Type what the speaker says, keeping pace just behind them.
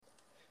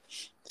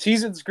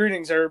Season's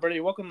greetings, everybody.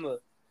 Welcome to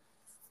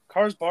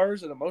Cars,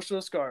 Bars, and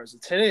Emotional Scars.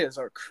 And today is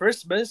our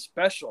Christmas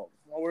special.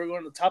 Well, we're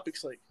going to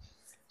topics like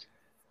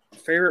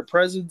favorite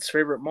presents,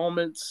 favorite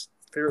moments,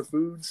 favorite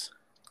foods.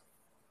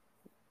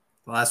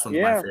 The last one's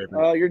my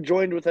favorite. You're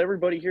joined with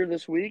everybody here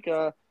this week.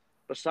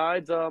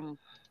 Besides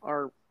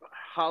our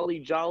Holly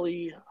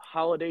Jolly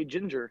Holiday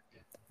Ginger,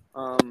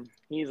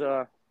 he's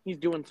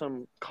doing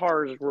some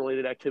cars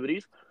related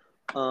activities.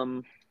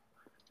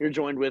 You're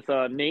joined with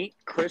Nate,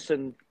 Chris,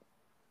 and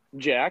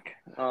Jack,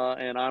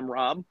 and I'm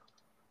Rob.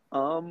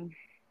 And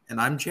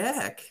I'm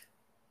Jack.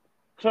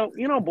 So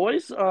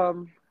boys,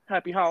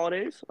 happy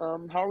holidays.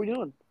 How are we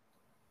doing?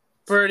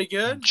 Pretty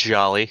good.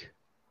 Jolly.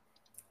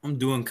 I'm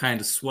doing kind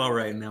of swell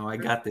right now. I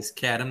got this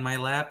cat in my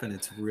lap, and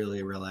it's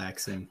really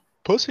relaxing.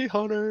 Pussy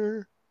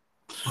hunter.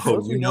 Oh,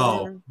 Pussy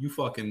hunter. You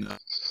fucking know.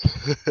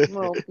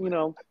 Well,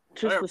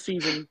 tis the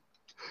season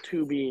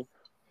to be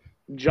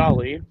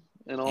jolly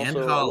and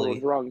also a little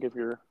drunk if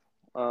you're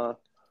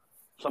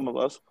some of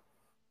us.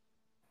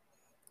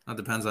 That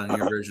depends on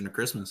your version of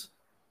Christmas.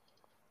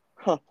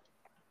 Huh.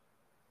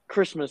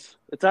 Christmas.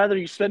 It's either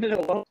you spend it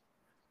alone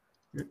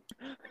or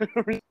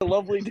it's a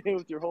lovely day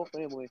with your whole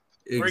family.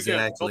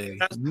 Exactly.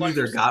 You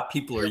either got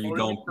people or you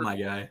don't, my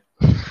guy.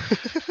 Dude,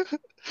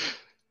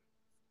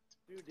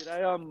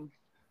 I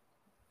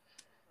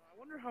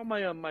wonder how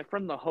my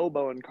friend the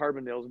hobo in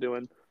Carbondale's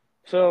doing.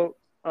 So,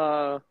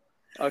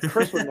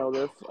 Chris would know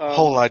this.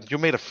 Hold on, you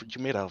made a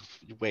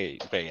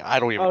wait. I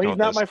don't even know. Oh, he's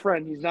not this. my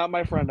friend. He's not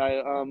my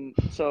friend.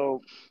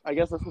 So I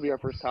guess this will be our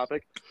first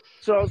topic.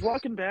 So I was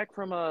walking back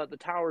from the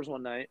towers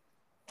one night,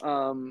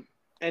 and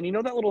you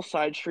know that little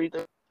side street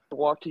that I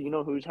walk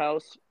to, whose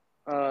house,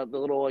 the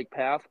little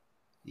path.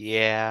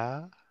 Yeah.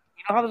 You know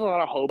how there's a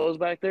lot of hobos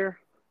back there?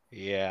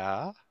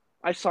 Yeah.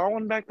 I saw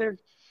one back there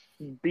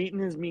beating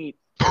his meat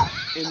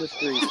in the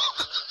street.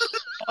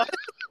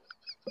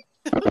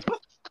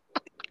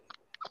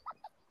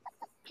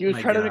 He was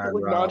trying to make it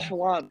look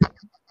nonchalant.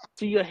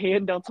 See a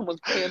hand down someone's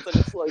pants and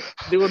it's like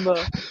doing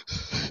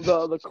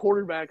the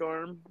quarterback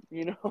arm,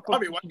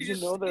 Robbie, why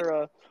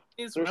they're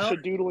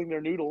shadoodling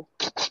their noodle.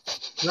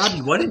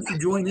 Robbie, why didn't you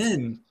join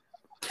in?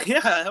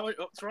 Yeah,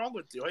 what's wrong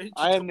with you?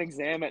 I had an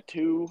exam at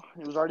 2.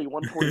 It was already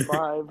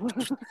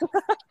 1:45.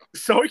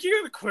 So you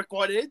get a quick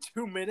one in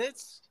 2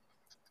 minutes.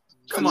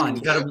 Come on,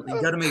 you gotta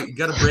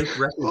break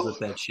records with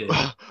that shit.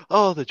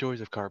 Oh, the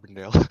joys of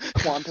Carbondale.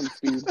 Quantum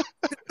speed.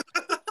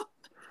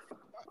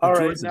 All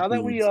right, now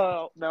we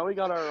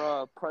got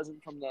our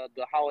present from the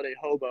holiday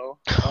hobo.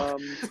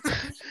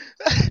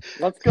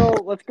 Let's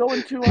go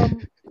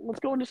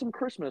into some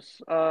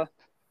Christmas.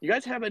 You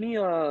guys have any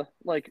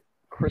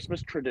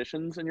Christmas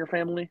traditions in your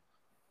family?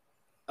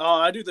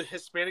 I do the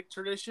Hispanic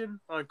tradition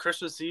on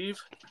Christmas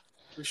Eve.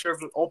 We share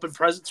open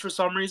presents for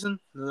some reason,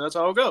 and that's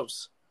how it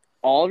goes.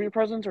 All of your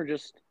presents, or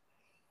just?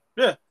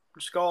 Yeah,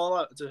 just go all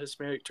out. It's a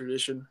Hispanic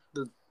tradition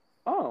that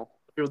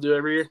people do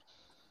every year.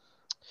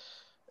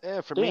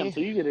 Yeah, for me.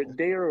 So you get it a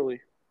day early.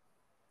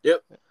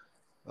 Yep.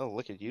 Oh,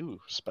 look at you,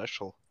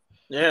 special.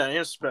 Yeah, I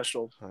am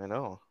special. I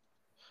know,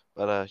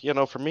 but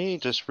for me,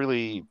 just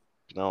really,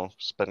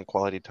 spending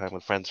quality time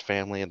with friends,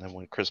 family, and then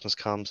when Christmas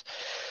comes,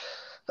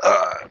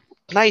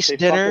 nice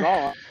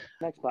dinner.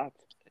 Next box.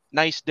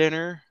 Nice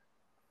dinner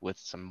with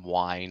some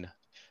wine.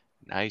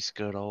 Nice,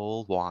 good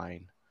old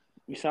wine.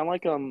 You sound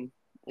like a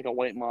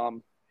white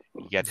mom.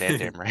 You got that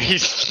damn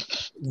right.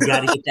 You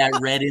gotta get that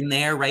red in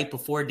there right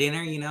before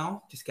dinner,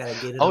 Just gotta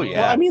get it. Oh,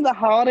 yeah. Well, I mean, the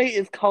holiday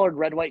is colored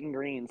red, white, and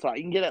green, so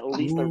you can get at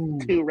least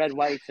 2 red,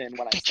 whites in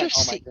when I set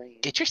all my green.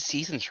 Get your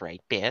seasons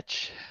right,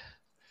 bitch.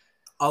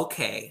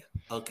 Okay.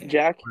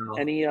 Jack,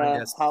 any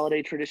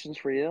holiday traditions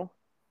for you?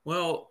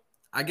 Well,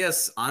 I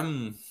guess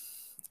I'm.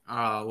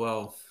 I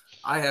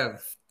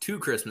have 2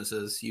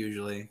 Christmases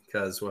usually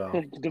because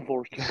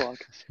divorced fuck.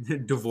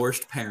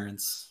 Divorced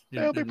parents.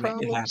 There'll be It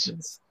problems.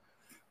 happens.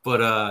 But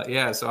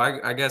so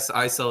I guess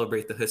I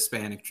celebrate the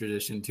Hispanic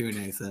tradition too,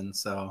 Nathan.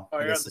 So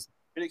I guess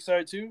Get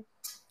excited too.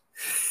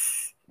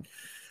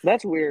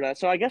 That's weird.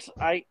 So I guess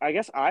I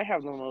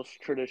have the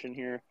most tradition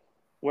here,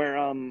 where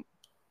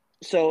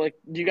so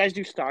do you guys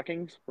do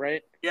stockings,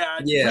 right? Yeah.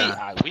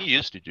 We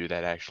used to do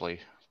that actually.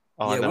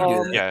 We do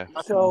that. Yeah.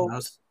 So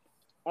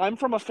I'm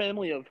from a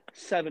family of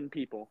 7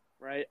 people,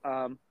 right?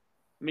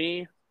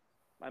 Me,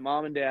 my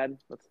mom and dad.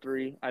 That's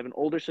 3. I have an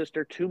older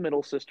sister, 2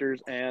 middle sisters,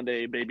 and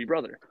a baby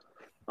brother.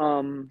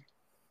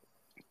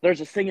 There's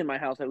this thing in my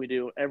house that we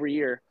do every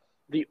year.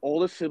 The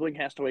oldest sibling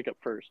has to wake up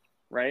first,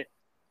 right?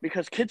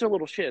 Because kids are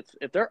little shits.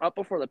 If they're up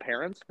before the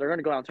parents, they're going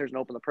to go downstairs and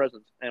open the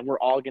presents, and we're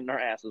all getting our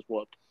asses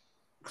whooped,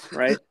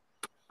 right?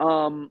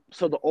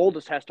 So the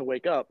oldest has to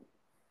wake up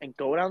and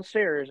go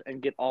downstairs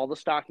and get all the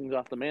stockings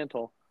off the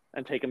mantle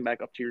and take them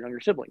back up to your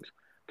younger siblings.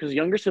 Because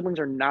younger siblings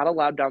are not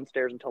allowed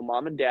downstairs until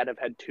mom and dad have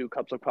had 2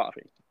 cups of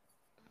coffee.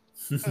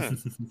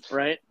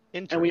 Right?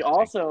 And we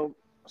also,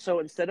 so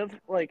instead of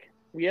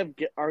we have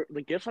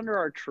the gifts under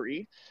our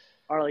tree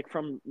are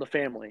from the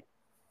family.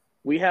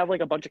 We have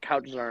a bunch of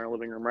couches in our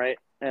living room, right?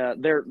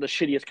 They're the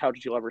shittiest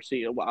couches you'll ever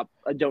see.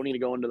 I don't need to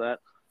go into that.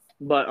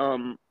 But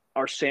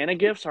our Santa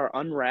gifts are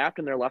unwrapped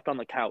and they're left on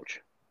the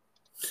couch.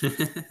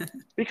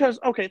 Because,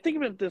 okay, think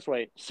of it this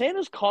way.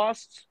 Santa's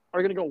costs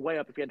are going to go way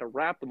up if you had to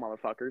wrap the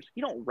motherfuckers.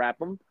 You don't wrap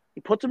them.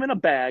 He puts them in a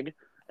bag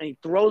and he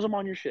throws them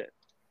on your shit.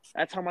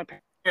 That's how my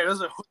parents... Yeah,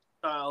 there's a hook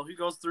style. He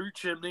goes through your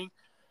chimney.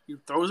 He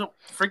throws a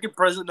freaking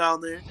present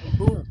down there, and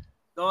boom,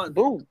 done.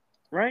 Boom,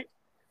 right?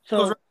 He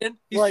goes So, right in.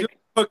 He's like,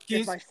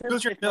 cookies. if my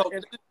Goes your if- milk.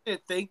 if- He doesn't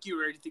say thank you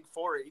or anything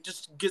for it. He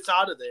just gets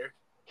out of there.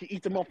 he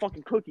eats a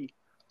motherfucking cookie.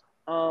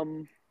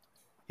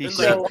 He And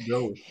said,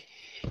 So,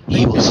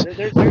 he was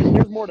there's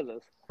more to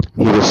this.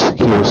 he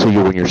will see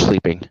you when you're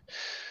sleeping.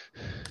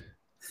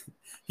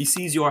 He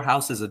sees your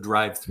house as a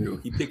drive-through.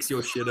 He picks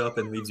your shit up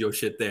and leaves your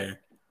shit there.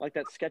 Like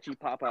that sketchy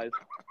Popeyes.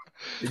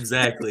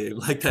 Exactly,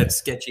 like that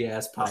sketchy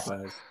ass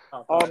Popeyes.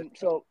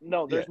 So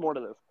no, there's more to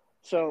this.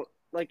 So,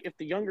 like, if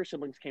the younger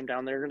siblings came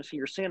down, they're gonna see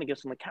your Santa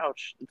gifts on the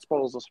couch. It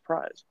spoils the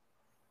surprise.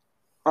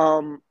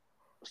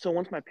 So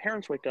once my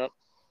parents wake up,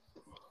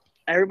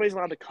 everybody's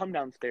allowed to come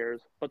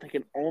downstairs, but they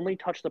can only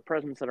touch the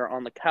presents that are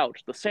on the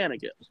couch, the Santa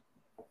gifts.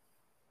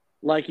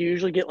 Like, you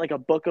usually get like a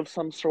book of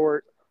some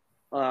sort,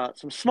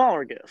 some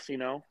smaller gifts, you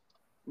know,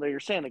 they're your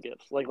Santa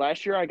gifts. Like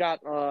last year, I got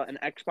an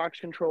Xbox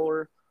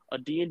controller, a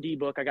D&D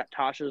book. I got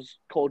Tasha's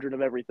Cauldron of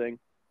Everything.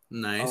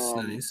 Nice,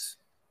 nice.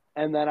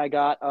 And then I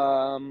got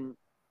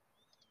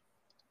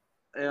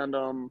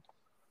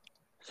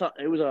so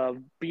it was a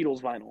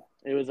Beatles vinyl.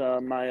 It was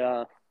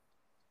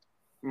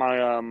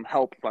my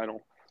Help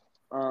vinyl.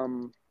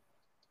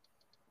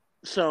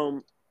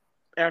 So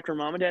after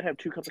Mom and Dad have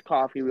 2 cups of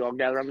coffee, we all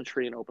gather on the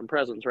tree and open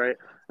presents, right?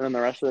 And then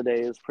the rest of the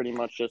day is pretty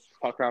much just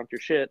fuck around with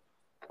your shit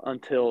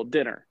until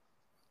dinner.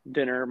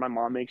 Dinner, my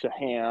mom makes a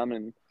ham,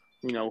 and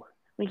you know,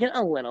 we get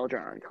a little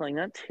drunk, like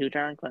not too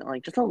drunk, but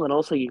like just a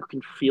little, so you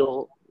can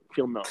feel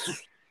milk.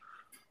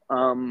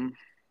 So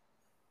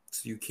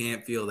you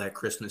can't feel that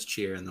Christmas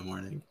cheer in the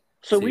morning.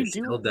 So you're we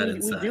still do dead we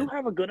do inside.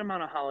 have a good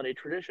amount of holiday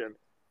tradition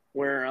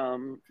where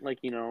like,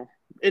 you know,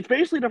 it's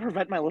basically to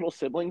prevent my little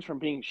siblings from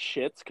being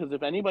shits, because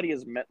if anybody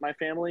has met my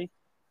family,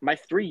 my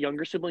 3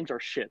 younger siblings are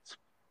shits.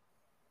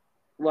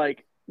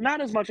 Like, not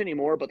as much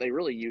anymore, but they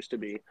really used to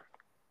be.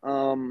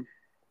 And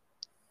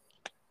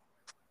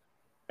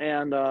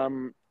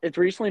it's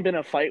recently been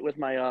a fight with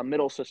my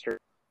middle sister.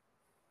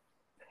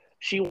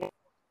 She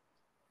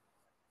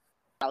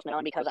house now,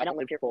 and because I don't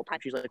live here full time,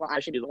 she's like, well, I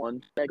should be the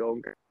one to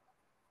go.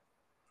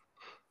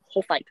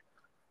 Whole fight.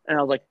 And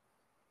I was like,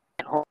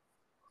 at home.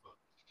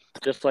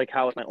 Just like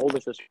how if my older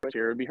sister was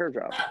here, it would be her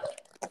job.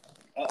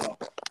 Uh-oh.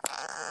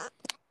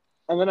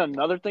 And then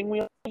another thing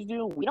we always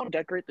do, we don't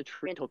decorate the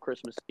tree until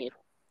Christmas Eve.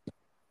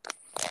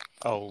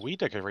 Oh, we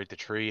decorate the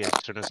tree as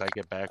soon as I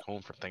get back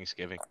home from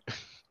Thanksgiving.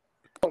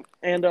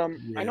 And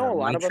I know a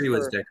lot my of us tree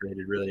was are,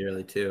 decorated really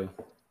early too.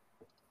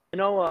 you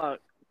know, I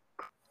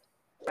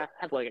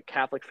have like a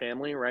Catholic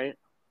family, right?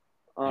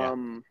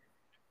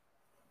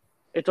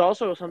 It's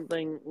also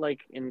something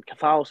like in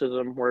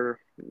Catholicism where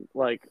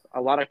like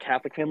a lot of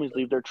Catholic families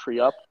leave their tree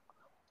up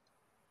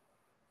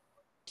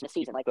in the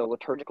season, like the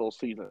liturgical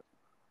season,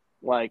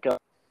 like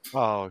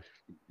until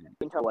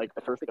like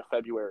the first week of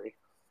February.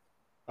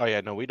 Oh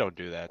yeah, no, we don't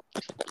do that.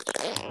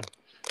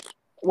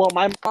 Well,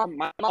 my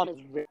mom is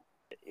very,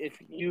 if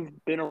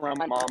you've been around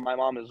my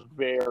mom is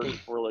very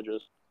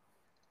religious.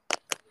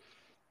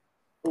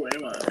 Who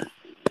am I?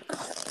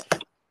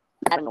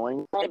 Not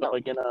annoying, but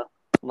like in a,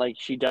 like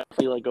she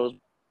definitely like goes to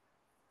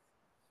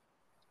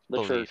the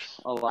church Beliefs.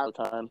 a lot of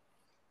the time.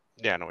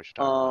 Yeah, I know what you're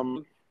talking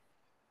about.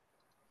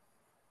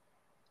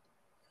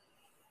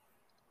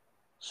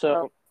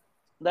 So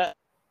that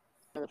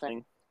kind of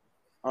thing.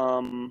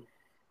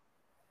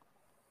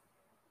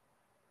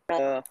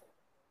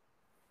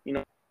 You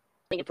know, I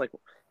think it's like,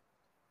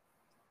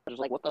 just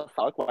like, what the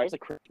fuck? Why is the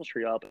Christmas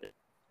tree up? It's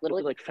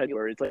literally like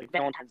February. It's like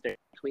Valentine's Day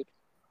next week,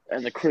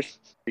 and the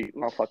Christmas tree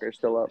motherfucker is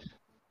still up.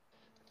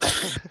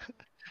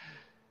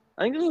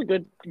 I think this is a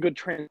good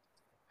trend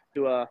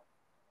to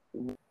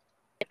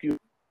if you've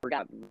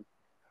forgotten.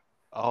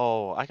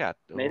 Oh, I got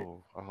Made-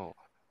 oh.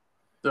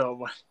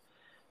 So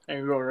I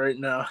can go right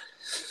now.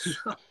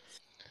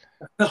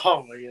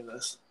 Oh my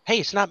goodness! Hey,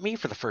 it's not me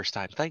for the first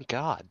time. Thank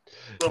God.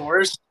 The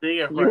worst thing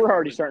You were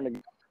already starting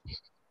to.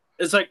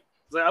 It's like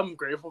I'm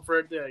grateful for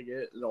everything I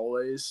get, and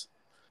always.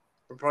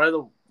 But probably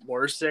the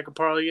worst thing I could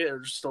probably get are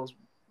just those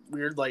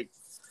weird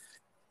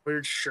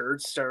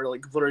shirts that are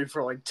like literally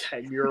for like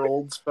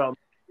 10-year-olds. But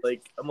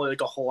I'm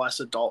like a whole ass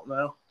adult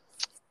now.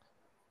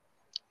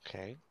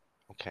 Okay.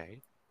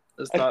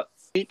 It's not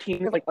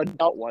 18 is like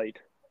adult white.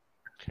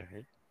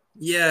 Okay.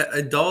 Yeah,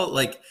 adult,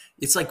 like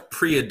it's like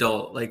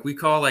pre-adult. Like we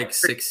call like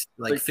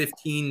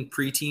 15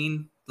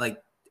 preteen.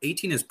 Like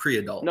 18 is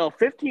pre-adult. No,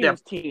 15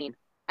 is teen.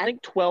 I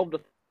think 12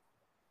 to.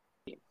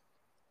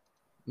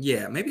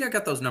 Yeah, maybe I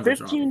got those numbers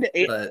 15 wrong. to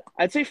 8. But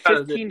I'd say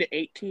 15 to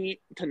 18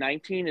 to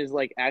 19 is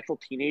like actual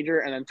teenager,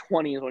 and then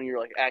 20 is when you're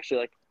like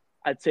actually like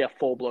I'd say a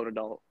full blown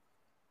adult.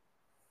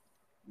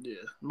 yeah,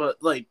 but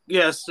like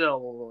yeah,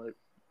 still like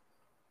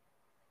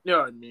you know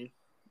what I mean.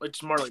 Like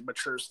it's more like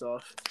mature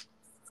stuff.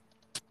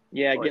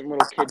 Yeah, getting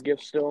little kid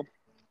gifts still.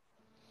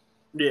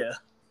 Yeah.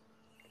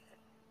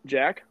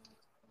 Jack?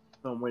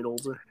 I'm way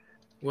older.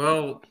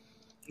 Well,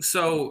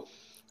 so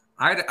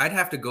I'd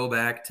have to go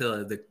back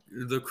to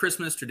the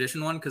Christmas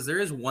tradition one, because there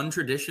is one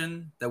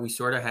tradition that we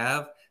sort of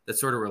have that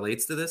sort of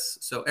relates to this.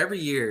 So every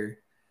year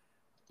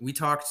we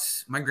talked,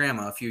 my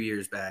grandma a few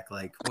years back,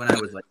 like when I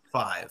was like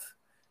 5,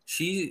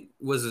 she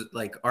was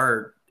like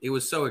it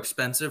was so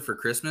expensive for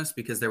Christmas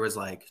because there was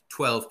like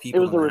 12 It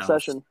people was in the the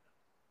recession, house.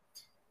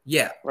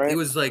 Yeah, right? it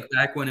was like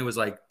back when it was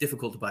like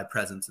difficult to buy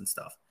presents and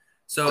stuff.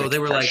 So Great they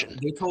were like, Depression.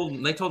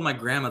 they told my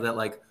grandma that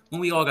like when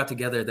we all got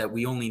together that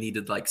we only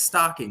needed like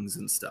stockings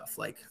and stuff.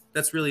 Like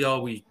that's really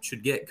all we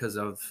should get because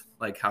of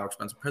like how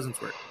expensive presents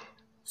were.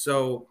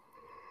 So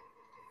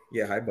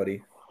yeah, hi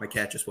buddy. My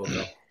cat just woke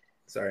up.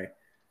 Sorry.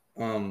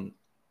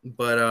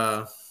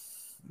 But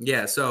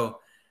yeah, so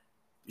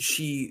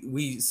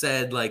we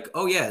said like,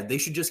 oh yeah, they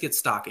should just get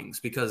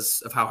stockings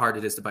because of how hard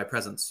it is to buy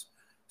presents.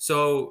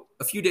 So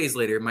a few days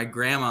later, my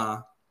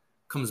grandma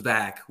comes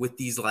back with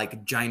these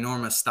like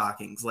ginormous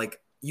stockings. Like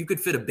you could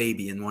fit a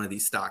baby in one of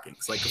these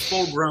stockings, like a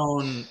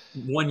full-grown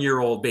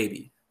 1-year-old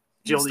baby.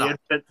 Jill the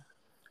infant.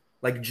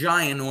 Like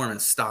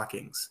ginormous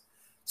stockings.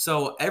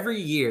 So every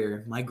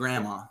year, my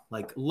grandma,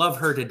 like, love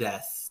her to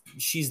death.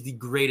 She's the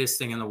greatest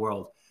thing in the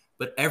world.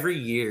 But every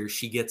year,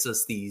 she gets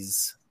us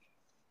these.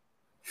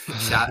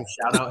 shout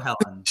out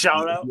Helen,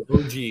 Shout out. the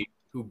OG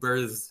who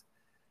birthed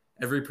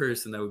every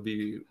person that would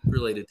be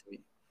related to me.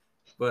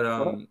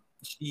 But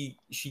she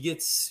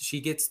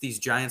gets these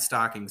giant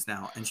stockings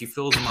now, and she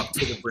fills them up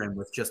to the brim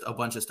with just a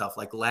bunch of stuff.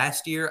 Like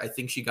last year, I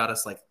think she got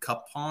us like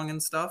cup pong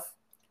and stuff.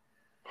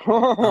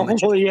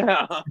 Oh,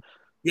 yeah.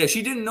 Yeah,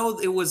 she didn't know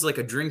it was like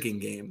a drinking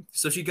game,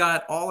 so she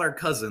got all our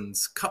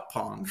cousins cup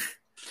pong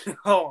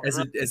Oh, as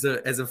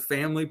a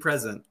family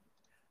present.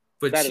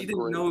 But That she is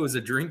didn't great. know it was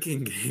a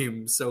drinking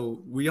game,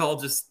 so we all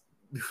just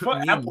put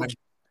me and apple my,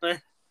 juice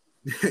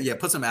in yeah,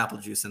 put some apple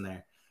juice in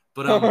there.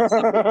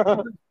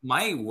 But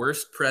my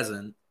worst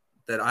present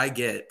that I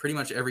get pretty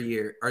much every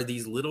year are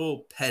these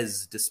little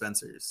Pez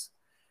dispensers.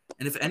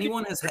 And if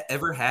anyone has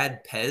ever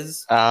had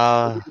Pez,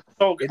 there.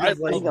 So good. it I is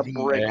like think a the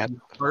brick.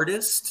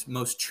 hardest,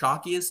 most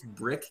chalkiest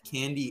brick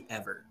candy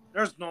ever.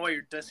 There's no way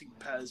you're dissing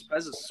Pez. Pez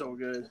is so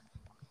good.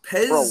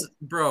 Pez,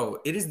 bro,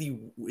 it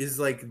is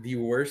like the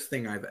worst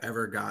thing I've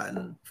ever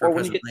gotten for Or a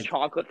when you present. get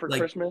chocolate for like,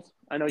 Christmas.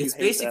 I know you It's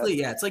hate basically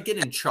that. yeah, it's like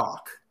getting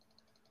chalk.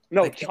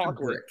 No, Like, it's a chocolate.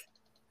 brick.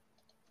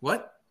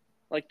 What?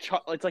 Like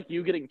it's like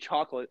you getting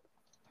chocolate.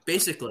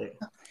 Basically,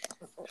 I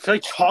feel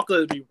like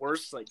chocolate would be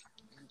worse. Like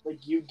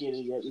you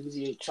getting it because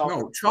you ate chocolate.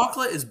 no.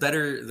 Chocolate is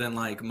better than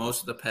like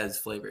most of the Pez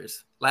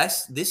flavors.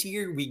 This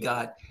year we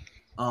got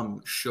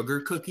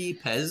sugar cookie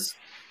Pez.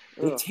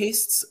 It Ugh.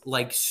 tastes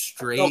like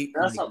straight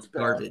that like sounds bad.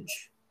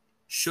 garbage.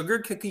 Sugar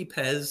cookie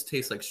Pez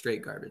tastes like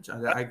straight garbage.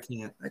 I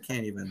can't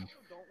even.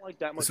 I don't like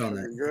that much It's on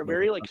sugar. that. You're a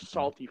very like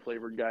salty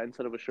flavored guy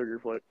instead of a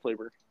sugar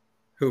flavor.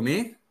 Who,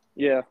 me?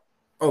 Yeah,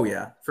 Oh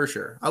yeah, for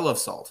sure. I love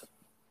salt.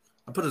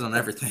 I put it on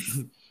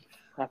everything.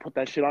 I put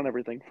that shit on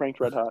everything. Frank's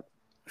Red Hot.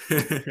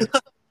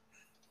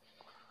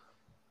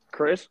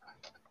 Chris?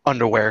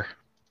 Underwear.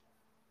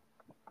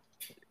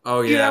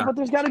 Oh yeah. But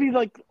there's got to be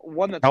like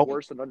one that's Nope.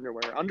 worse than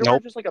underwear. Underwear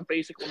is just like a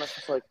basic one that's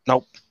just like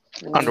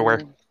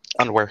Underwear.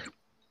 Underwear.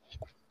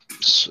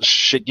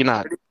 Shit you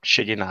not.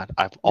 Shit you not.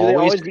 I've Do they always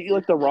always get you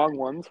like the wrong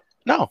ones?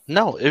 No.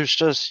 It was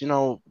just,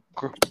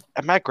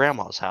 I'm at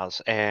grandma's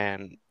house,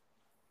 and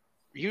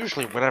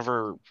usually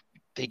whenever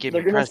they give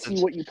They're me gonna presents.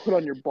 see what you put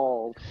on your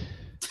balls.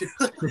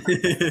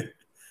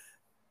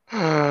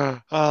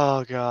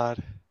 Oh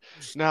God.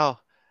 No.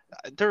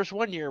 There was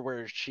one year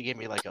where she gave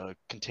me like a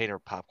container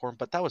of popcorn,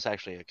 but that was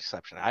actually an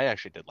exception. I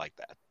actually did like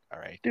that. All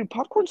right. Dude,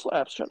 popcorn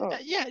slaps. Shut up.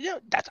 Yeah.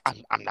 That's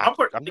I'm not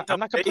Popcorn I'm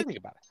not complaining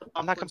about it.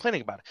 I'm not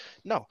complaining about it.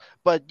 No,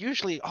 but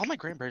usually all my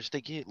grandparents,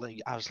 they get like,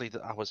 obviously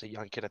I was a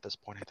young kid at this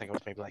point. I think I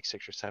was maybe like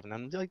 6 or 7,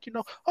 and they're like,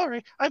 all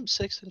right, I'm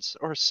 6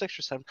 or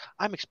 7.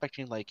 I'm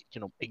expecting like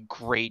a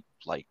great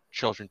like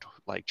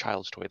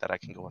child's toy that I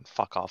can go and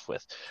fuck off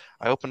with.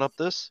 I open up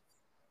this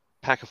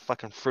pack of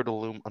fucking Fruit of the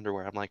Loom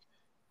underwear. I'm like,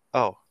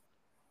 oh.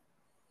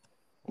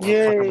 What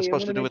the fuck am I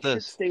supposed to do with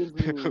this?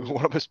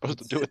 What am I supposed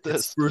to do with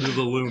this? Fruit of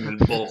the Loom in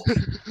bulk.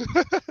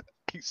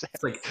 Exactly.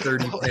 It's like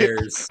 30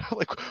 pairs.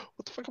 Like,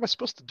 what the fuck am I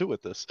supposed to do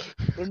with this?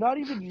 They're not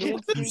even You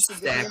manscaped.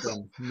 stack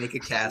them, make a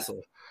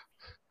castle.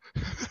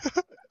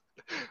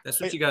 That's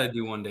what you got to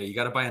do one day. You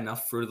got to buy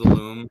enough Fruit of the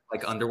Loom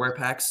like underwear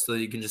packs so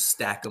you can just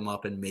stack them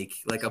up and make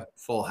like a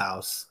full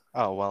house.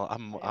 Oh well,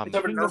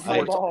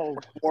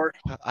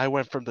 I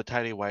went from the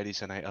tiny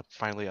whities and I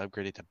finally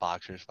upgraded to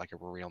boxers like a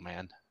real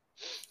man.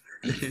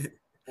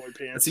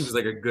 That seems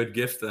like a good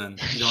gift then.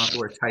 You don't have to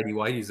wear tidy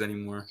whities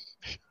anymore.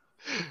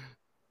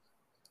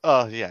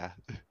 Oh yeah.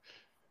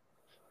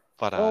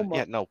 But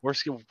yeah, no,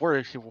 worst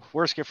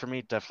gift for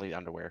me, definitely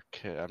underwear.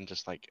 I'm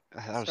just like,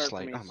 I was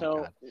like, oh my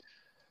God.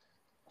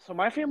 So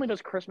my family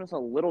does Christmas a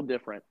little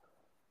different.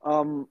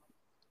 Not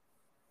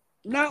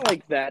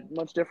like that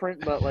much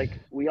different, but like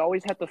we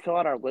always have to fill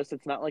out our list.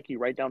 It's not like you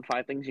write down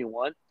 5 things you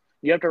want.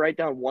 You have to write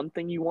down one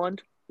thing you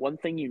want, one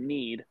thing you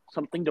need,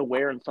 something to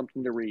wear, and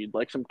something to read,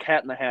 like some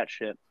Cat in the Hat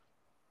shit.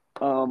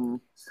 So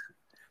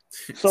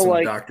Some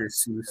like Dr.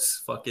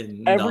 Seuss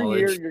fucking every knowledge.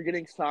 year you're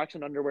getting socks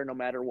and underwear no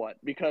matter what,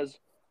 because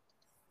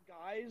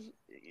guys,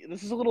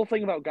 this is a little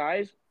thing about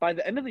guys. By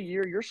the end of the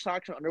year, your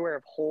socks and underwear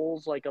have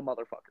holes like a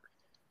motherfucker.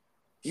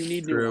 You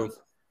need new True. ones.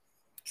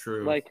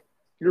 True. Like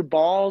your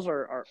balls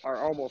are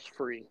almost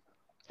free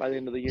by the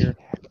end of the year.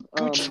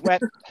 Gooch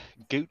sweat.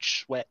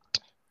 Gooch sweat.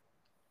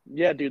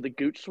 Yeah, dude, the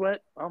Gooch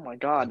sweat. Oh my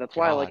god, that's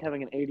why I like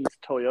having an '80s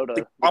Toyota.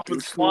 The Up and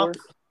Gooch swap.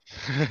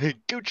 cooler.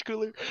 Gooch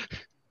cooler.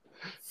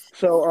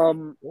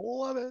 So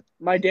Love it.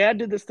 my dad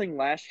did this thing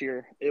last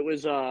year. It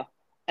was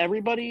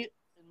everybody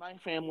in my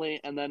family,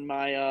 and then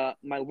my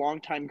my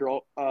longtime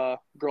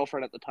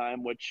girlfriend at the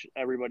time, which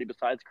everybody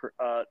besides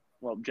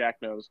well, Jack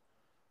knows.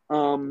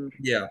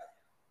 Yeah.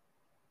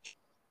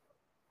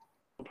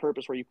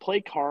 Purpose where you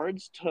play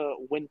cards to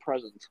win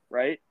presents,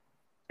 right?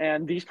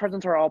 And these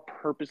presents are all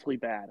purposely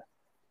bad.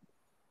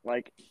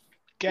 Like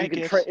Gag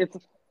you can gifts.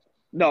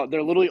 no,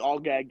 they're literally all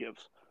gag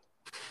gifts.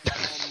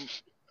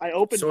 I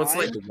opened So it's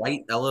mine like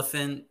White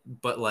Elephant,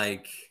 but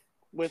like,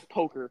 with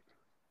poker.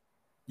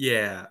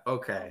 yeah,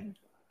 okay.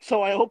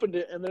 So I opened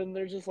it, and then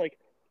there's just like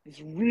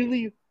this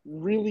really,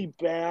 really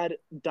bad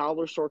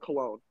dollar store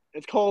cologne.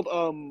 It's called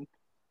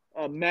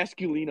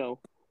Masculino,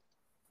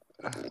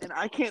 and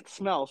I can't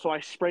smell, so I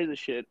spray the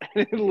shit,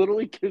 and it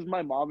literally gives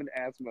my mom an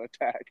asthma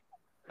attack.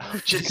 Oh,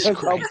 Jesus That's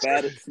how Christ.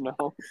 bad it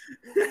smells.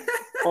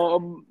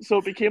 So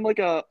it became like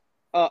a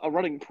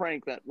running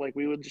prank that like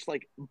we would just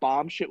like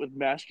bomb shit with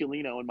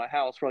Masculino in my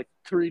house for like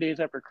 3 days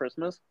after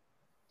Christmas.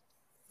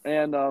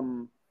 And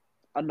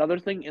another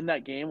thing in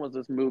that game was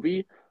this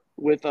movie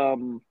with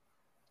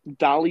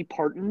Dolly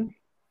Parton,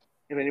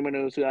 if anyone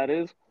knows who that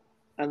is.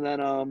 And then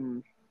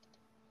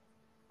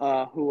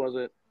who was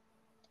it?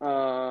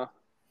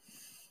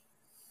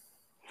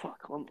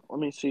 Fuck, let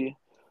me see.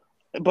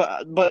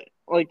 But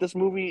like this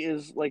movie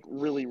is like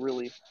really,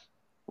 really,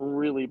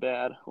 really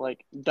bad.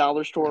 Like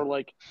dollar store,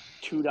 like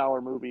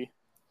 $2 movie.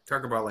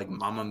 Talk about like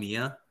Mamma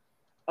Mia.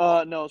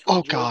 No, it's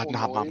Oh called God, Joyful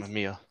not Noise. Mamma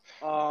Mia.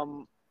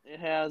 It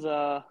has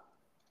Was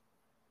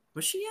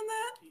she in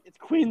that? it's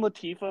Queen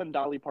Latifah and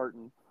Dolly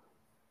Parton.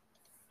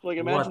 So like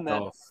imagine What that.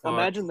 the fuck?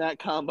 Imagine that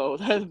combo.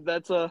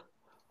 That's a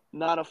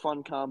not a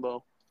fun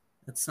combo.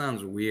 That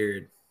sounds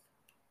weird.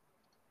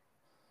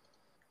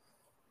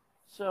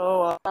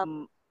 So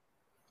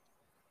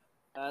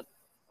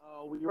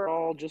we were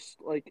all just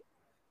like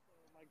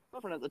my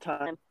girlfriend at the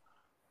time.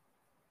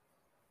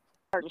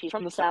 She's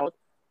from the South,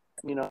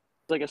 you know,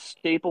 it's like a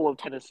staple of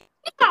Tennessee.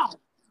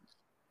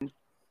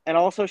 And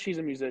also, she's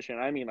a musician.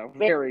 I mean, a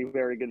very,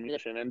 very good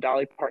musician. And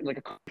Dolly Parton's like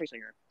a country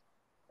singer.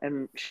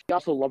 And she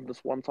also loved this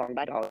one song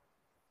by Dolly.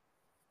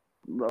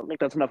 I think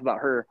that's enough about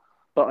her.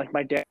 But like,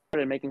 my dad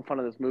started making fun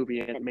of this movie,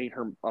 and it made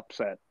her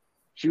upset.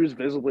 She was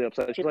visibly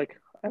upset. She's like,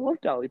 "I love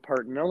Dolly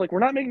Parton." And I was like, "We're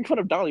not making fun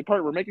of Dolly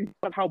Parton. We're making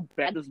fun of how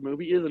bad this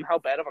movie is and how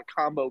bad of a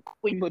combo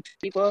Queen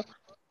Latifah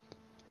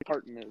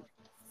Parton is."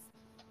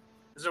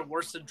 Is it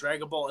worse than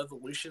Dragon Ball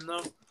Evolution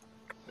though?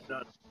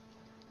 No.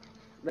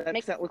 That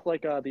makes that look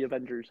like the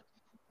Avengers.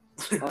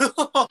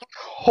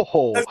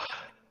 Oh,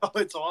 Oh,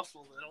 it's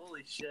awful. Then.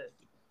 Holy shit.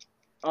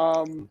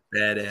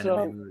 Bad anime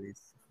So- movies.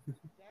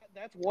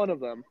 That's one of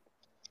them.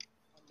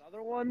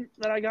 Another one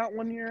that I got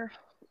one year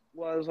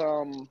was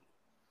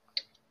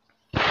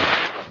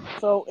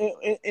so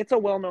it's a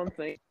well-known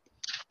thing,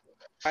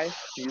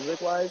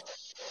 music-wise.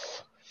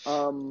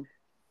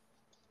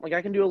 Like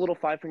I can do a little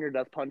 5-finger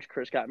death punch.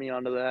 Chris got me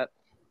onto that.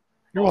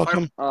 you're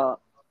welcome.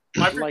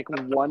 Like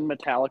one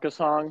Metallica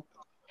song,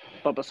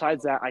 but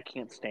besides that, I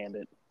can't stand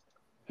it.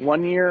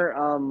 One year,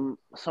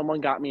 someone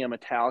got me a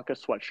Metallica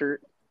sweatshirt,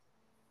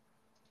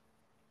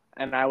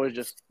 and I was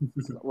just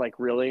like,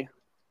 really?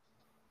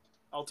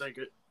 I'll take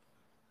it.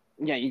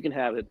 Yeah, you can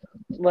have it.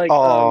 Like,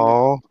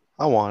 Oh,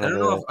 I I wanted don't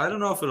know. it. I don't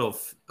know if it'll.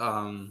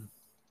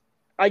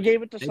 I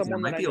gave it to Nathan, it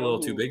someone might that be I a know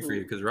little too who- big for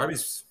you because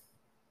Robbie's.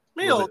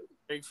 Maybe a a little little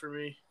big for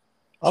me.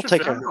 I'll Should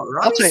take fit. I it. don't know.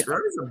 I'll take-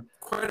 Robbie's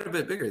quite a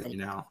bit bigger than you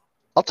now.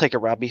 I'll take it,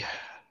 Robbie.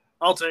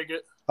 I'll take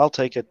it. I'll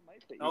take it. It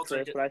might fit you, I'll Chris,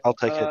 take it. but I'll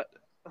take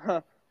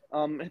it.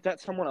 It's at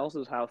someone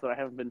else's house that I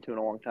haven't been to in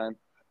a long time.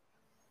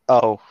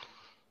 Oh,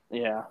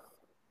 Yeah.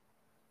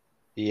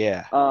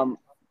 yeah.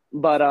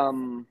 But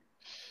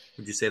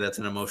Would you say that's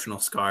an emotional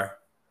scar?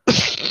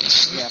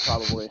 yeah,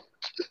 probably.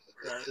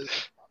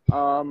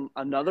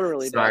 Another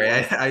really Sorry,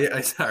 bad one.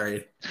 I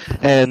sorry.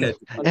 And Another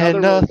and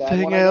really bad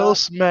nothing one I got.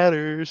 else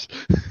matters.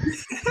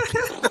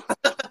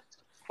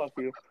 Fuck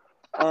you.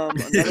 Another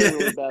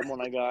really bad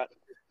one I got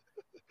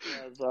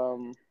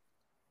was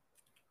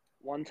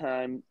one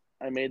time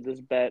I made this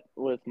bet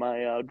with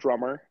my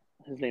drummer.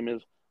 His name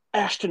is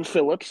Ashton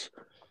Phillips.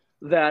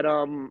 That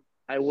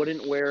I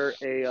wouldn't wear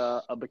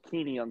a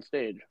bikini on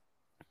stage.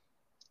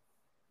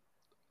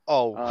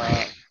 Oh,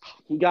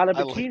 He got a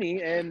I like-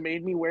 bikini and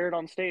made me wear it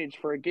on stage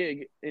for a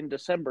gig in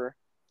December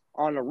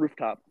on a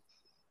rooftop.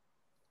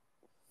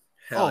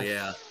 Hell oh,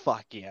 yeah.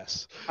 fuck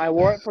yes. I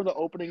wore it for the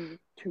opening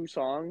 2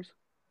 songs,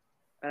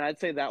 and I'd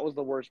say that was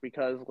the worst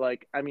because,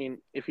 like, I mean,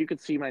 if you could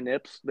see my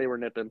nips, they were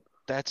nipping.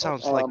 That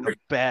sounds like the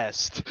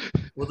best.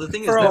 Well, the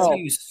thing is, Bro. that's how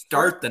you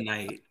start the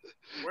night.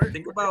 Where-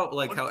 Think about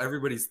like how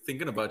everybody's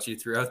thinking about you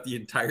throughout the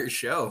entire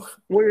show.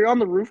 Well, you're on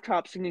the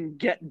rooftop singing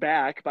 "Get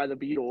Back" by the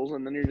Beatles,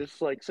 and then you're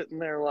just like sitting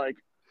there like,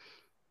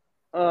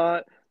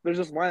 there's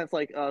this line that's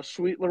like,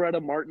 "Sweet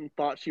Loretta Martin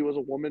thought she was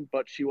a woman,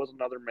 but she was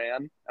another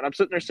man," and I'm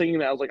sitting there singing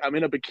that. I was like, I'm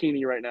in a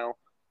bikini right now.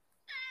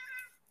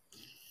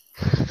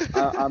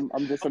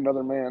 I'm just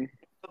another man.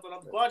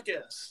 on the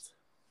podcast.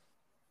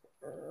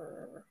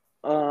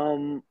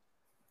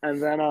 And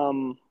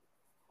then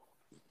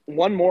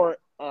one more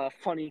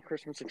funny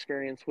Christmas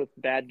experience with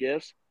bad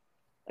gifts.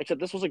 Except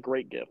this was a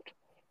great gift.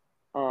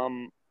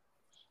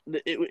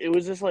 It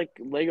was this like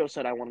Lego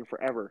set I wanted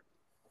forever,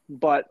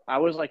 but I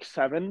was like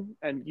 7,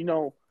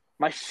 and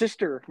my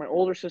sister, my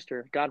older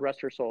sister, God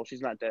rest her soul,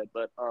 she's not dead,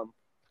 but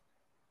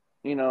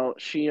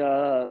she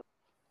like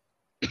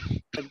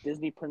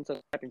Disney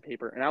princess wrapping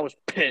paper, and I was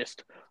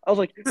pissed. I was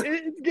like,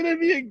 it's gonna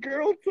be a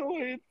girl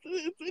toy.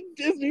 It's a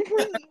Disney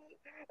princess,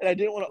 and I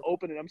didn't want to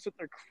open it. I'm sitting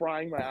there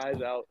crying my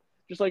eyes out,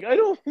 just like I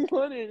don't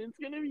want it. It's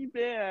gonna be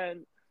bad.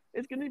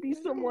 It's gonna be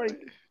it's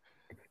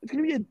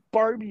gonna be a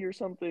Barbie or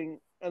something.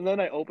 And then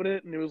I opened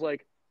it, and it was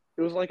like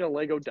a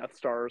Lego Death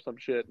Star or some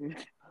shit.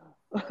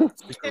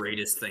 It's the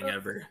greatest thing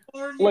ever.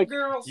 Like,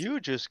 You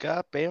just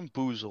got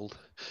bamboozled.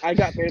 I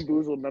got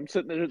bamboozled, and I'm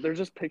sitting there. There's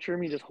this picture of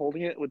me just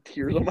holding it with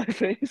tears on my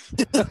face.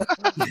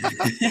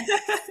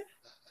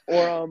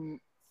 Or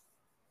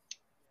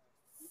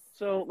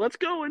So let's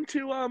go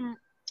into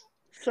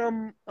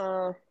some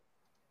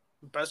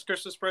Best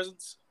Christmas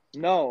presents?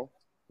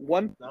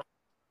 one No.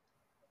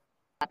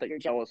 that you're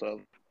jealous of.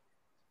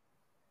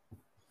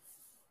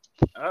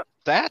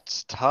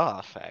 That's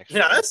tough, actually.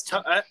 Yeah, that's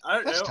tough.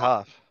 That's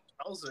tough.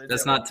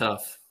 That's not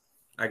tough.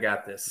 I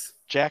got this.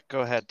 Jack,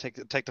 go ahead. Take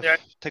the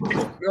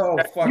floor. Oh,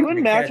 fuck. You and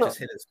my Max cat are just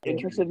hit his phone.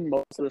 interested in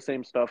most of the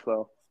same stuff,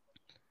 though.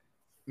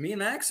 Me and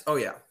Max? Oh,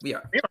 yeah. We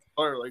are.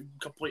 Or like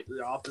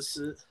completely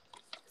opposite.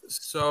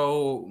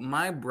 So,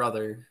 my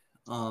brother,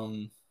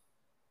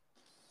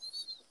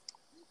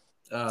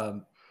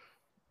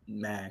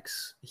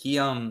 Max, he,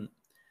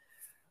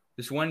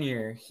 this one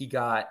year, he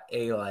got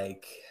a,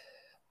 like,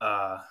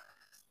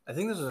 I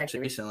think this was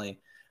actually recently,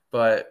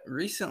 but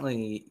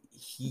recently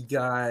he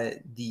got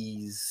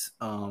these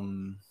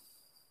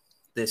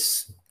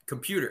this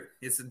computer.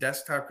 It's a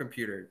desktop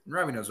computer.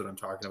 Robbie knows what I'm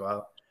talking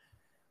about.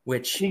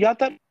 Which He got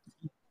that.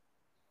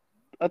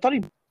 I thought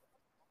he.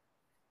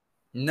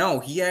 No,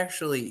 he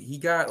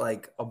got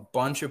like a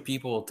bunch of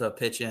people to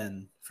pitch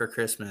in for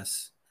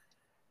Christmas.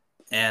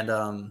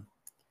 And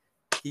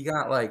he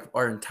got like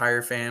our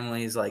entire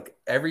family's like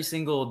every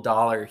single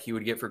dollar he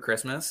would get for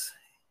Christmas.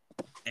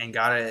 And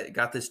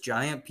got this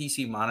giant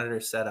PC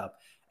monitor set up.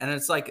 And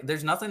it's like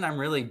there's nothing I'm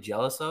really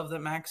jealous of that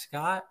Max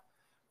got,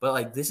 but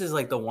like this is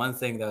like the one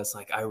thing that's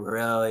like I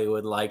really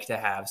would like to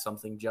have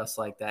something just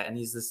like that. And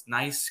he's this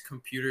nice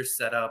computer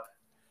setup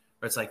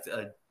where it's like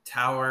a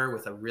tower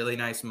with a really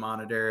nice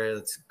monitor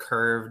that's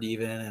curved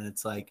even, and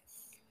it's like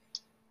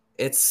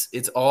it's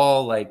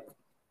all like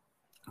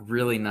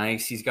really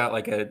nice. He's got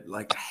like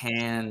a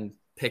hand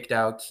picked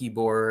out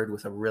keyboard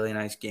with a really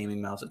nice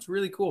gaming mouse. It's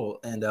really cool.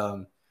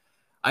 And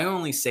I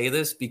only say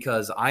this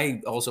because I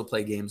also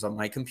play games on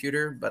my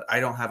computer, but I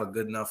don't have a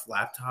good enough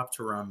laptop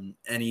to run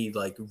any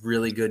like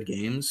really good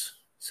games.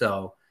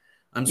 So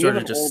I'm sort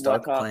of just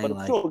stuck playing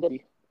like.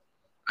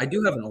 I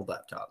do have an old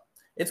laptop.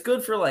 It's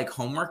good for like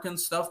homework and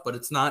stuff, but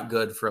it's not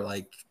good for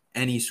like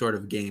any sort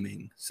of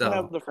gaming. So I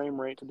have the frame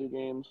rate to do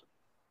games.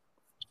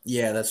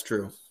 Yeah, that's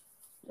true.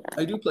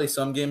 I do play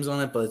some games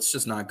on it, but it's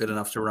just not good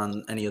enough to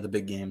run any of the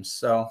big games.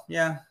 So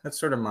yeah, that's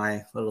sort of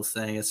my little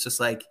thing. It's just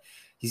like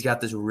he's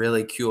got this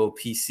really cool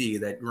PC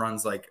that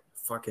runs like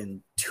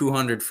fucking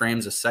 200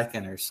 frames a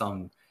second or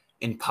some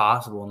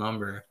impossible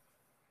number.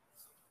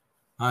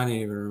 I don't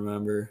even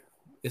remember.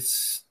 I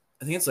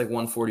think it's like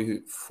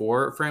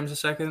 144 frames a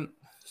second,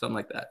 something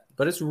like that.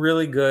 But it's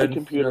really good. The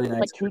computer, really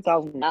nice. Like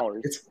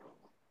 $2,000.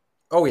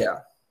 Oh yeah.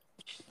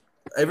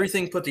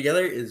 Everything put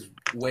together is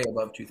way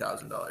above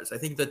 $2,000. I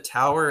think the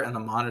tower and the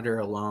monitor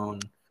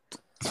alone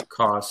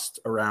cost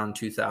around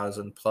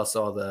 $2,000 plus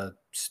all the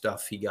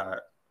stuff he got.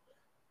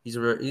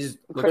 You're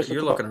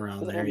looking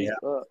around there, yeah.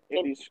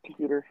 Andy's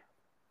computer.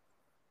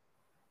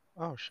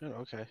 Oh shit!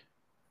 Okay.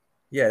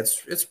 Yeah,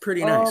 it's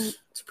pretty nice.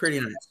 It's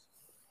pretty nice.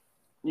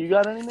 You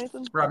got any,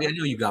 Nathan? Robbie, I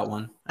know you got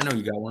one.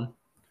 Come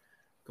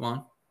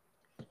on.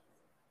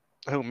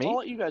 Who, me? I'll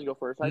let you guys go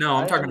first. No,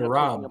 I'm talking to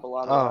Rob. Up a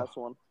lot of the last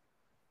one.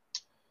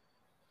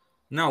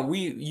 No,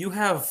 you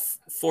have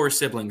 4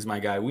 siblings, my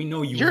guy. We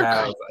know you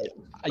have.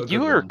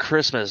 Your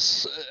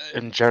Christmas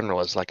in general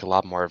is like a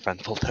lot more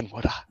eventful than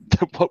what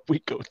we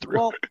go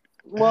through.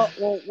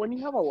 Well, when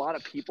you have a lot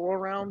of people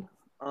around,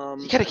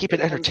 you gotta keep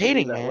it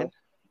entertaining, man.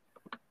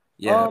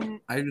 Yeah,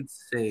 I would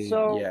say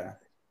so, yeah.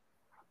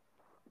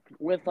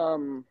 With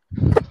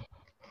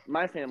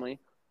my family,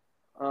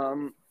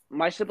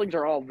 my siblings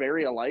are all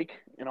very alike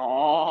and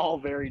all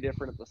very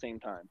different at the same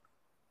time.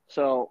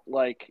 So,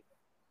 like,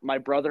 my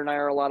brother and I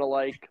are a lot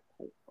alike.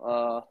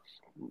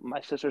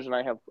 My sisters and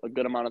I have a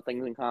good amount of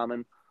things in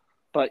common.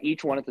 but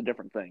each one is a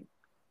different thing.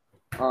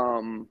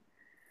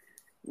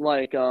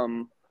 Like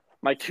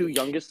my two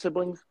youngest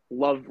siblings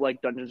love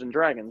like Dungeons and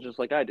Dragons just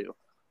like I do.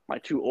 My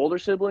two older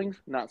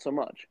siblings, not so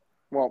much.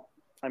 Well,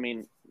 I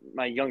mean,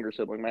 my younger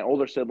sibling, my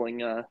older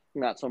sibling,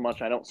 not so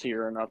much. I don't see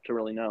her enough to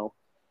really know.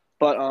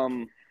 But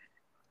I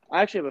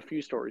actually have a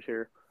few stories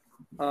here.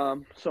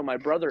 So my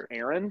brother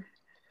Aaron,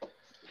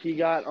 he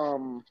got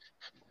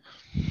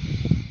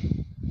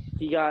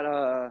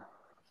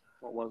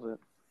what was it?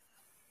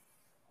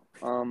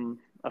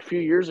 A few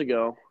years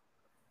ago,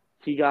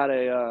 he got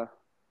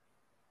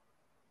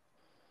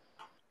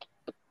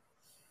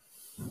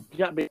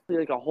basically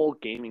like a whole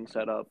gaming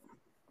setup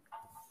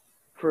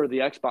for the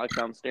Xbox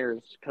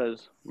downstairs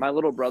because my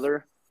little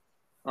brother,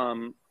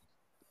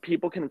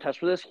 people can attest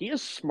for this. He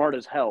is smart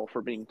as hell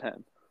for being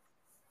 10.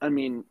 I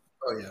mean,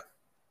 Oh yeah.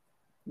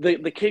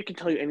 The kid can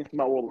tell you anything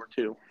about World War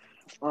II.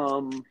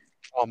 One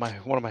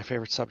of my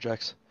favorite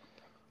subjects.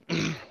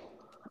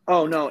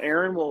 Oh no,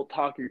 Aaron will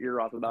talk your ear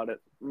off about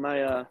it.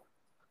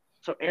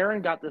 So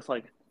Aaron got this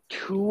like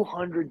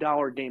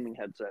 $200 gaming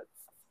headset,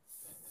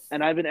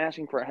 and I've been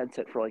asking for a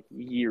headset for like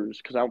years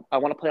because I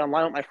want to play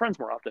online with my friends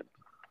more often.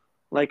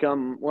 Like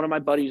one of my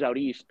buddies out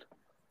east,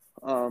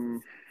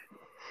 me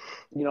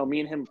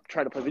and him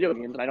try to play video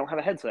games, and I don't have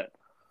a headset,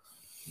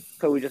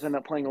 so we just end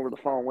up playing over the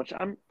phone, which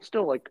I'm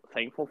still like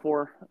thankful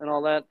for and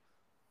all that.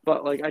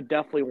 But like I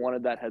definitely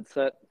wanted that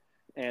headset,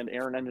 and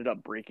Aaron ended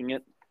up breaking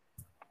it.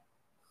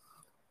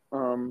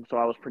 So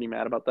I was pretty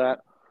mad about that.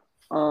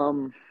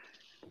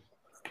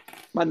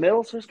 My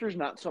middle sister's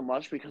not so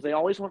much because they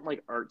always want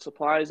like art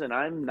supplies, and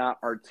I'm not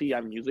artsy.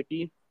 I'm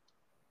musicy.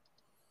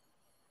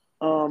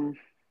 And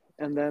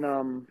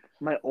then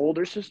my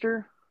older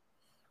sister,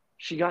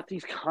 she got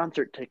these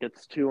concert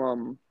tickets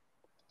to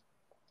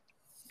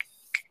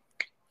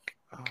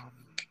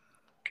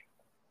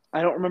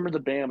I don't remember the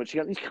band, but she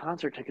got these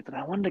concert tickets, and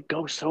I wanted to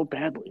go so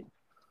badly,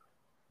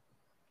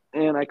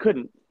 and I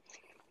couldn't.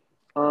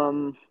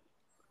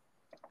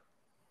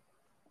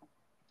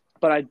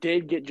 But I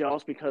did get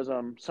jealous because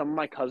some of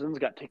my cousins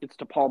got tickets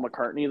to Paul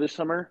McCartney this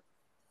summer.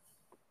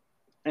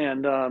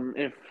 And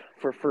if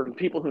for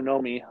people who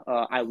know me,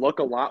 I look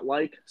a lot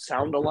like,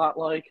 sound a lot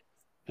like,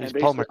 and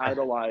basically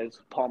idolize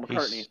Paul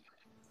McCartney.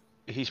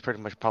 He's pretty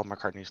much Paul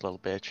McCartney's little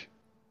bitch.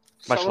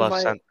 Much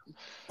less than.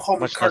 Paul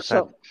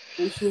McCartney.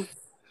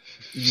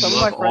 Some of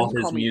my friends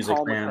call me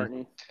Paul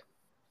McCartney.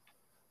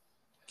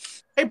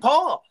 Hey,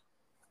 Paul.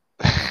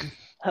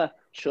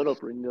 Shut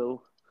up,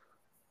 Ringo.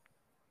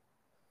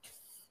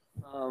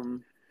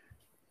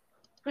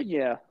 But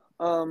yeah.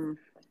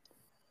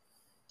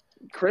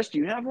 Chris, do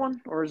you have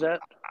one, or is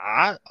that?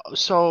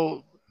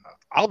 So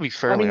I'll be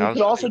fairly honest. I mean, you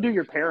could also do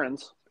your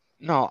parents.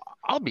 No,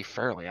 I'll be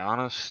fairly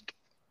honest.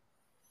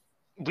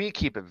 We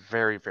keep it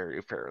very,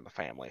 very fair in the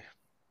family.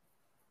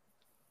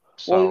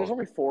 So, well, there's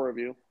only 4 of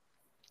you.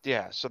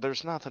 Yeah, so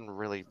there's nothing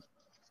really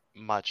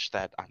much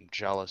that I'm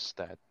jealous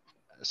that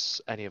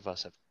any of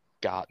us have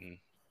gotten,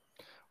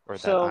 or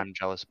that I'm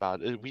jealous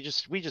about. We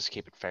just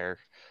keep it fair.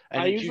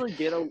 And I usually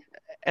get a.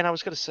 And I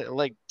was gonna say,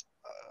 like,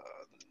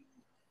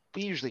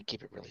 we usually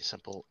keep it really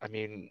simple. I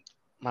mean,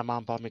 my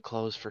mom bought me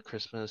clothes for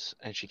Christmas,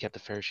 and she kept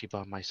it fair. She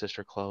bought my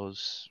sister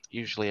clothes.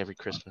 Usually every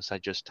Christmas, I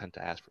just tend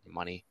to ask for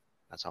money.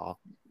 That's all.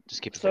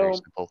 Just keep it very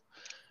simple.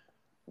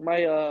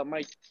 My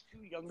 2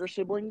 younger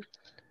siblings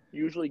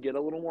usually get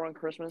a little more on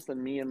Christmas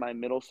than me and my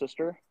middle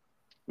sister,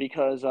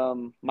 because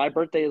my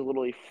birthday is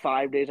literally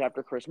 5 days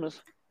after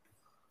Christmas.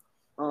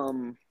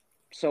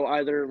 So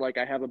either like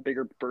I have a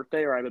bigger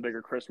birthday or I have a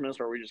bigger Christmas,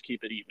 or we just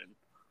keep it even.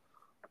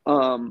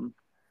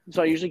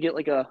 So I usually get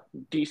like a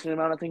decent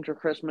amount of things for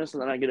Christmas,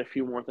 and then I get a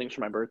few more things for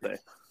my birthday,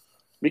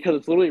 because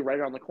it's literally right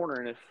around the corner.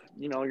 And if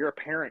you're a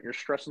parent, you're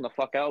stressing the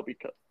fuck out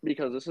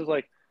because this is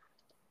like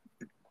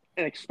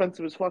an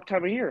expensive as fuck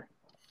time of year.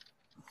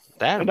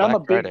 And I'm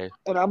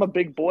a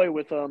big boy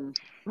with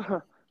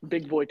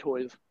big boy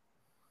toys.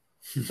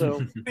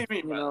 So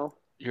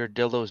your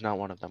dildo is not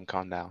one of them.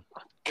 Calm down.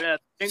 Yeah,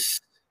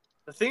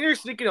 the thing you're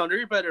sneaking under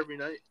your bed every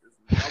night.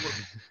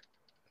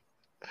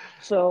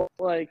 So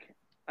like,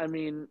 I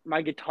mean,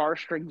 my guitar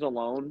strings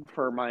alone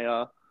for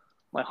my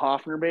my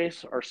Hofner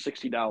bass are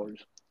 $60.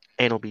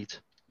 Anal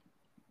beads.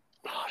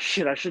 Oh,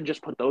 shit, I should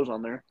just put those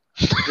on there.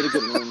 Get a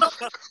good room.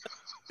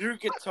 Your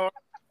guitar,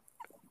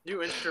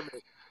 new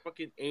instrument,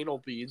 fucking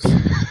anal beads.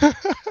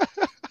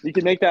 You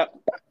can make that.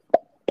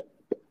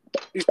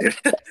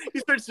 He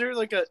starts doing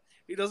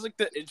he does like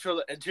the intro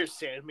to Enter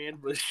Sandman,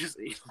 but it's just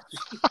anal.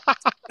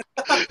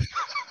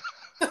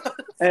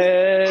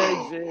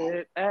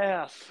 Exit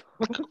ass.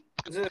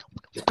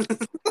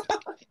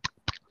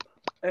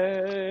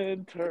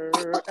 Enter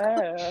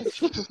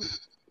ass.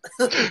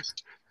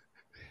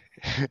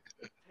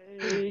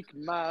 Take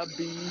my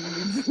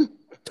beads.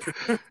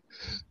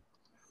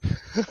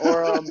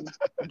 Or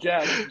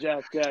Jack.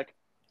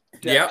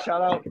 Yeah.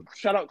 Shout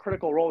out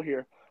Critical Role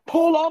here.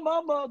 Pull on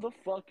my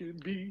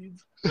motherfucking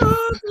beads. Love,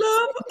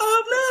 pull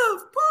on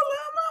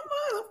my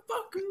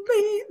motherfucking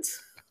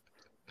beads.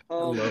 I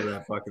love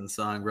that fucking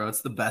song, bro.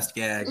 It's the best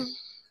gag.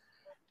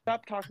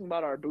 stop talking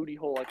about our booty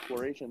hole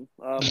exploration.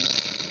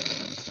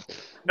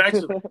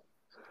 Next,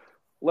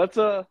 Let's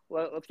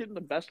get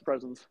into best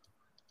presents.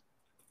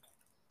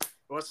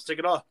 who wants to take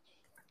it off?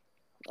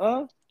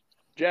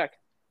 Jack.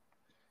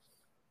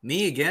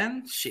 Me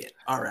again? Shit.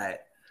 All right.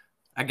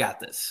 I got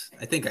this.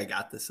 I think I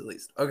got this at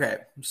least. Okay.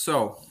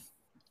 So,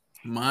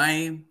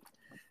 my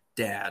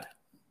dad's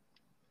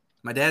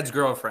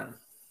girlfriend,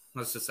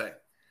 let's just say.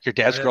 Your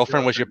dad's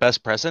girlfriend was your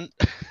best present?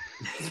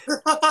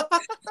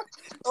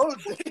 Oh,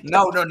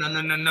 No.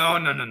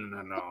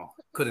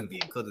 Couldn't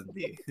be.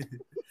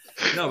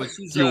 No, but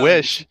she's. You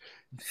wish.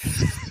 Shut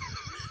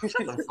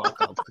the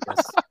fuck up, Chris.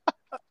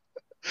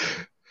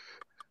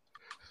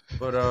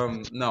 But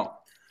no.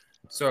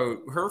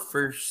 So her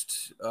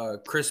first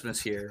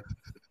Christmas here,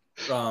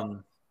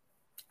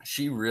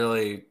 she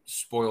really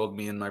spoiled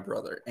me and my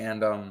brother,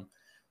 and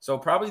so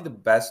probably the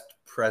best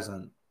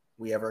present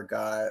we ever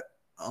got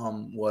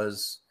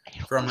was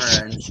from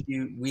her, and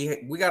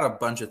we got a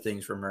bunch of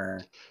things from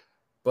her,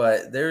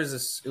 but there's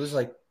this. It was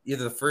like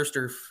either the first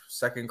or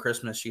second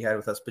Christmas she had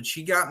with us, but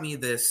she got me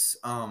this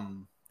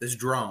this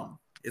drone.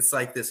 It's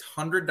like this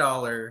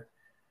 $100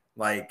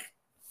 like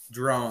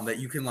drone that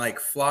you can like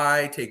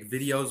fly, take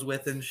videos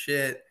with and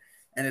shit,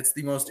 and it's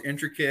the most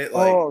intricate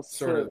like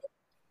sort of.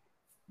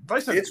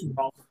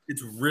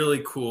 It's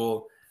really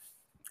cool,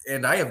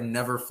 and I have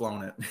never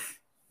flown it.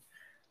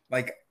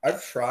 Like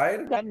I've tried.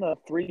 I've gotten a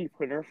 3D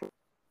printer for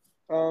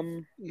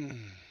No,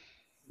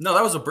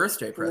 that was a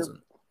birthday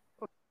present.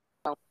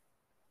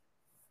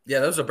 Yeah,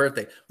 that was a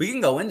birthday. We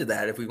can go into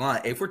that if we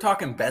want. If we're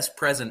talking best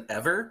present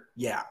ever,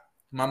 yeah.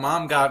 My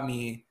mom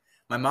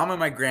and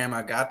my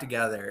grandma got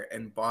together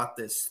and bought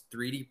this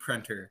 3D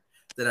printer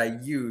that I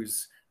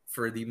use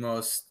for the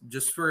most,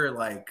 just for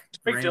like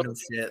random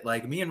shit.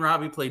 Like me and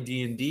Robbie play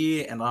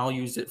D&D, and I'll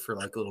use it for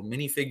like little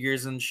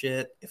minifigures and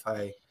shit if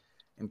I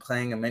am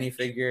playing a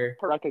minifigure.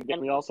 Again,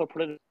 we also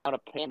printed out a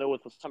panda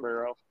with a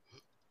sombrero.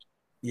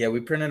 Yeah, we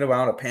printed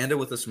out a panda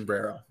with a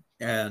sombrero.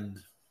 And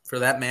for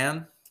that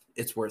man,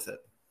 it's worth it.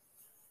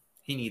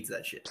 He needs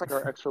that shit. It's like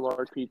our extra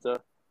large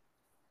pizza.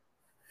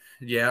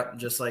 Yeah,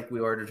 just like we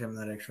ordered him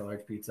that extra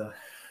large pizza.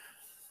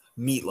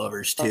 Meat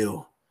lovers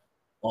too.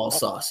 All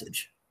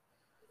sausage.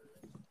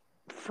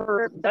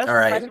 For best all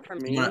right. present for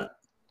me,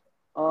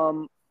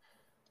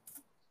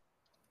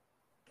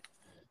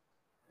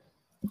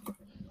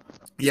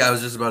 yeah, I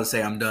was just about to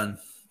say I'm done.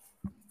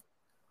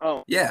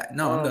 Oh. Yeah,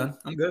 no, I'm done.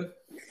 I'm good.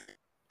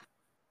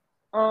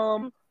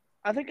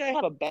 I think I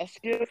have a best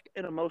gift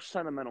and a most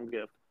sentimental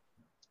gift.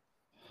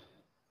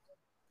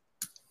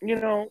 You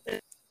know,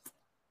 it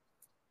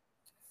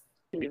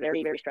can be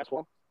very, very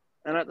stressful.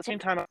 And at the same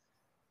time,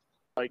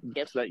 like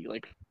gifts that you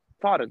like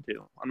thought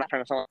into. I'm not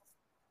trying to sound like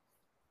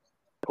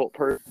a cold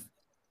person,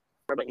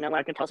 but you know,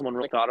 I can tell someone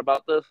really thought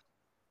about this.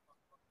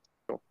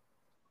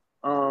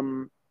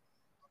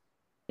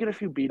 Get a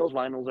few Beatles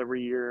vinyls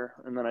every year,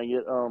 and then I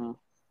get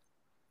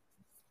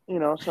you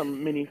know,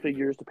 some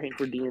minifigures to paint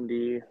for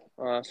D&D,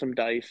 some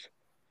dice,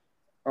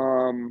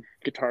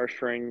 guitar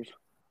strings,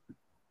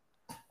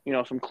 you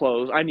know, some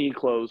clothes. I need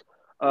clothes.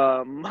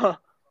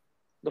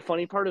 The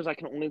funny part is I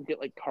can only get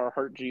like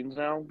Carhartt jeans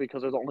now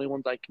because they're the only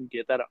ones I can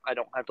get that I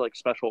don't have to like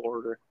special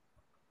order.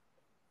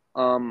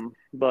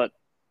 But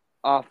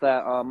off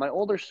that, my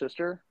older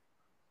sister,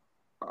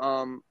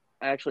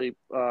 actually,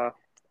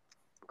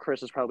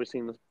 Chris has probably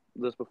seen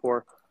this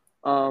before.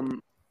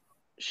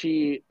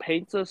 She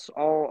paints us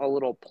all a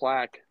little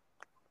plaque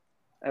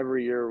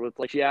every year with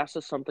like she asks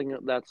us something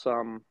that's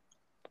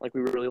like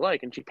we really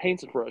like, and she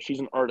paints it for us. She's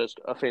an artist,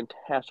 a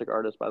fantastic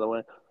artist, by the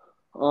way.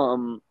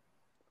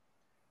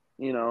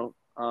 You know,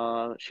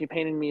 she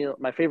painted me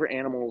my favorite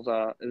animals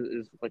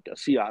is like a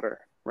sea otter,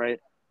 right?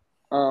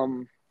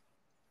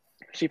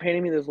 She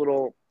painted me this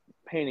little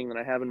painting that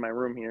I have in my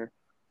room here.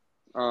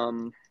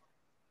 You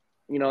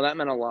know, that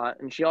meant a lot.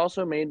 And she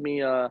also made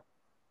me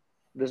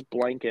this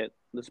blanket,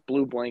 this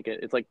blue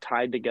blanket. It's like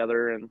tied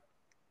together and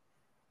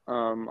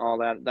all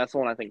that. That's the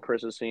one I think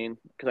Chris has seen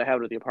because I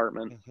have it at the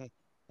apartment.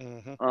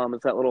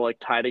 It's that little like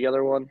tie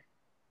together one.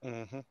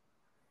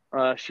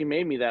 She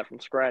made me that from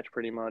scratch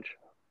pretty much.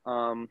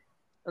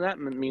 And that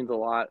means a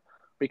lot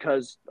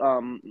because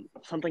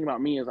something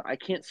about me is I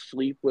can't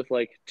sleep with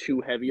like too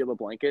heavy of a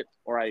blanket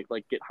or I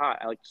like get hot.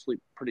 I like to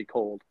sleep pretty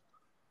cold.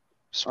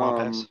 Swamp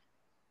ass?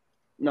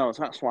 No, it's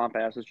not swamp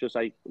ass. It's just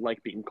I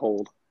like being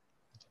cold.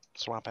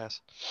 Swamp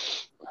ass.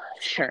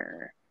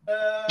 Sure.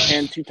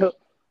 And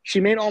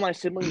she made all my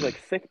siblings like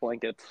thick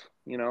blankets,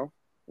 you know,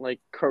 like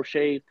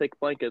crochet thick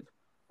blankets,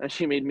 and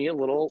she made me a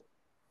little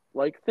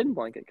like thin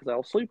blanket because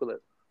I'll sleep with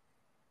it.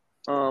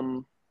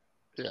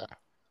 Yeah.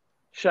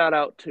 Shout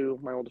out to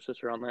my older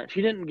sister on that.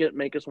 She didn't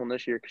make us one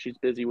this year because she's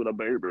busy with a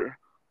baby.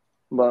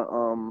 But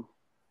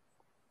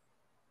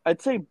I'd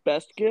say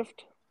best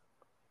gift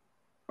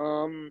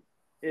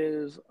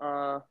is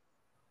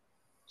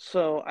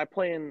so I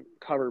play in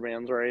cover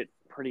bands, right?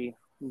 Pretty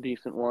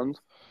decent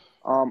ones.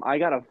 I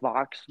got a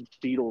Vox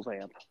Beatles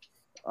amp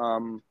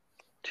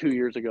 2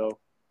 years ago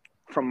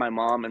from my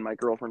mom and my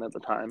girlfriend at the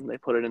time. They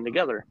put it in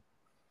together.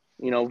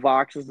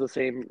 Vox is the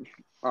same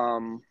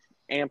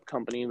amp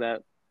company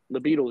that the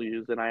Beatles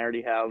used, and I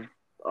already have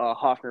a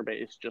Hofner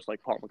bass, just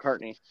like Paul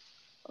McCartney.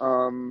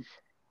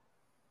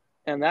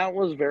 And that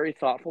was very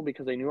thoughtful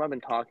because they knew I've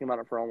been talking about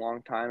it for a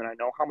long time, and I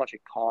know how much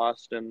it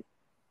cost and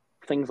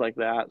things like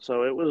that.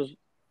 So it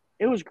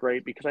was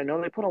great because I know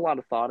they put a lot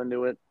of thought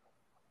into it,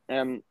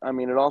 and I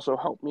mean it also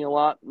helped me a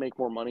lot make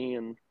more money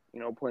and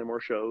play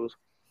more shows.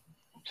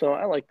 So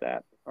I like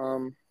that.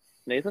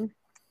 Nathan?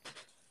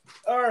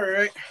 All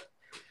right.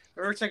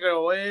 We're taking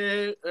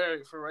away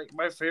for like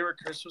my favorite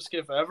Christmas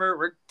gift ever.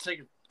 We're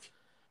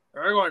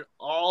going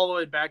all the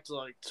way back to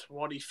like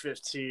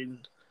 2015,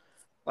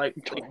 like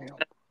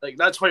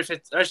not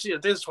 2015. Actually, I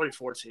think it's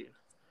 2014.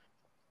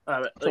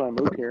 So I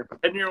moved here.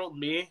 10-year-old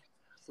me,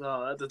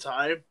 at the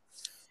time,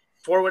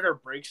 before winter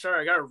break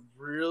started, I got a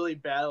really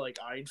bad like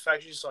eye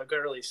infection, so I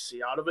couldn't really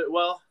see out of it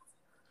well.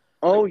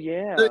 Oh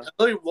yeah. I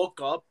literally woke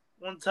up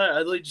one time. I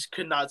literally just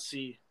could not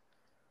see.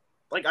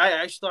 Like I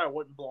actually thought I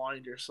went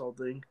blind or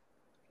something.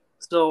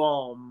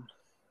 So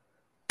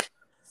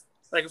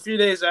like a few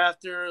days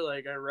after,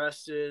 like I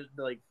rested,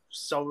 like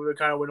some of it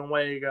kind of went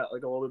away, got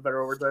like a little bit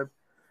better over time,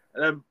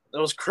 and then it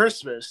was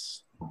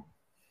Christmas,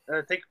 and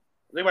I think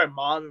my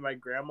mom and my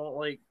grandma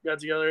like got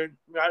together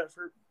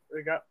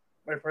and got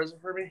my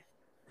present for me,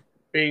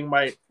 being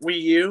my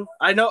Wii U.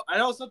 I know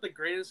it's not the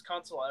greatest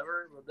console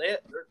ever, but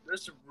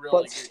there's some really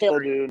but still,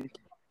 dude.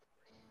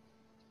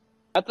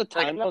 At the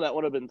time, though, that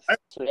would have been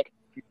sick.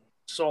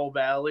 So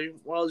badly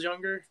when I was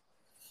younger.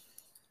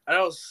 I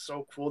know it was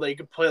so cool that you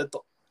could play like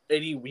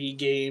any Wii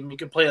game. You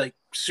could play like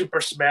Super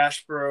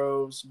Smash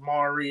Bros,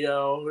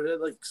 Mario,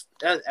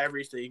 and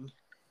everything.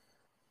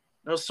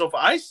 It was so fun.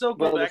 I still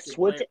go back and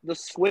play. The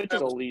Switch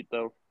is elite,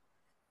 though.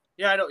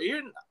 Yeah, I know.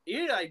 Even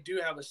I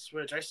do have a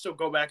Switch. I still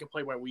go back and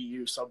play my Wii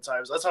U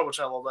sometimes. That's how much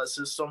I love that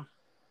system.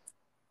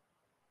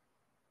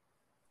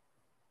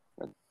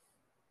 It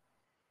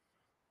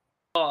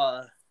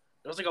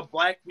was like a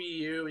black Wii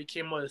U. It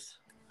came with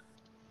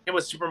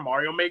Super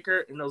Mario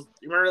Maker, and you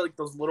remember like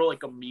those little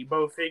like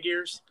amiibo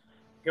figures?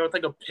 It came with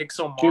like a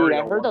pixel Mario. Dude,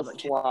 I heard that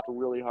flop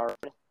really hard.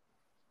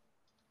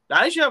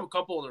 I actually have a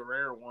couple of the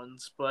rare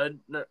ones, but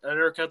I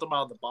never kept them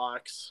out of the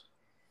box.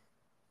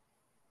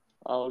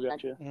 Oh,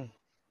 gotcha.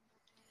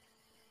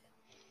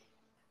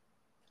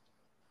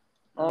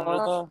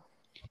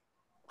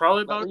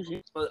 Probably about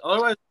it, but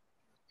otherwise.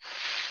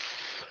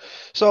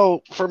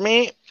 So for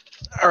me,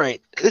 all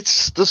right,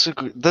 this is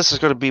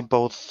going to be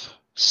both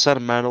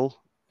sentimental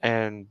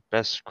and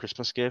best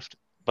Christmas gift,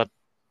 but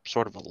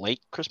sort of a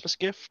late Christmas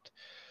gift.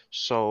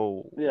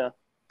 So yeah,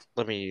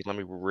 let me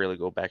really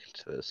go back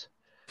into this.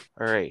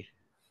 All right,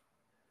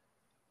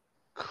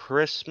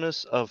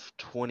 Christmas of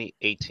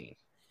 2018.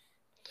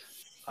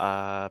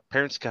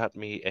 Parents got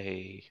me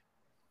a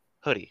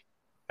hoodie,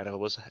 and it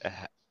was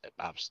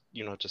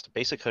just a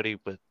basic hoodie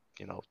with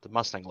the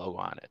Mustang logo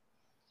on it.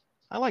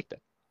 I liked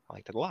it. I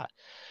liked it a lot.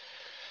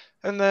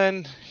 And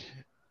then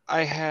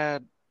I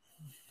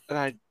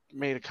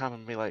made a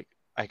comment be like,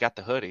 I got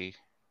the hoodie.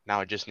 Now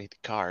I just need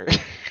the car.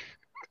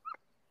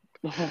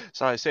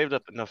 So I saved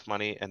up enough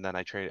money, and then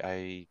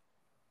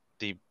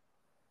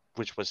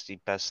which was the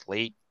best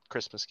late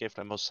Christmas gift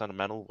and most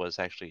sentimental was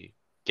actually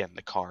getting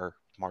the car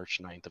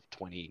March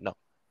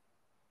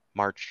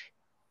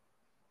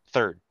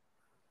 3rd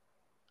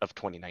of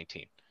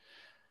 2019.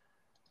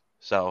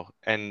 So,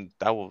 and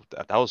that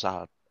was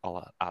out a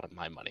lot out of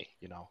my money,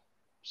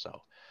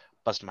 So,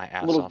 busted my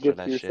ass off for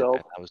that shit.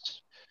 And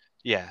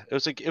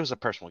it was a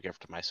personal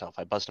gift to myself.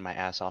 I busted my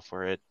ass off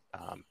for it,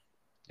 and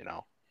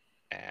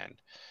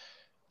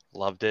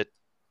loved it.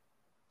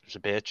 It was a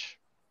bitch,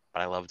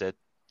 but I loved it,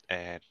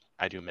 and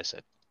I do miss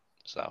it.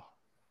 So,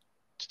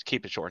 to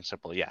keep it short and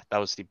simple, yeah, that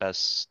was the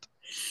best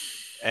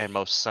and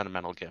most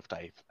sentimental gift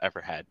I've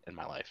ever had in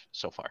my life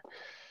so far.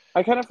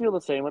 I kind of feel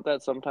the same with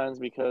that sometimes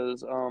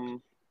because,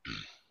 one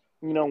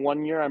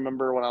year I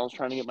remember when I was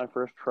trying to get my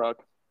first truck,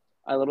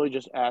 I literally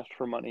just asked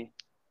for money.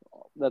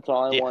 That's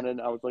all I wanted.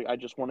 I was like, I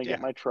just want to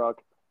get my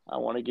truck. I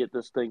want to get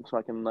this thing so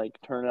I can like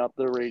turn up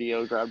the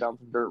radio, drive down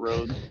some dirt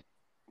roads,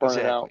 burn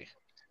it out.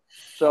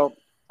 So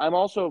I'm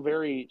also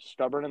very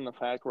stubborn in the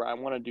fact where I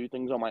want to do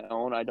things on my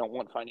own. I don't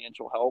want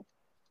financial help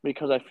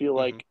because I feel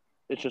like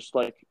it's just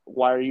like,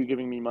 why are you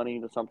giving me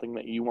money to something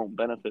that you won't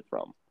benefit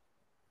from?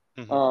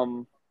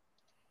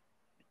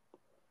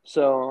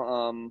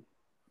 So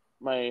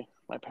my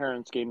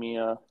parents gave me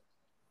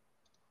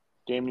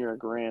damn near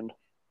 $1,000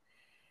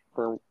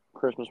 for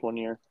Christmas one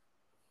year,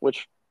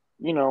 which,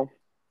 and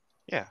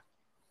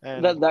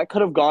that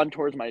could have gone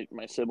towards my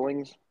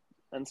siblings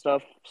and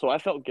stuff. So I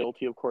felt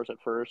guilty, of course,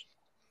 at first.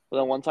 But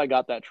then once I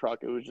got that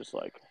truck, it was just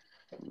like,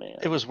 man.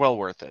 It was well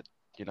worth it,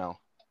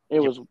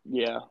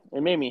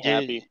 It made me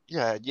happy.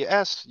 Yeah,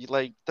 that's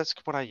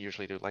what I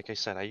usually do. Like I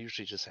said, I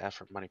usually just ask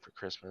for money for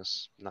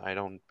Christmas. No, I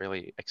don't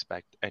really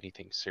expect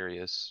anything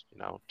serious,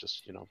 I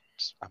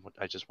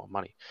just want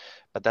money.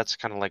 But that's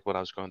kind of like what I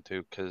was going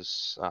through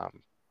because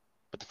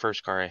with the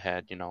first car I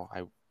had,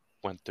 I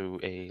went through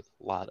a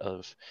lot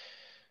of,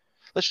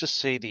 let's just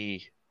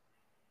say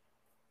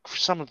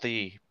some of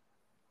the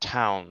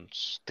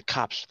towns, the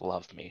cops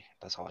love me.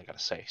 That's all I gotta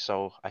say.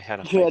 So I had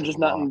a Yeah, fight through just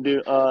the not law.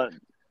 in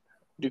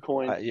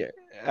DuQuoin. Yeah,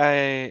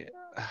 I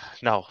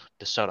no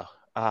DeSoto.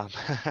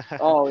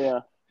 Oh yeah.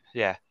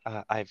 Yeah,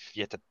 I've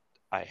yet to.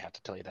 I have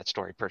to tell you that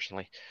story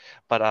personally,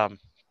 but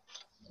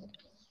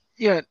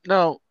yeah,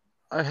 no,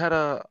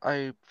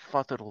 I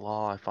fought through the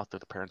law. I fought through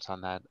the parents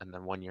on that, and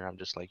then one year I'm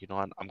just like, you know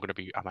what? I'm gonna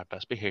be on my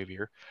best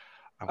behavior.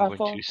 I'm I going to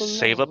fought the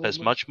save up as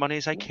law, much money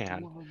as I but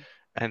can, won.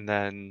 and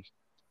then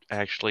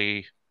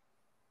actually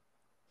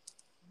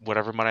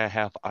whatever money I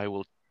have, I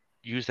will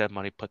use that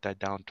money, put that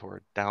down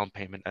toward down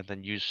payment, and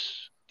then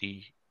use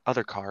the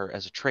other car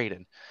as a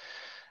trade-in.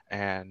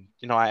 And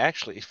I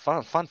actually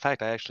fun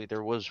fact, I actually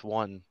there was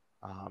one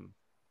um,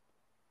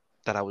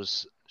 that I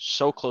was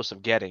so close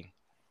of getting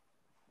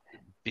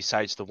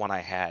besides the one I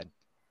had,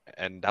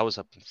 and that was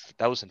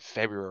in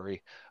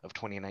February of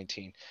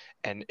 2019,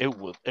 and it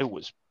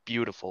was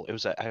beautiful. It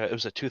was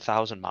a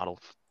 2000 model,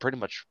 pretty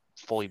much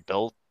fully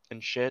built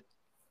and shit,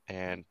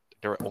 and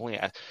there were only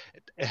it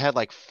had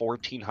like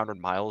 1400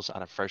 miles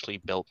on a freshly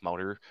built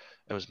motor.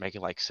 It was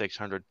making like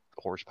 600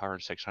 horsepower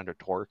and 600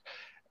 torque,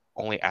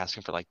 only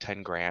asking for like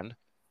 10 grand.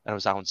 And it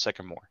was out in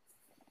Sycamore.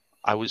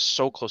 I was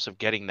so close of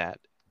getting that.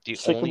 The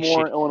only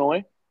Sycamore, shit,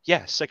 Illinois.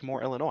 yeah,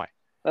 Sycamore, Illinois.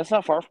 That's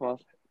not far from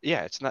us.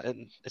 Yeah, it's not.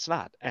 It's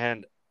not.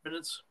 And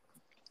Minutes.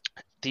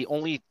 the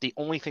only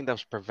thing that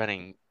was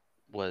preventing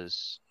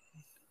was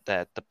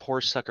that the poor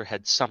sucker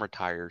had summer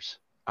tires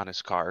on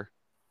his car,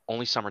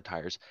 only summer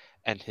tires,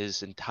 and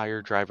his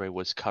entire driveway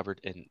was covered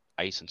in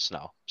ice and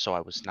snow. So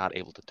I was not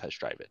able to test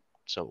drive it.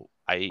 So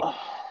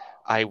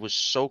I was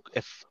so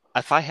if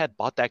I had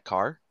bought that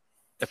car,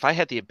 if I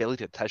had the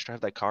ability to test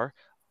drive that car,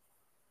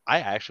 I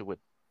actually would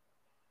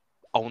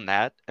own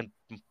that, and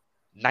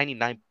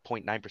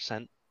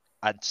 99.9%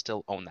 I'd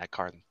still own that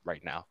car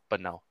right now.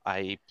 But no,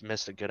 I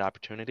missed a good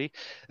opportunity.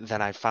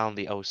 Then I found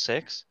the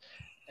 '06,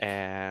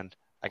 and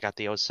I got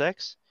the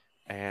 '06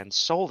 and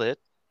sold it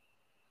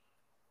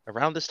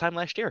around this time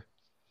last year.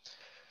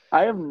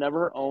 I have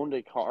never owned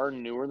a car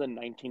newer than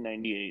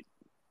 1998.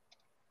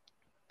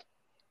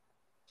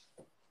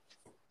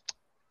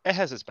 It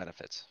has its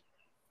benefits.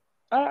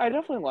 I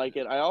definitely like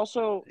it. I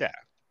also Yeah.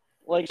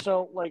 like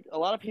a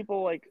lot of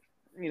people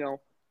you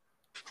know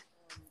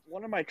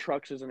one of my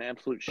trucks is an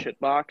absolute shit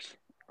box.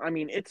 I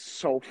mean, it's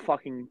so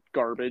fucking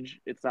garbage.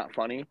 It's not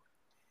funny.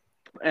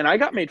 And I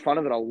got made fun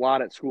of it a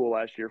lot at school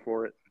last year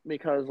for it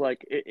because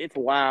it's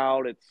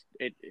loud.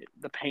 It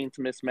the paint's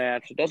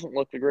mismatched. It doesn't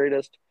look the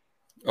greatest.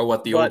 Oh,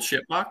 what, the old But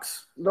shit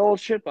box? the old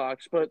shit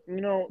box. But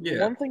the Yeah.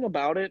 one thing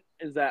about it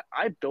is that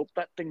I built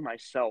that thing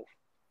myself.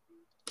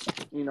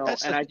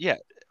 That's And yeah.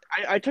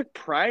 I took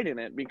pride in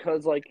it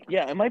because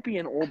yeah, it might be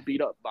an old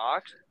beat up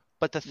box,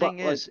 But the but thing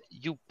is,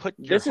 you put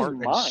your this is heart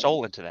and mine.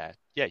 soul into that.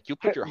 Yeah, you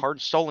put your heart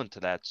and soul into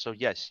that. So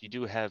yes, you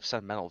do have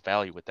sentimental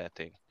value with that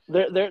thing.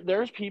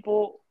 There's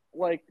people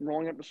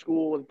rolling up to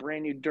school with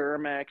brand new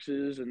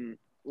Duramaxes, and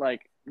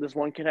this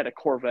one kid had a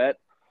Corvette,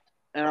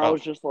 and I Oh,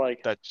 was just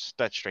like, that's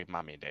straight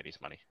mommy and daddy's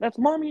money. that's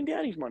mommy and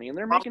daddy's money, and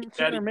they're sitting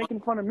Daddy. there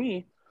making fun of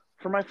me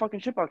for my fucking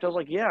shitbox. I was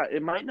like, yeah,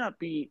 it might not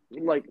be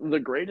the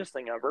greatest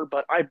thing ever,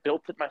 but I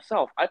built it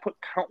myself. I put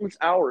countless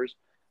hours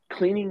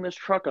cleaning this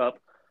truck up,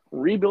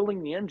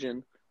 rebuilding the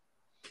engine,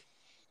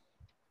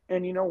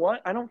 and you know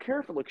what? I don't care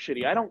if it looks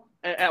shitty. I don't.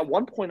 At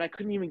one point, I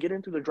couldn't even get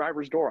into the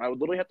driver's door. I would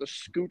literally have to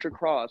scooch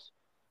across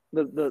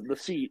the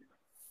seat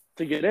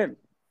to get in.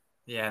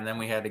 Yeah, and then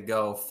we had to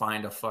go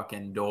find a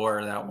fucking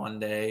door that one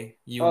day.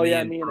 You, Oh me,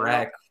 yeah, and me and Al.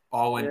 Breck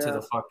all went to Yeah,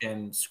 the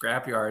fucking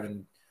scrapyard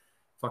and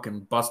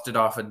fucking busted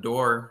off a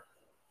door.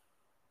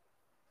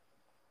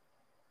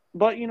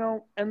 but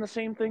and the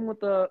same thing with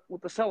the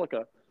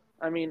Celica.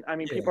 I mean,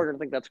 people Yeah. are gonna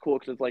think that's cool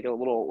because it's like a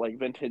little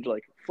vintage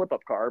flip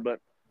up car. But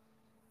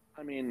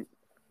I mean,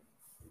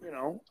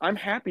 I'm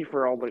happy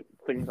for all the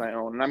things I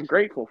own, and I'm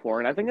grateful for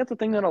it. And I think that's a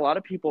thing that a lot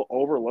of people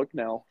overlook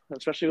now,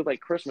 especially with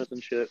Christmas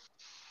and shit.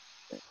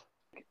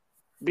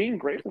 Being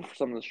grateful for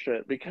some of this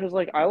shit because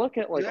I look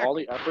at all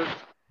Exactly. the effort.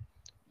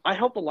 I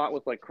helped a lot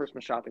with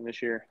Christmas shopping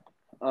this year,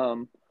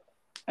 and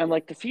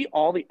to see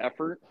all the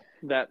effort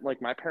that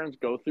my parents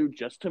go through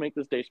just to make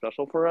this day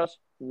special for us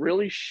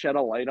really shed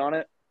a light on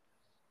it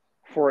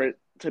for it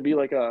to be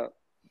a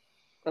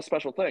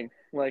special thing.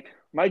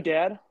 My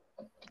dad,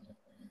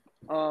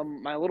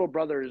 my little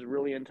brother is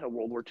really into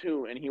World War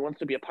II and he wants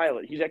to be a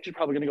pilot. He's actually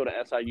probably going to go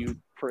to SIU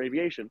for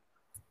aviation.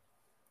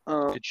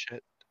 Good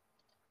shit.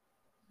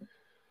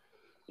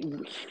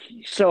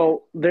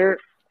 So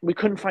we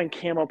couldn't find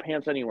camo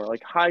pants anywhere,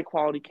 high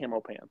quality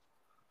camo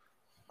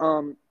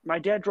pants. My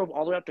dad drove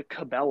all the way up to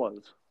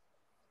Cabela's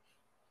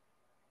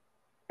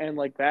and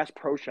Bass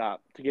Pro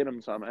Shop to get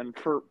him some. And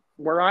for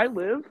where I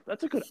live,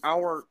 that's a good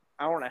hour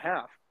and a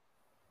half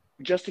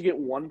just to get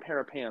one pair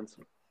of pants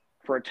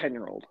for a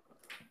 10-year-old.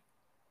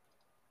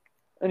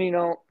 And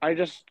I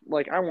just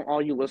I want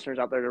all you listeners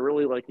out there to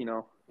really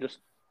just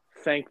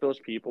thank those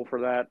people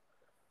for that,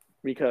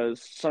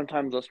 because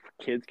sometimes us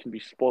kids can be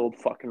spoiled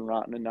fucking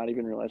rotten and not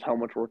even realize how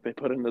much work they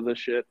put into this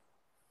shit.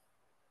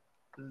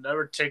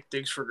 Never take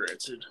things for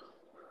granted.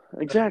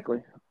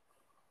 Exactly.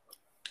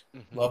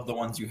 Mhm. Love the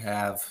ones you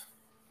have.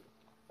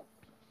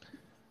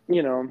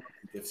 You know,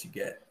 The gifts you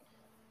get.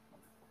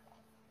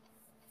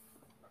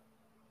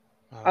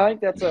 I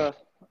think that's a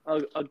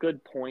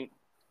good point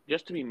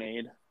just to be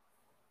made.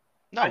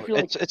 I No, feel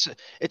like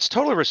it's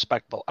totally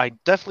respectable. I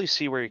definitely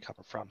see where you're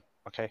coming from.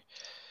 Okay,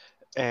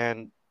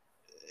 and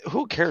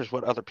who cares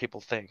what other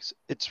people thinks?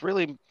 It's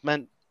really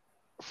meant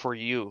for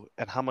you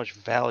and how much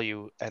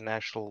value and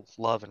actual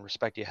love and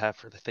respect you have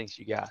for the things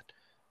you got.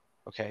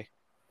 Okay,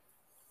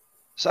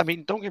 so I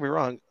mean, don't get me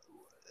wrong.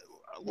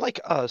 Like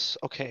us,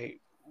 okay,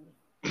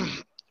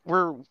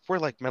 we're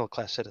like middle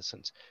class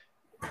citizens.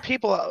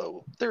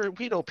 People there,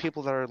 we know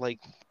people that are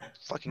like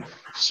fucking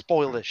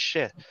spoiled as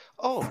shit.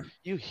 Oh,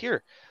 you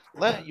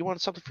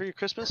want something for your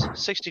Christmas?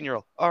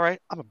 16-year-old. All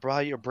right, I'm gonna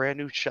buy you a brand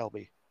new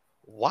Shelby.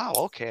 Wow,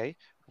 okay.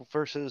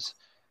 Versus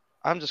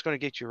I'm just gonna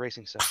get you a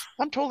racing sim.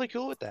 I'm totally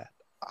cool with that.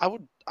 I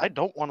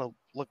don't want to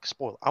look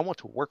spoiled. I want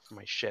to work for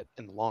my shit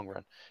in the long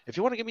run. If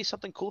you want to give me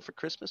something cool for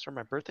Christmas or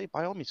my birthday,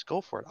 by all means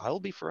go for it. I'll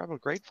be forever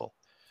grateful.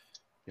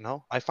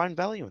 I find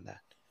value in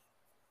that.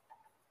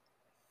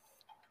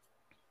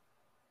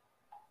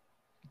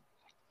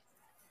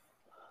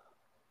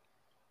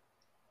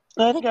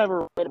 I think I have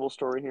a relatable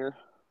story here.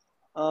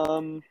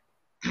 My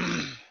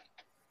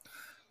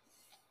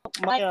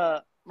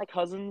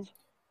cousins.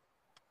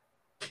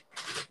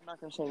 I'm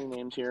not gonna say any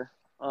names here.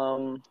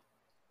 But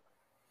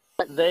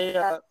they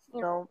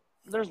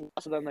there's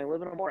lots of them. They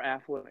live in a more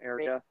affluent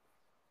area.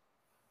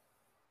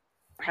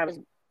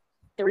 The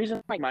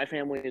reason like my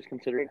family is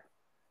considered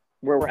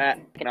where we're at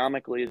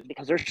economically is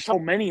because there's so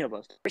many of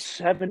us. There's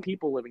 7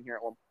 people living here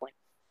at one point.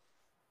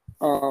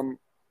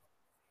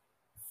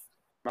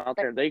 Out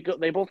there,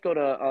 they both go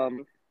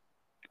to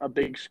a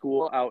big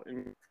school out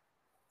in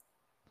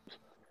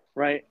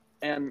right.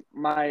 And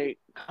my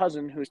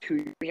cousin, who's 2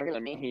 years younger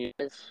than me, he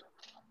is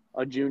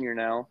a junior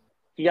now.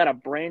 He got a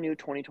brand new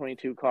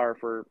 2022 car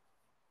for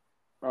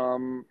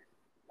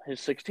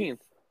his 16th.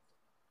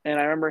 And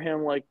I remember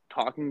him like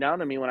talking down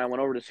to me when I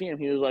went over to see him.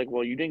 He was like,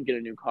 "Well, you didn't get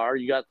a new car.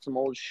 You got some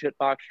old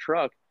shitbox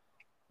truck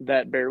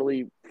that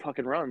barely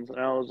fucking runs." And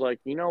I was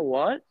like, "You know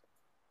what,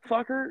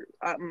 fucker?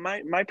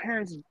 My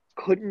parents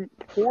couldn't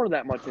pour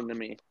that much into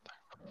me."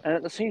 And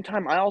at the same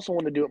time, I also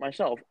wanted to do it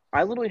myself.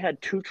 I literally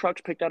had 2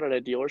 trucks picked out at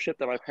a dealership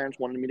that my parents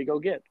wanted me to go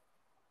get.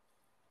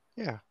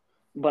 Yeah.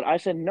 But I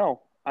said,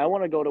 no, I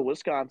want to go to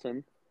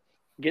Wisconsin,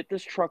 get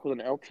this truck with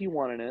an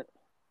LT1 in it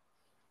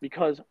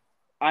because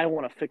I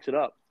want to fix it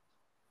up.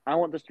 I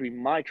want this to be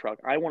my truck.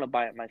 I want to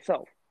buy it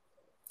myself.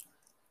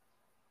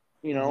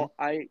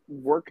 I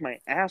worked my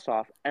ass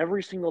off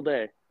every single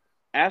day.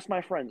 Asked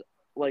my friends,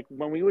 like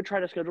when we would try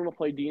to schedule to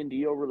play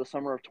D&D over the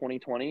summer of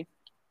 2020,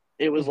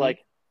 it was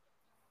like,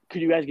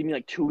 could you guys give me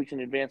like 2 weeks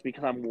in advance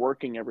because I'm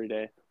working every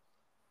day?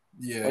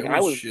 Yeah, Like it I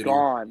was was shitty.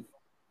 gone.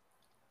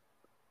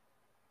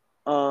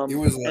 It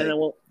was and like then,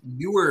 well,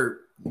 you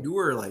were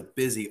like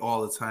busy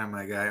all the time,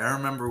 my guy. I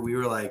remember we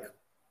were like,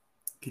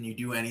 "Can you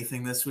do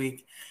anything this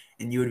week?"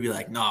 And you would be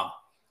like, "Nah,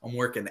 I'm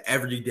working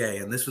every day."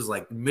 And this was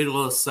like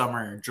middle of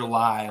summer,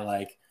 July,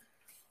 like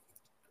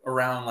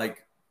around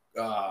like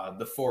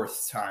the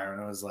 4th time,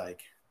 and it was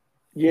like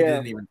he yeah,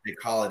 didn't even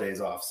take holidays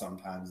off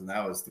sometimes, and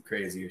that was the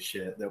craziest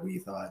shit that we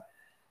thought.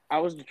 I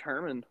was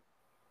determined.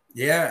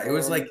 Yeah, it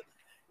was like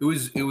it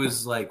was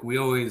like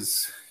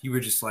you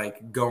were just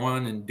like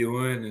going and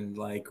doing and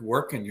like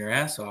working your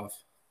ass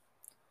off.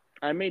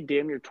 I made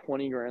damn near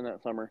 20 grand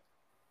that summer.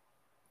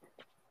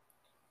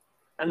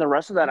 And the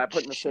rest of that I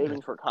put into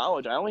savings for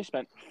college. I only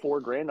spent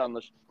 4 grand on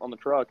the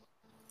truck.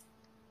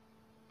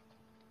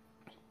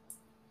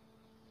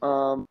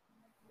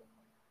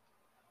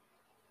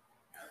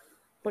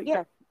 But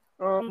yeah.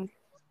 The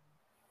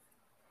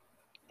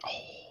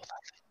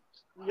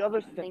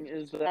other thing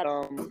is that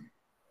what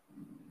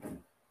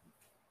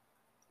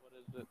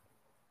is it?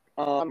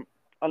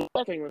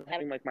 Another thing with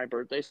having like my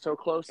birthday so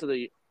close to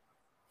the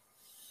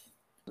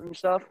and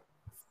stuff.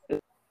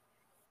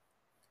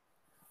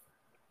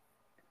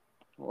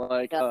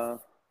 Like I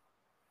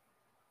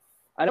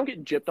don't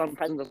get gypped on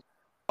presents.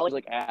 Always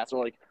like asked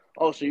or like,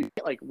 oh, so you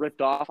get like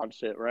ripped off on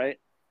shit, right?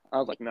 I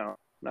was like, no,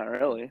 not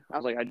really. I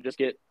was like, I just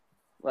get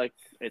like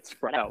it's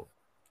spread out.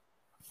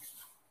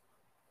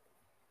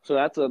 So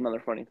that's another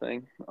funny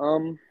thing.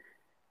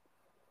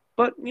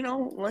 But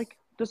like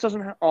this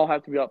doesn't all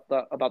have to be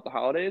about the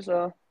holidays.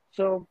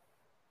 So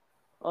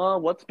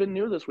what's been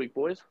new this week,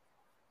 boys?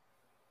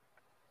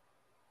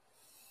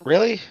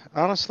 Really?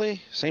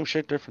 Honestly, same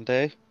shit, different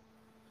day.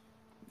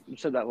 You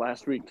said that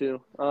last week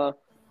too. Well,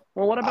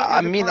 what about your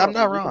I mean, guitar I'm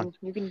not lessons?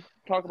 wrong. You can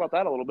talk about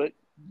that a little bit.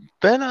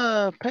 Been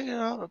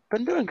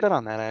doing good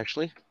on that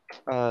actually.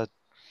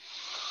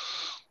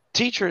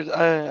 Teachers,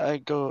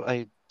 I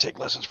take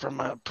lessons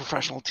from a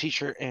professional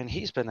teacher, and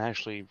he's been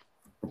actually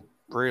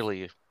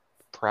really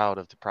proud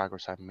of the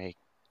progress I make.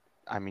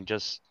 I mean,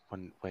 just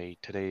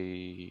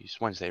today's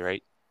Wednesday,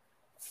 right?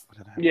 What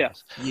did I have Yeah.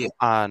 last? Yeah.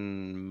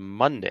 On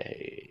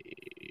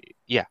Monday.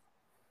 Yeah,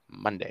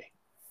 Monday.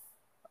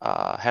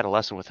 Had a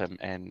lesson with him,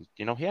 and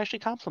he actually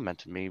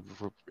complimented me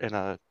in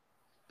a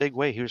big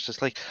way. He was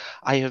just like,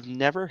 I have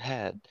never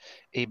had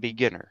a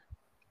beginner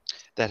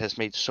that has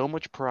made so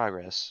much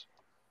progress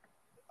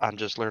on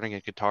just learning a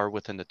guitar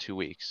within the 2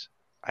 weeks.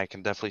 I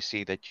can definitely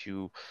see that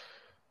you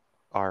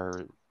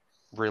are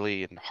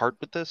really in heart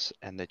with this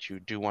and that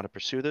you do want to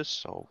pursue this.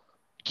 So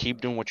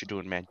keep doing what you're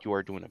doing, man. You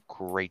are doing a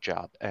great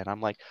job. And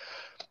I'm like,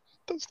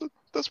 that's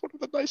one of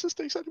the nicest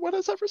things anyone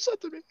has ever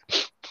said to me.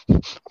 I'm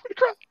gonna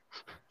cry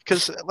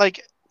because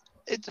like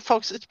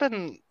folks, it's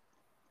been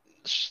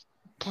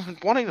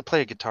wanting to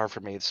play a guitar for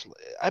me.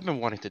 I've been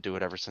wanting to do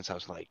it ever since I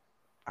was like,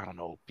 I don't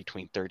know,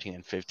 between 13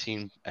 and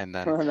 15, and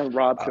then And then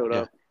Rob showed yeah,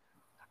 up.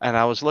 and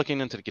I was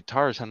looking into the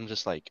guitars, and I'm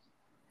just like,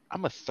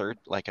 I'm a 13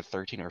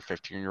 or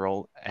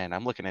 15-year-old, and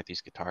I'm looking at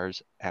these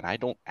guitars, and I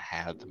don't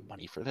have the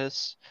money for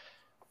this.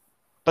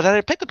 But then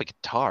I picked up a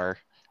guitar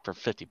for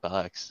 $50,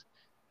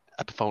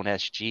 Epiphone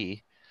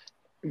SG,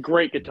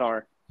 Great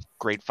guitar.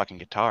 great fucking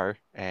guitar,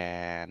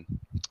 and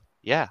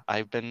yeah,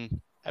 I've been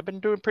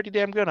doing pretty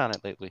damn good on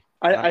it lately.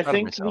 And I'm I proud of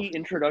think myself. the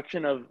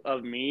introduction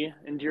of me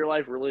into your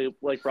life really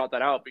like brought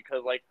that out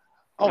because like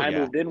Oh when I yeah,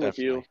 moved in with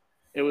definitely. you,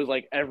 it was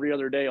like every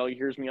other day all you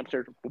hear is me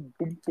upstairs. Boom,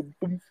 boom, boom,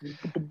 boom, boom, boom,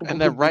 boom, And boom,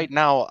 then boom. right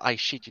now, I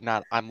shit you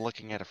not, I'm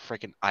looking at a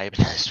freaking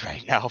Ibanez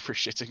right now for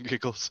shits and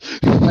giggles.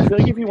 I feel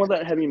like if you want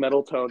that heavy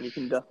metal tone, you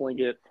can definitely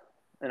get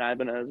an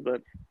Ibanez,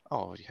 but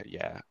Oh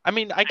yeah. I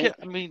mean,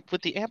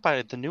 with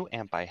the new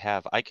amp I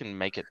have, I can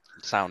make it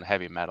sound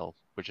heavy metal,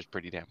 which is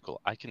pretty damn cool.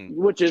 I can,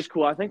 which is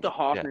cool. I think the yeah.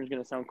 Hofner is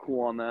gonna sound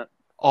cool on that.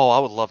 Oh, I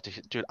would love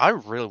to, dude. I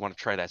really want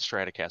to try that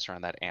Stratocaster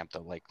on that amp,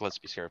 though. Like, let's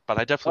be serious. But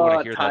I definitely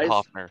want to hear that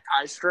Hofner.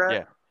 Tie Strat.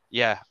 Yeah,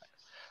 yeah.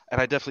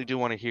 And I definitely do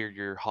want to hear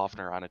your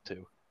Hofner on it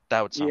too.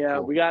 That would sound Yeah,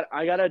 cool.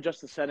 I gotta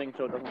adjust the setting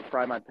so it doesn't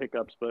fry my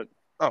pickups, but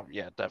Oh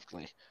yeah,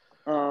 definitely.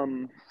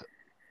 um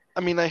I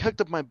mean, I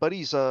hooked up my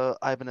buddy's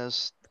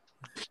Ibanez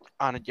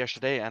on it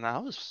yesterday, and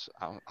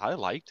I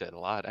liked it a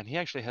lot. And he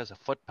actually has a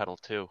foot pedal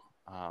too,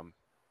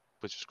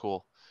 which is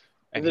cool.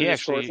 And is it he a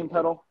actually, distortion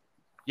pedal?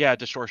 yeah,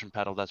 distortion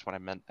pedal. That's what I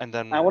meant. And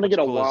then I want to what's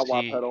get a cool is wah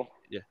wah pedal.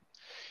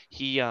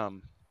 he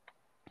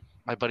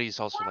my buddy's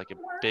also like a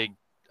big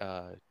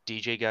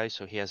DJ guy,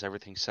 so he has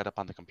everything set up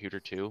on the computer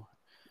too.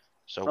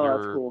 So Oh,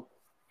 that's cool.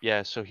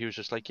 so he was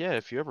just like, yeah,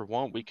 if you ever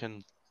want, we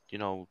can,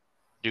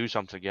 do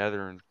something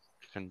together and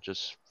can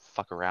just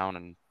fuck around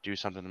and do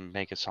something and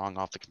make a song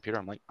off the computer.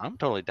 I'm like, I'm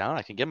totally down.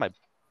 I can get my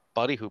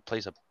buddy who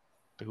plays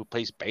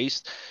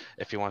bass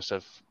if he wants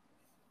to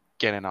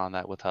get in on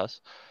that with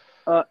us.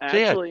 So yeah,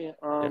 Actually,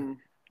 yeah.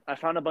 I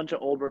found a bunch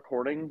of old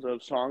recordings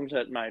of songs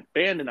that my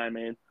band and I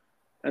made,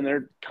 and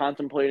they're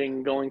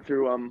contemplating going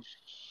through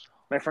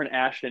my friend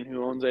Ashton,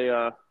 who owns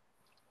a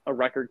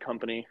record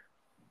company,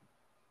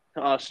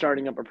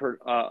 starting up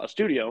a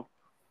studio.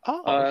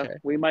 Oh, okay.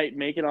 We might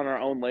make it on our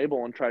own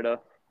label and try to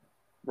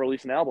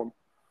release an album.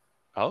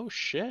 Oh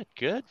shit,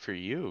 good for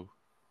you.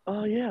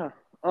 Oh yeah.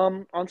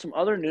 On some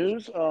other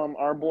news,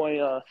 our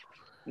boy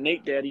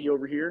Nate Daddy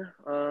over here,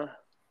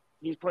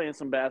 he's playing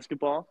some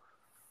basketball.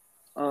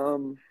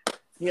 Um,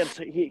 he had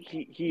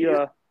he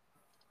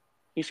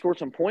scored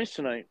some points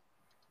tonight.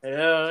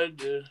 Yeah, I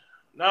did.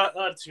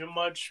 Not too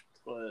much,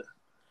 but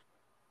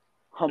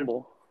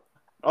Humble.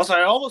 also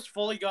I almost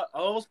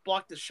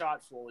blocked the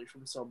shot fully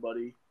from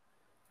somebody.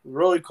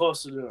 Really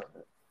close to doing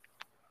it.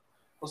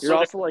 You're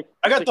also like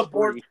I got the 6'3".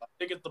 board. I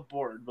did get the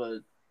board, but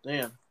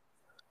damn, I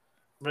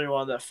really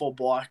wanted that full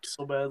block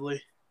so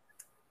badly.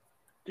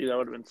 Dude, that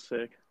would have been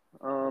sick.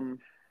 None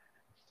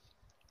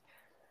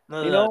You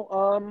of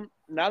know,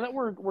 now that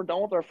we're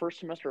done with our first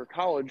semester of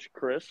college,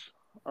 Chris,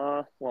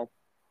 well,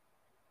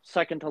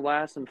 second to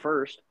last and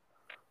first,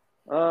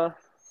 how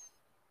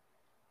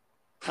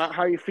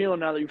are you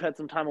feeling now that you've had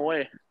some time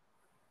away?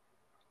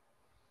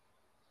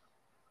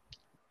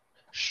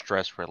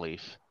 Stress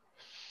relief.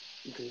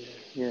 Dude,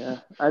 yeah,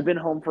 I've been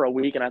home for a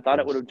week, and I thought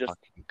it would have just.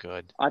 Fucking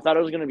good. I thought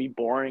it was gonna be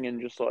boring and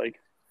just like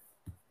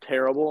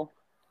terrible,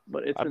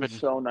 but it's I've been been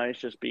so nice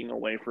just being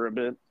away for a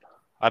bit.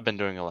 I've been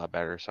doing a lot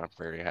better, so I'm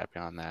very happy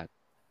on that.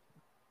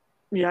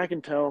 Yeah, I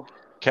can tell.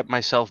 Kept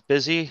myself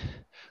busy,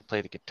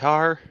 played the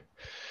guitar,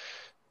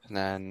 and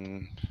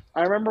then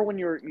I remember when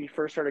you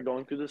first started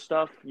going through this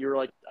stuff, you were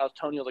like, I was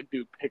telling you, like,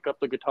 dude, pick up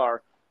the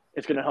guitar.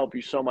 It's gonna help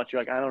you so much.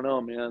 You're like, I don't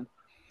know, man.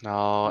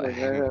 no,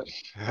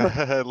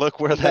 Like, look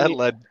where then that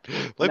led.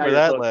 Look now where you're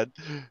that hooked. led.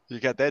 You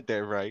got that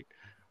there right.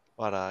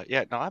 But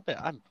yeah, no, I've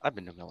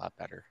been doing a lot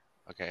better.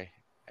 Okay,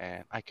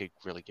 and I could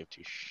really give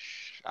two.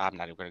 I'm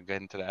not even gonna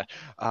get into that.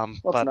 Let's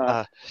But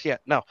not. yeah,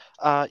 no,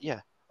 yeah.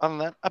 Other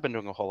than that, I've been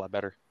doing a whole lot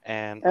better,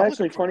 and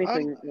Actually, funny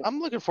thing, I'm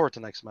looking forward to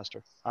next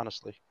semester.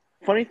 Honestly.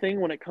 when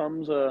it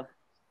comes to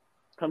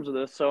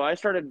this. So I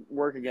started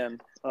work again.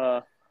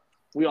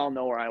 We all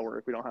know where I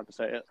work. We don't have to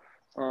say it.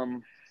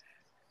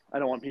 I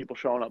don't want people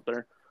showing up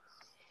there.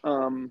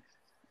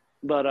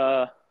 But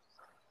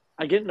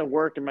I get into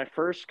work, and my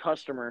first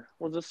customer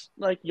was this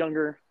like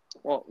younger,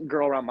 well,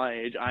 girl around my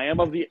age. I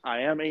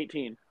am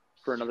 18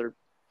 for another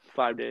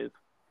 5 days,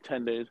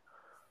 10 days.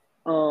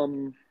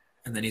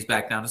 And then he's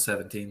back down to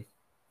 17.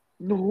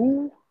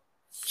 No.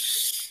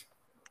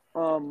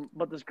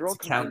 But this girl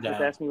It's a comes in and just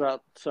countdown. asked me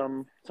about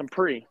some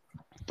pre,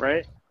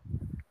 right?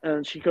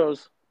 And she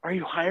goes, "Are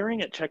you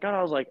hiring at checkout?"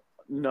 I was like,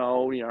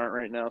 "No, we aren't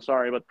right now.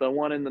 Sorry, but the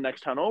one in the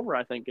next town over,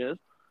 I think is."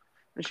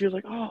 And she was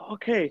like, "Oh,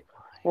 okay.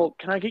 Well,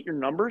 can I get your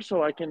number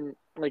so I can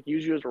like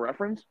use you as a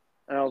reference?"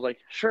 And I was like,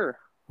 "Sure."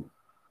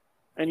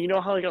 And you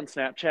know how like on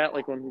Snapchat,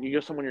 like when you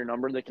give someone your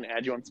number, they can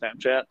add you on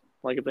Snapchat,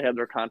 like if they have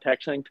their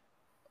contact synced.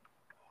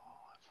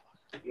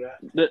 Yeah.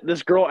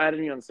 This girl added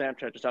me on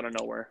Snapchat just out of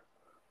nowhere,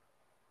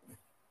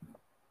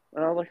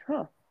 and I was like,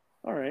 "Huh,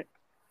 all right."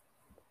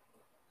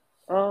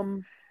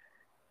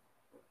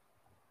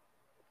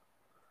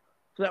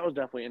 So that was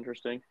definitely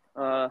interesting.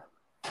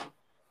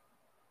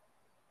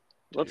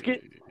 Let's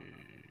get.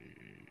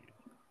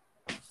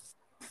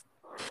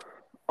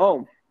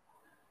 Oh,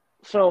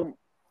 so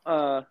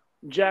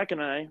Jack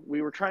and I,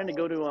 we were trying to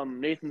go to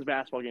Nathan's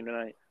basketball game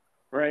tonight,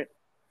 right?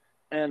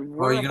 And Oh, are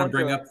we're you a gonna bunch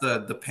bring of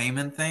up the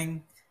payment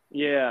thing?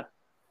 yeah.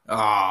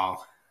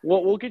 Oh,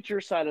 We'll get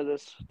your side of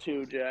this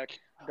too, Jack.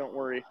 Don't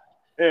worry.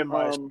 And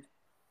my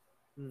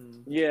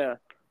Yeah.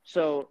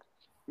 So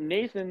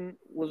Nathan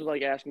was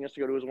like asking us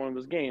to go to one of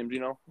his games. You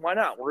know, why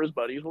not? We're his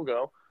buddies. We'll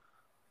go.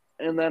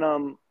 And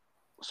then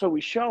so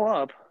we show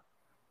up,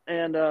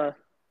 and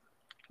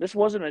this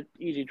wasn't an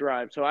easy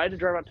drive. So I had to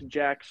drive out to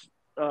Jack's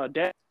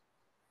dad.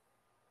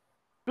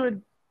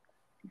 Good,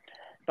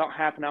 about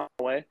half an hour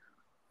away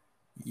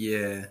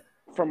yeah.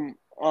 from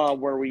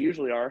where we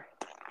usually are.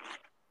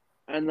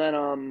 And then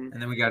And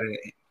then we got to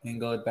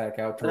angle it back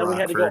out to and then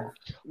Rockford.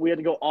 we had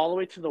to go all the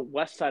way to the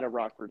west side of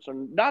Rockford. So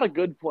not a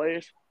good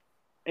place,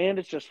 and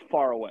it's just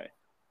far away,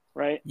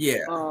 right?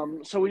 Yeah.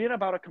 So we did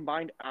about a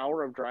combined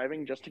hour of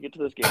driving just to get to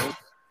this game.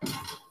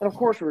 And of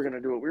course we were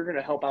gonna do it. We were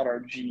gonna help out our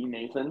G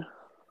Nathan.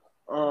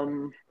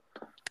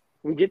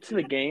 We get to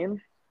the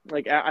game.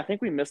 Like I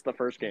think we missed the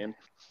first game.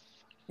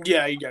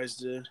 Yeah, you guys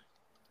did.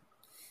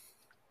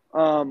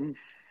 Um,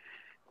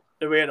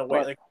 And we had to wait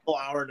But- like a whole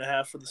hour and a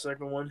half for the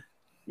second one.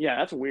 yeah,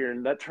 that's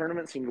weird. That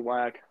tournament seemed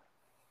whack.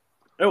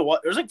 Oh,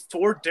 what? There's like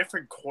 4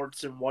 different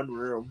courts in one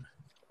room.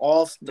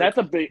 All That's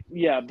a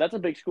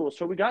big school.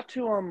 So we got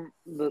to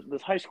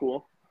this high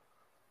school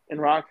in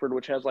Rockford,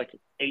 which has like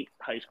 8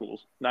 high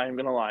schools. Not even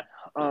gonna lie.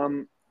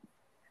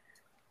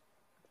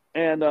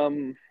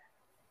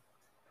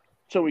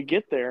 So we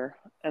get there,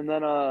 and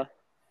then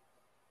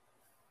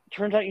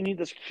turns out you need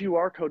this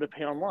QR code to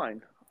pay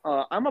online.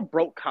 I'm a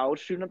broke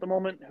college student at the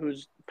moment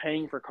who's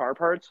paying for car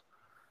parts,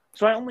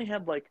 so I only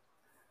had like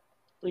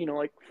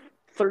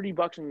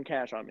 $30 in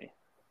cash on me.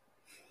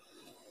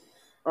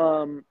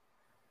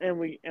 And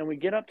we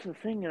get up to the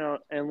thing,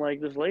 and like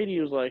this lady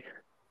was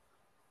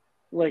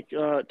like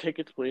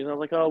tickets please. And I was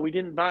like, oh, we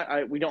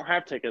don't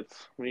have tickets.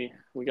 We're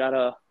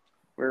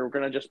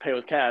gonna just pay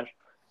with cash.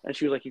 And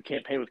she was like, you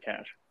can't pay with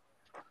cash.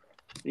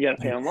 You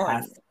gotta pay You online.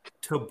 have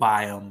to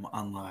buy them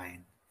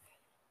online.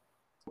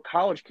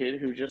 College kid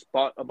who just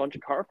bought a bunch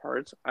of car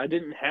parts. I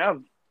didn't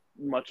have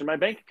much in my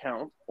bank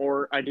account,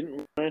 or I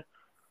didn't want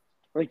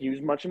to use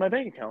much in my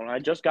bank account. I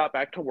just got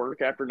back to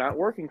work after not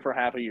working for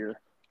half a year.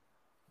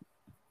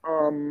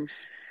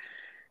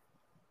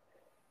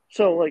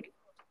 So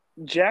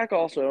Jack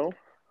also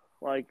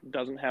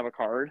doesn't have a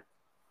card,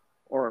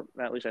 or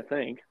at least I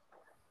think.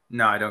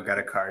 No, I don't got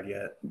a card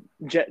yet.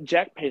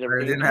 Jack pays I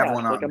everything didn't in have cash,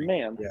 one like on a me.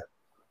 man.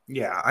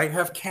 Yeah, I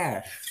have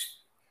cash.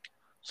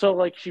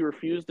 So she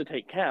refused to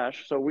take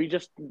cash. So we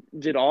just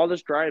did all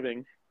this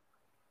driving,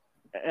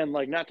 and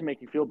not to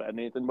make you feel bad,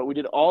 Nathan, but we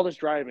did all this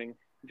driving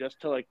just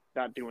to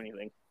not do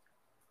anything.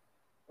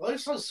 I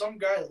saw some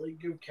guy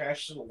give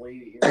cash to the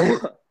lady.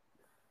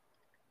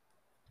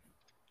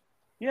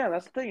 Yeah,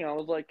 that's the thing. I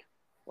was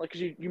because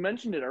you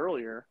mentioned it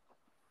earlier,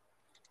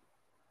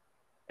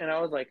 and I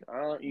was like,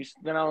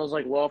 then I was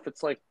like, well, if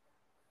it's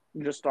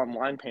just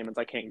online payments,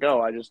 I can't go.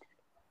 I just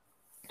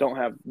don't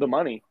have the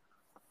money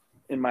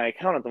in my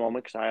account at the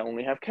moment because I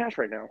only have cash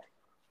right now.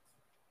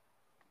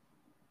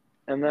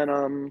 And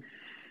then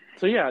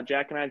so yeah,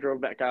 Jack and I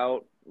drove back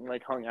out,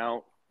 hung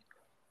out.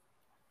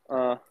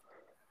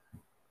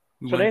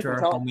 We So went Nathan,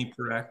 to our homie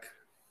Perek.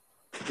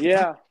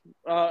 Yeah,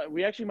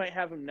 we actually might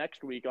have him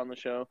next week on the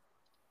show.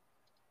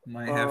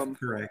 Might have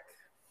Perek.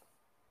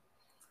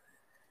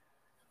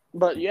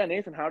 But yeah,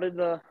 Nathan, how did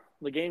the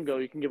game go?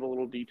 You can give a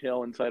little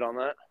detail insight on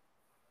that.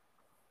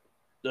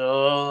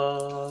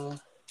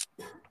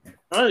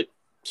 Not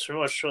so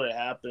much really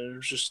happened. It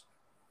was just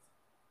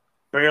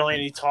barely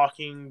any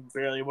talking,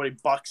 barely anybody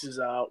boxes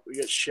out. We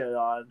get shit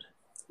on,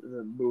 and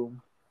then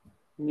boom.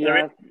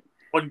 Yeah,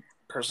 One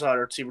person on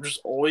our team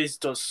just always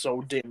does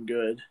so damn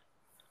good.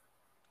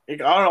 I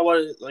don't know what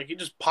it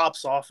just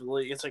pops off.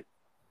 It's at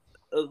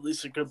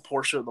least a good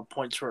portion of the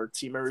points for our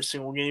team every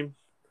single game.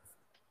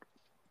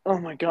 oh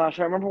my gosh,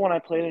 I remember when I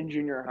played in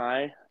junior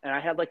high, and I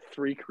had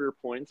 3 career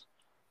points,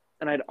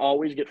 and I'd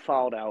always get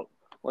fouled out.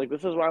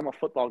 This is why I'm a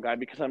football guy,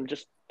 because I'm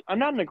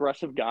not an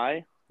aggressive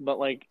guy, but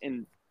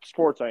in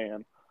sports I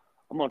am.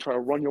 I'm gonna try to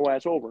run your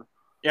ass over.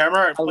 Yeah, I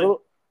remember I played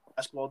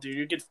basketball, dude.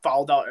 You get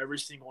fouled out every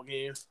single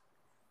game.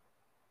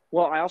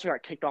 Well, I also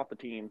got kicked off the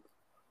team.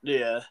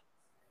 Yeah.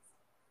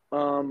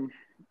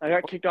 I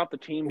got kicked off the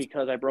team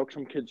because I broke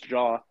some kid's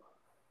jaw.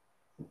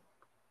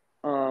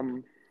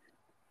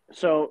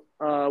 So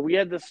we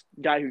had this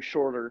guy who's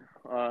shorter.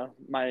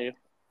 My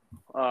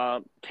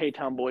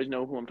K-Town boys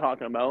know who I'm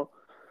talking about,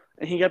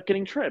 and he kept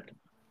getting tripped.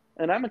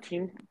 And I'm a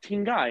team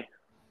guy,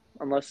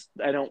 unless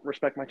I don't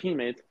respect my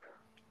teammates.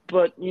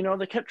 But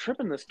they kept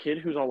tripping this kid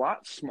who's a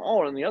lot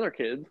smaller than the other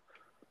kids,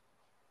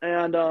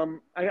 and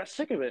I got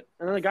sick of it.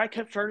 And then the guy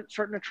kept starting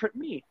to trip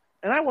me,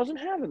 and I wasn't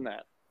having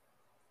that.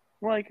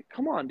 Like,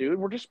 come on, dude,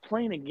 we're just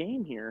playing a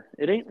game here.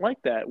 It ain't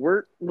like that.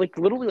 We're like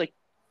literally like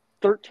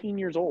 13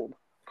 years old.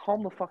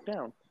 Calm the fuck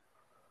down.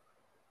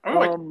 I'm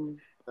like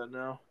that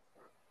now.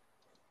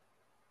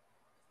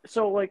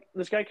 So like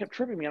this guy kept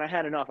tripping me, and I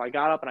had enough. I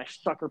got up and I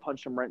sucker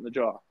punched him right in the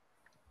jaw.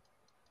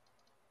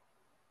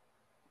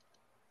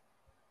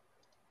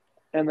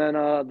 And then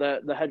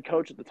the head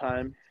coach at the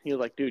time, he was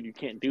like, "Dude, you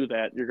can't do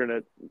that. You're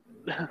gonna,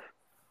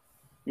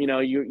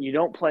 you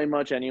don't play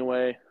much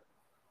anyway."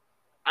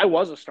 I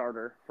was a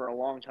starter for a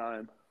long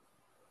time,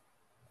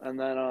 and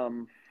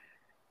then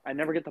I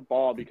never get the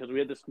ball because we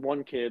had this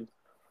one kid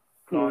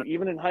who,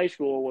 even in high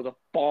school, was a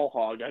ball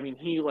hog. I mean,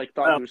 he like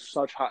thought he was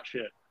such hot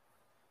shit.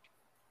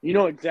 You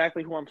know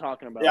exactly who I'm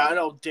talking about. Yeah, I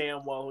know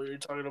damn well who you're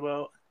talking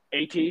about.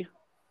 AT?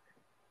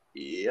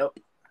 Yep.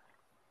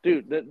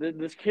 Dude,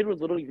 this kid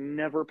would literally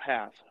never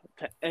pass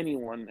to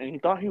anyone, and he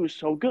thought he was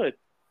so good.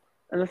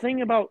 And the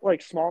thing about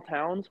like small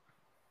towns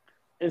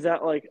is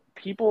that like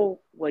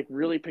people like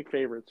really pick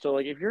favorites. So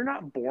like if you're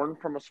not born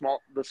from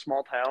the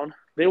small town,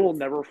 they will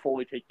never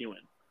fully take you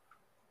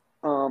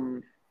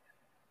in.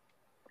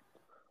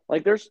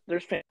 Like there's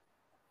fans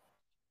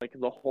like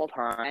the whole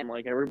time,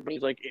 like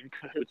everybody's like in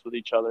cahoots with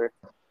each other,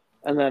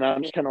 and then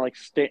I'm just kind of like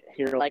sit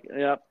here like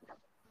yep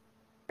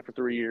for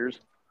 3 years,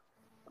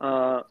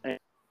 and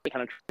it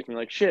kind of treats me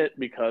like shit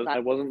because I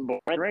wasn't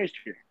born and raised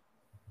here.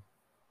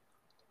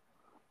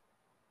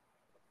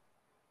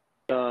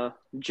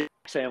 Jack's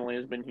family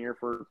has been here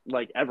for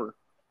like ever.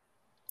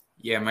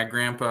 Yeah, my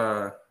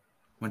grandpa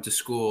went to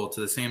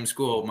the same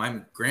school.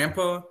 My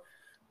grandpa,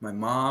 my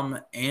mom,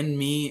 and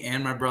me,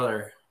 and my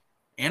brother,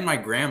 and my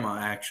grandma,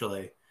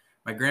 actually.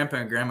 My grandpa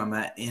and grandma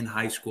met in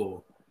high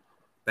school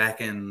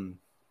back in,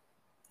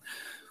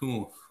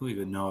 who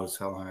even knows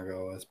how long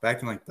ago it was?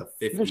 Back in like the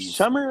 50s. The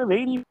summer of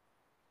 80.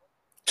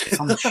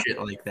 Some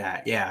shit like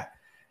that, yeah.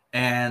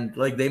 And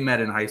like they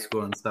met in high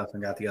school and stuff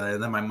and got together.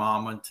 And then my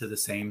mom went to the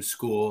same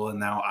school, and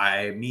now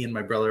me and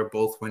my brother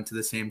both went to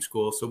the same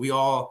school. So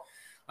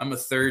I'm a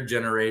third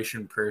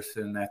generation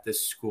person at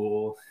this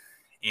school,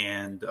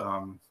 and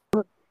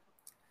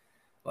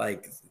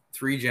like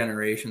 3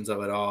 generations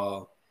of it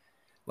all.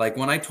 Like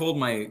when I told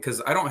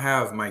because I don't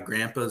have my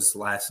grandpa's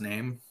last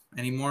name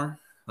anymore.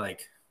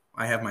 Like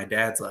I have my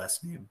dad's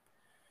last name.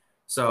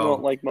 So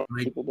like most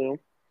people do.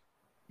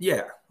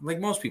 Yeah, like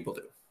most people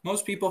do.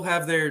 Most people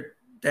have their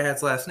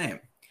dad's last name.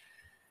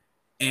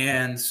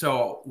 And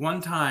so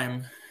one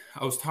time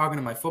I was talking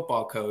to my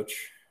football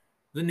coach,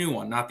 the new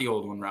one, not the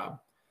old one, Rob.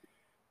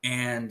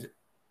 And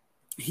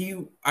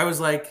I was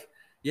like,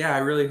 yeah, I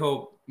really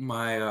hope I'm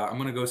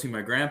going to go see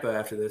my grandpa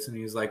after this. And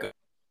he was like,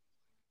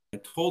 I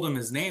told him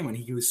his name, and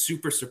he was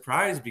super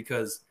surprised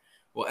because,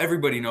 well,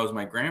 everybody knows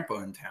my grandpa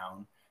in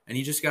town. And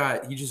he just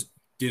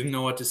didn't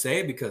know what to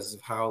say because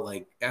of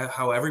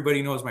how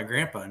everybody knows my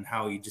grandpa and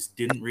how he just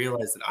didn't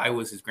realize that I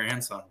was his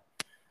grandson.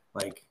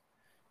 Like,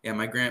 yeah,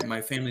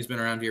 my family's been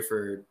around here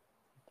for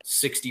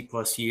 60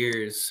 plus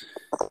years.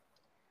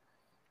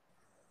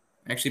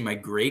 Actually, my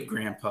great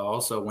grandpa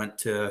also went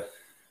to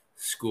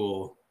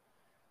school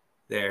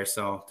there,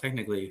 so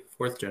technically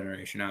 4th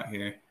generation out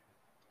here.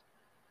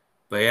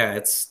 But yeah,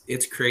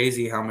 it's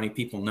crazy how many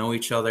people know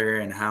each other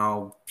and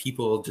how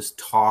people just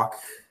talk,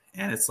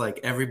 and it's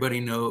like everybody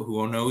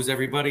who knows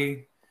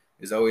everybody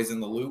is always in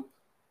the loop.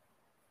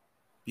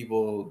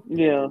 People,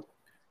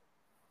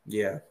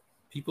 yeah,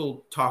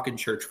 people talk in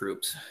church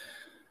groups.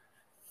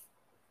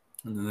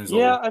 And then there's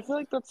I feel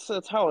like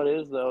that's how it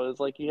is though. Is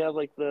like you have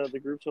like the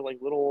groups of like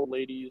little old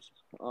ladies,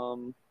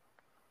 and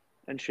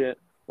shit.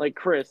 Like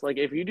Chris, like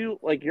if you do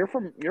like you're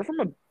from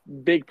a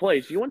big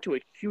place. You went to a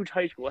huge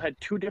high school. It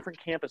had 2 different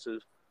campuses.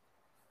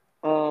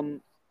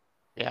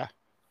 Yeah.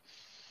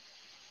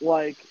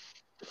 Like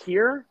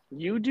here,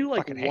 you do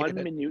like Fucking one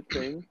hated it. minute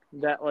thing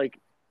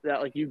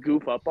that you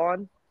goof up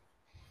on.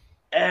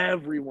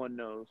 Everyone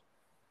knows.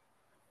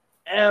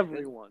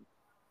 Everyone.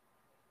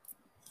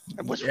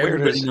 And what's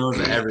everybody weird is knows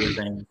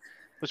everything.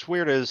 What's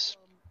weird is,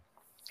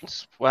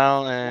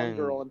 well, and one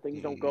girl and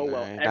things don't go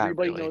well. not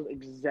Everybody really. knows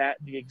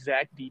the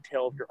exact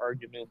detail of your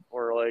argument,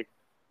 or like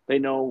they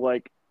know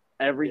like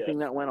everything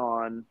that went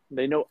on.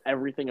 They know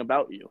everything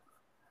about you.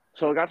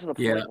 So it got to the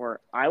point where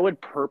I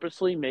would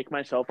purposely make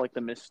myself like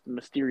the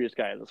mysterious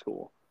guy at the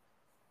school,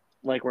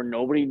 like where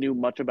nobody knew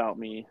much about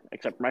me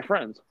except for my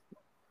friends.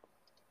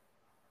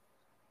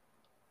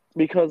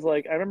 Because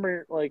like I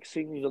remember like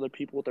seeing these other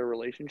people with their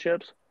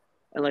relationships,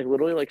 and like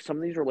literally like some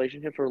of these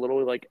relationships were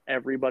literally like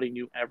everybody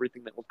knew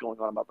everything that was going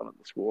on about them at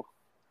the school,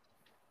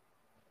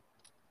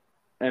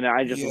 and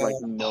I just was like,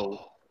 no.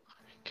 Oh,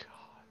 God.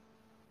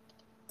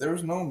 There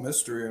was no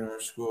mystery in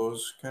our school. It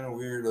was kind of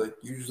weird. Like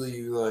usually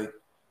you like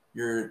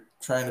you're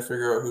trying to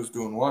figure out who's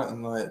doing what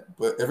and what.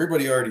 But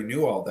everybody already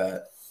knew all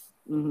that.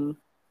 Mm-hmm.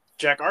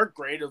 Jack, our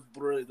grade of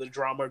really the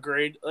drama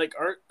grade, like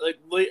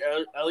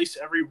at least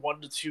every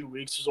 1 to 2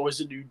 weeks, there's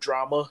always a new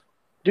drama.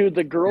 Dude,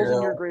 the girls in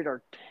Yeah. your grade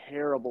are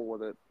terrible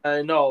with it.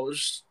 I know, it's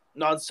just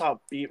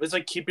nonstop beef. It's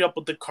like keeping up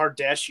with the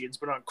Kardashians,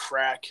 but on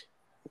crack.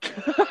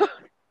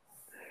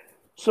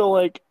 So,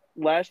 like,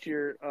 last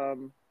year,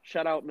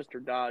 shout out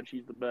Mr. Dodge.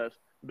 He's the best.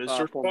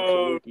 Mr. Former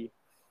Fo. Saluki.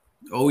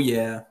 Oh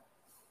yeah.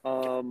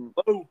 Um,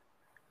 Oh,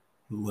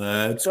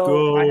 Let's so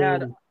go.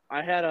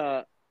 I had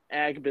a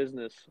ag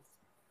business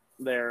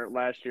there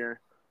last year,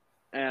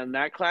 and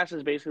that class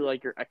is basically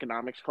like your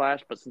economics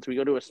class, but since we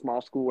go to a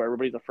small school where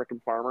everybody's a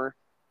freaking farmer,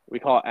 we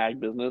call it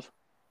ag business.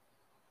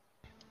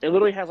 It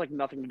literally has like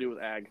nothing to do with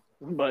ag,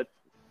 but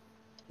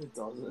it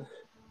doesn't.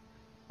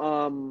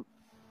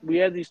 we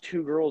had these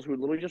two girls who would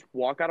literally just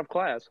walk out of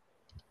class,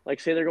 like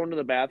say they're going to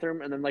the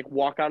bathroom and then like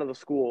walk out of the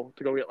school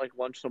to go get like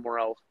lunch somewhere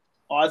else.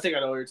 Oh, I think I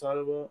know what you're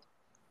talking about.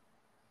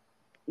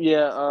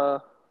 Yeah,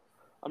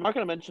 I'm not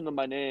gonna mention them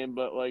by name,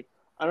 but like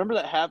I remember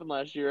that happened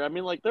last year. I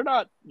mean, like they're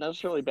not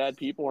necessarily bad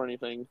people or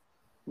anything,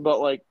 but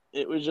like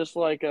it was just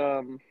like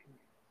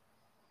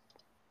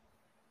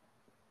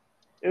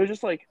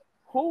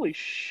holy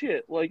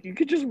shit! Like you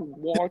could just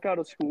walk out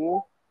of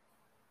school,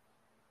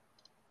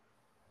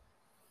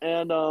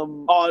 and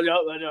Oh, I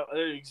know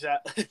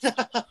exactly.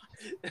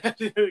 I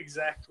knew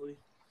exactly.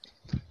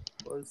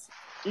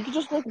 you could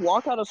just like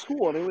walk out of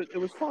school and it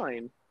was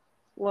fine.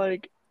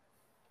 Like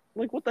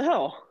what the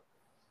hell?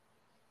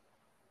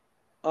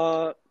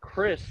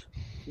 Chris,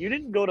 you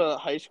didn't go to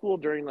high school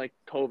during like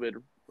COVID,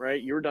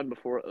 right? You were done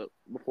before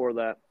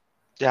that.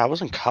 Yeah, I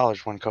was in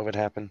college when COVID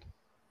happened.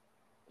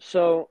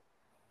 So,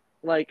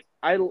 like,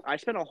 I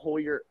spent a whole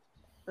year.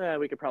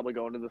 We could probably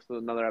go into this in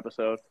another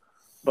episode,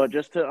 but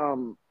just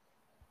to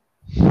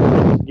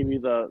give you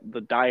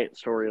the diet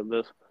story of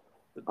this,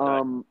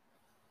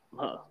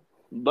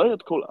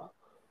 diet cola.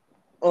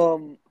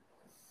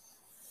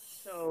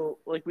 So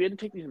like we had to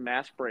take these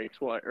mask breaks,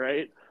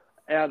 right?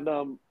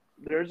 And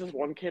there's this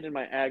one kid in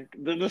my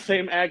the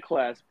same ag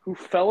class who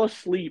fell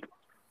asleep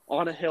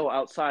on a hill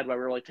outside while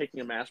we were like taking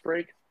a mask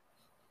break.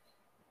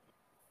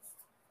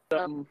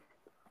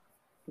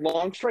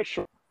 Long story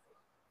short,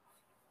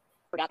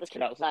 forgot this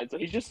kid outside, so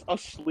he's just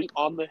asleep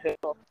on the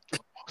hill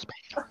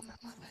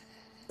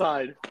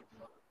outside.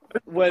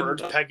 When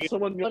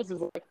someone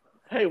notices, like,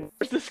 "Hey,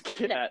 where's this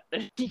kid at?"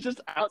 And he's just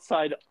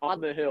outside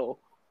on the hill,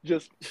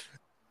 just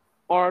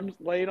arms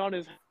laying on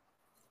his,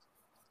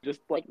 just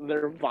like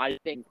they're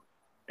vibing,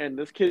 and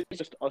this kid is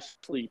just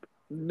asleep,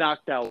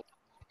 knocked out.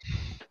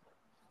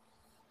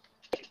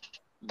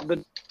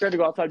 The tried to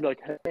go outside and be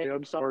like, "Hey,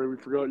 I'm sorry, we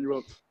forgot you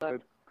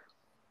outside."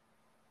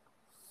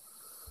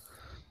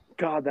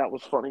 God, that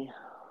was funny.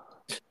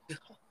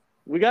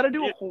 We got to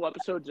do a whole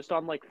episode just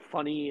on like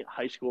funny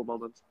high school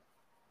moments.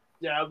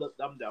 Yeah,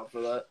 I'm down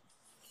for that.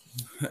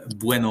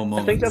 Bueno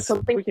moments. I think that's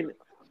something we can.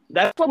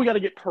 That's what we got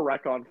to get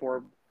Perec on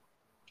for.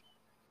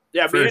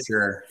 Yeah, for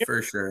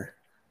sure.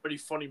 Pretty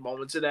funny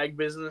moments in ag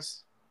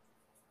business.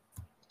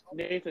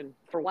 Nathan,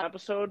 for one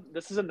episode,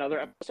 this is another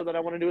episode that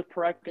I want to do with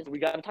Perec because we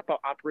got to talk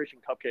about Operation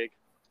Cupcake.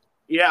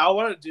 Yeah, I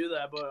want to do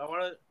that, but I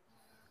want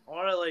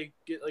to like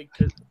get like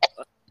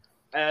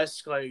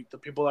ask like the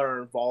people that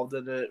are involved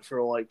in it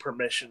for like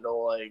permission to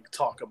like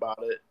talk about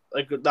it,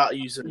 like not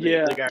using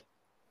the guy.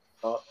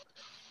 I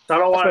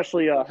don't want,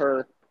 especially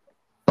her,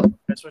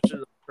 especially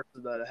the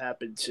person that it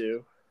happened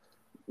to.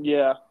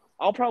 Yeah,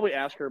 I'll probably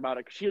ask her about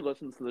it because she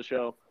listens to the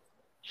show.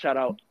 Shout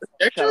out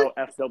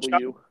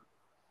FW.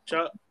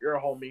 You're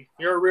a homie.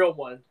 You're a real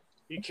one.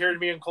 You carried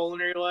me in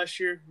culinary last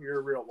year. You're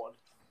a real one.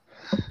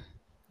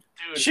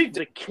 Dude, she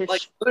did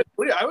like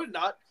I would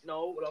not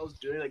know what I was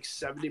doing like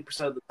 70%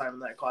 of the time in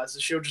that class.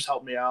 She would just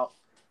help me out.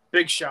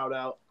 Big shout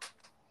out.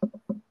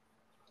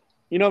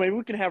 You know, maybe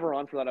we can have her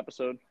on for that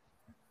episode.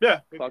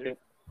 Yeah, fuck it.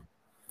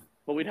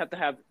 But we'd have to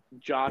have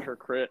Josh or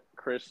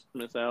Chris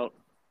miss out,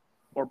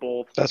 or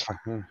both. That's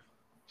fine.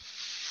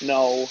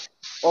 No,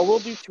 or we'll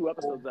do 2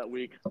 episodes that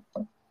week.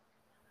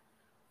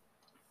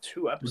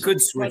 2 episodes. We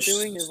could switch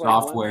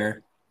software.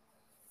 Like,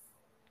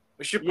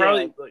 we should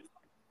probably like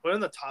put in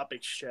the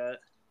topics chat.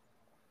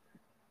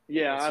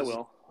 Yeah, I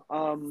will.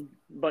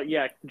 But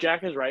yeah,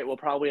 Jack is right. I'll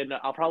probably end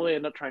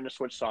up trying to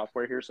switch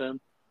software here soon.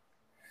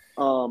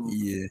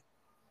 Yeah.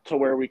 To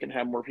where we can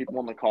have more people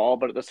on the call,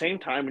 but at the same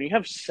time, when you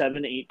have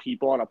 7-8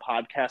 people on a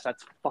podcast,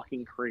 that's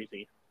fucking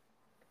crazy.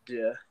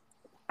 Yeah.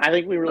 I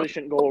think we really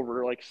shouldn't go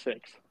over like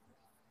 6.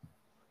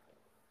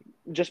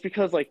 Just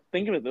because, like,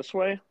 think of it this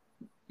way.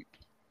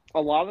 A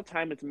lot of the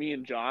time it's me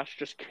and Josh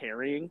just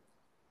carrying,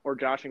 or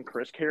Josh and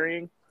Chris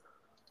carrying.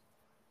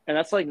 And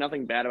that's like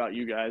nothing bad about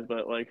you guys,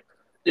 but like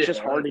it's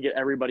just hard to get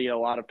everybody a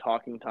lot of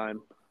talking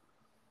time.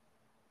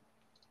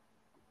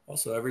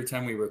 Also, every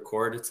time we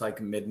record, it's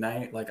like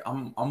midnight. Like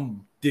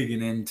I'm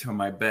digging into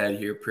my bed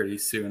here pretty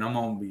soon. I'm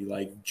gonna be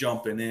like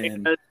jumping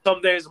in. And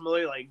some days I'm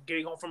really like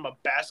getting home from a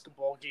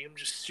basketball game,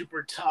 just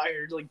super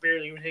tired, like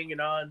barely even hanging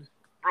on.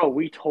 Bro,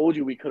 we told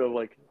you we could have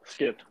like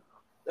skipped.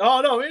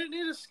 Oh no, we didn't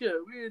need a skit.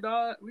 We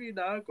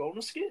not going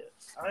to skit.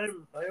 I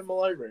am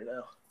alive right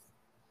now.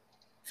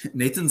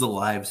 Nathan's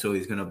alive, so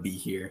he's gonna be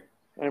here.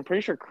 I'm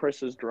pretty sure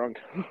Chris is drunk.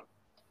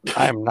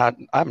 I'm not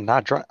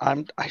drunk.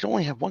 I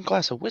only have one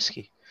glass of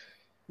whiskey.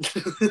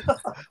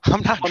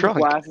 I'm not One drunk.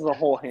 glass is a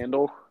whole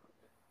handle.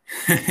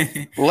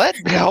 Let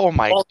me. Oh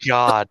my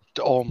god.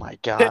 Oh my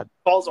god.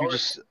 Paul's You already.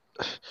 just.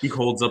 He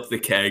holds up the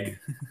keg.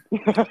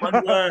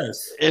 One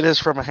glass. It is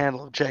from a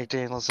handle of Jack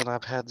Daniels, and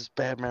I've had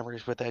bad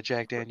memories with that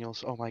Jack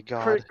Daniels. Oh my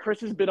god.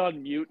 Chris has been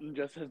on mute and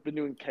just has been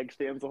doing keg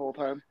stands the whole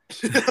time.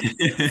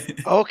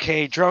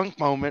 Okay, drunk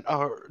moment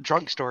or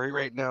drunk story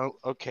right now.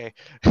 Okay.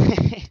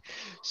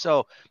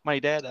 So my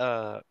dad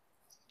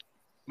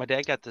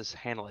got this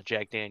handle of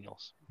Jack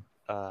Daniels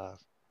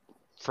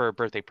for a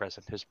birthday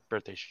present. His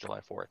birthday's July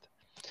 4th.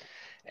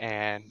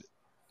 And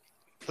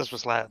this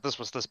was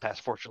this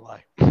past 4th of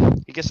July.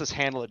 He gets this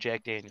handle of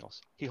Jack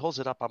Daniels. He holds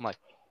it up. I'm like,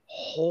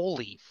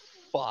 holy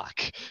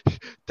fuck.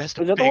 That's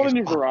the Is that the one in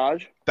your biggest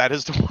garage? That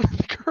is the one in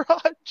the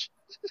garage.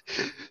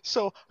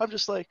 So I'm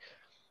just like,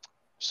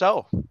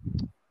 so,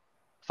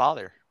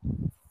 Father,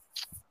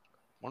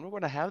 when are we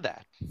going to have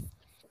that?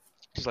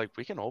 He's like,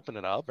 we can open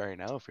it up right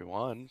now if we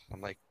want.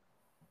 I'm like,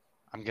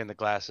 I'm getting the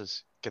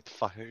glasses. Get the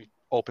fuck,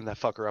 open that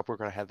fucker up. We're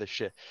going to have this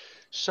shit.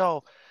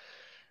 So,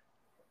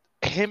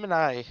 him and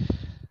I,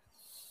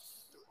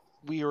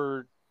 we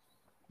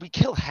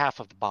killed half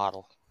of the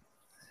bottle.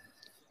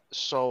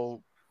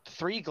 So,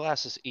 3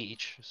 glasses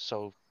each.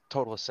 So,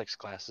 total of 6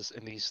 glasses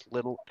in these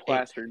little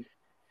Plastered.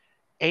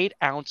 8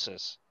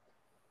 ounces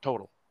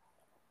total.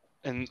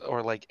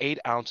 Or like 8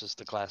 ounces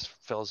the glass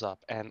fills up.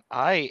 And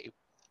I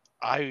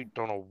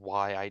don't know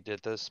why I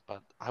did this,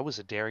 but I was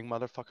a daring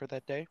motherfucker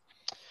that day.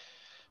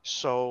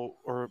 So,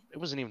 or it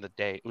wasn't even the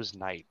day, it was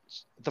night.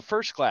 The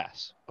first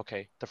glass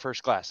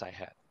I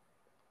had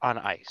on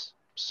ice.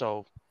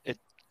 So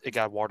it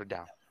got watered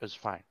down. It was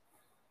fine.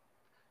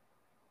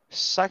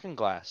 Second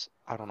glass,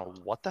 I don't know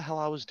what the hell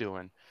I was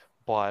doing,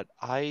 but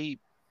I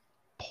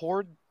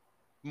poured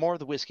more of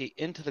the whiskey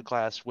into the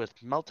glass with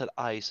melted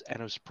ice, and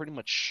it was pretty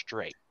much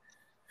straight.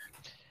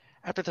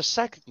 After the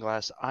second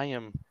glass,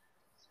 I'm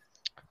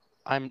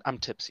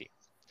tipsy.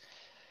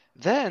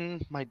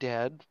 Then my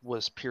dad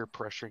was peer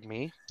pressuring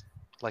me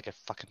like a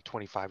fucking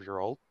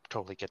 25-year-old.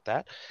 Totally get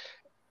that.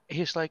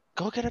 He's like,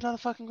 go get another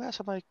fucking glass.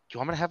 I'm like, you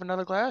want me to have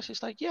another glass?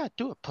 He's like, yeah,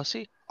 do it,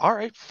 pussy. All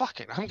right,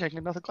 fuck it. I'm getting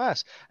another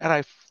glass. And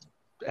I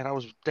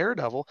was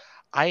daredevil.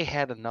 I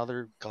had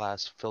another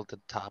glass filled to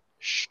the top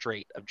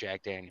straight of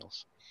Jack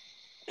Daniels.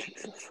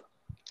 Jesus.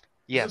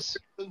 Yes.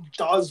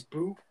 Dawes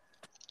boo.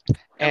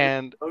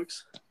 And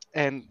Folks.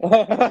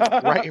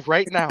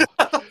 right now,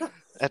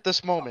 at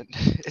this moment,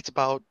 it's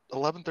about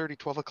 11:30,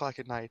 12 o'clock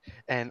at night,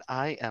 and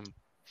I am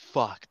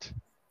fucked.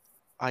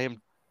 I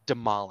am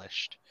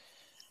demolished.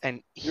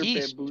 And You're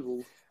he's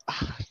bamboozled.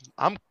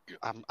 I'm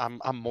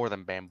more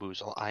than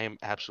bamboozled. I am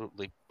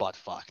absolutely butt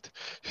fucked.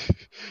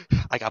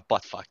 I got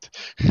butt fucked.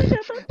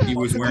 He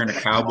was wearing a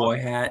cowboy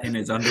hat in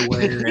his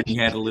underwear, and he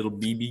had a little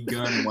BB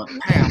gun and went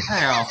pow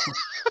pow.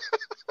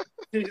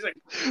 He's like,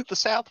 The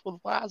South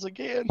will rise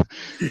again.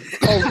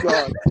 Oh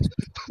god.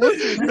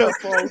 Listen here,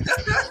 folks.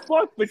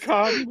 Fuck the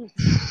communists.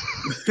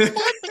 Fuck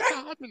the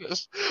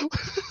communists.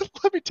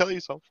 Let me tell you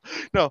something.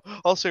 No,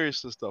 all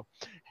seriousness though.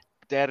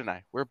 Dad and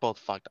I, we're both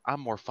fucked. I'm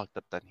more fucked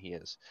up than he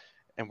is.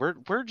 And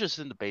we're just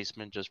in the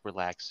basement, just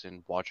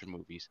relaxing, watching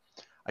movies.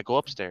 I go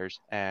upstairs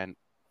and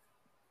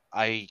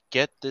I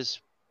get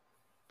this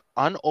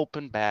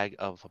unopened bag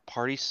of a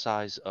party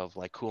size of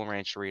like Cool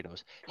Ranch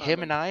Doritos.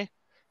 Him and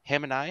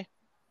I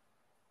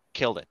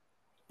killed it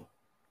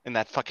in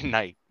that fucking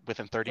night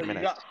within 30 So you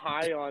minutes. got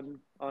high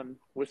on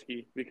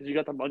whiskey because you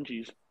got the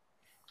munchies.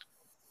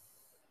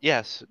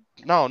 Yes.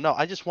 No,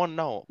 I just want to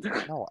know.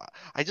 No,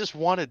 I just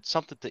wanted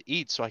something to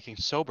eat so I can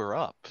sober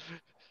up.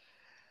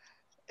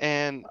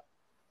 And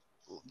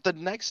the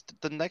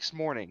next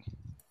morning,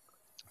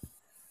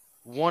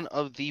 one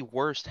of the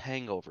worst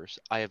hangovers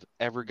I have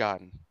ever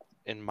gotten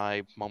in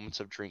my moments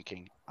of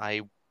drinking.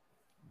 I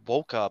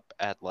woke up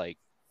at like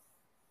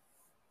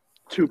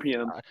 2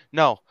 p.m.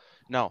 no.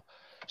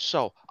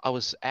 So I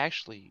was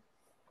actually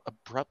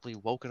abruptly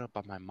woken up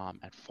by my mom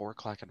at 4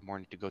 o'clock in the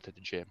morning to go to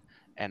the gym,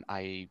 and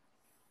I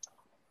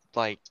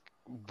like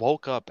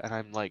woke up and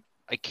I'm like,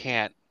 I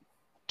can't,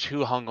 too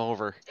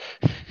hungover.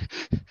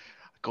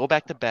 Go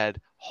back to bed,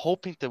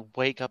 hoping to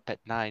wake up at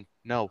 9.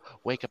 No,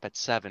 wake up at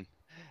 7.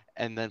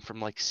 And then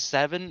from like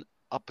 7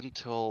 up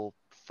until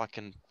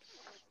fucking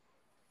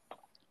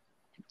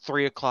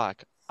 3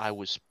 o'clock, I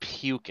was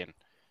puking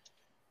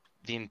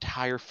the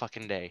entire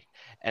fucking day.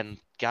 And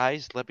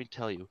guys, let me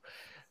tell you,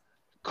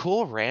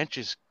 Cool Ranch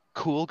is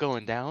cool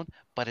going down,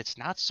 but it's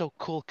not so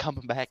cool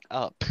coming back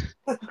up.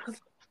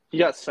 He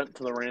got sent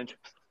to the ranch.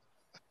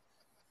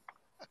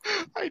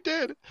 I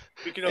did.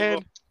 speaking of,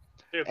 And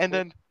yeah, and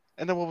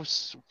then what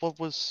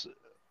was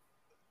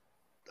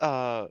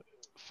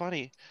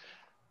funny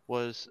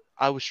was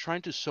I was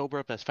trying to sober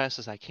up as fast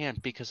as I can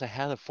because I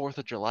had a 4th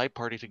of July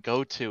party to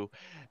go to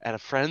at a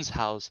friend's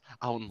house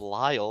out in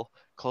Lyle,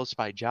 close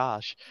by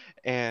Josh,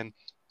 and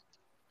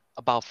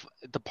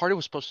the party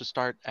was supposed to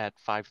start at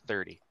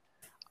 5:30.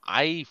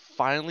 I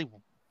finally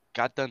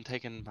got done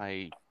taking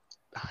my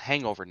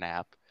hangover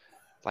nap,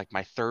 like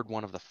my third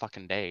one of the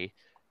fucking day.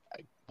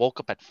 Woke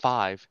up at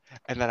 5,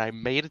 and then I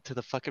made it to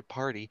the fucking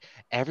party.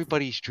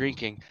 Everybody's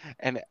drinking,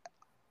 and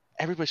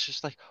everybody's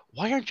just like,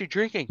 "Why aren't you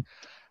drinking?"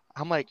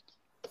 I'm like,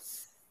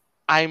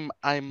 I'm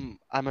in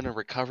a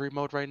recovery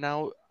mode right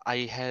now. I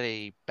had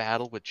a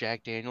battle with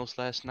Jack Daniels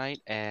last night,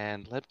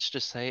 and let's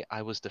just say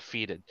I was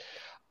defeated.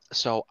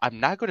 So I'm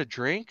not going to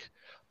drink,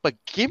 but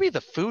give me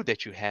the food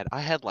that you had. I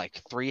had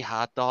like 3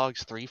 hot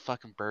dogs, 3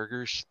 fucking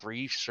burgers,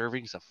 3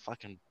 servings of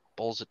fucking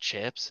bowls of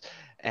chips,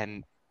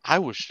 and I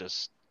was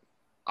just,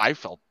 I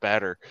felt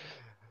better.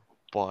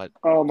 But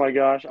Oh my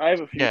gosh, I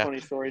have a few yeah,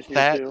 funny stories here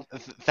that too.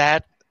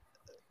 that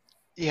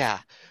yeah,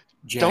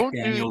 Jack don't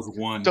do Daniels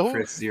 1, don't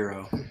Chris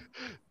 0.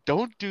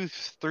 don't do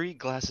 3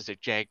 glasses of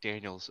Jack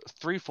Daniels,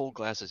 3 full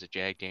glasses of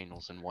Jack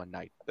Daniels in one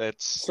night.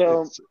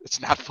 So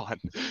It's not fun.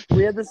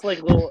 we had this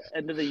like little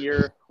end of the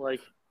year like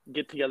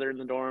get together in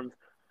the dorms.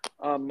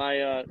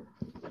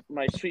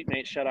 My sweet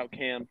mate, shout out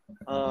Cam.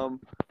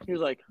 He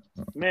was like,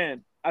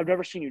 "Man, I've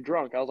never seen you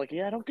drunk." I was like,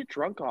 "Yeah, I don't get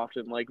drunk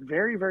often. Like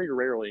very very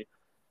rarely.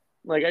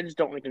 Like I just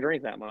don't like to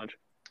drink that much.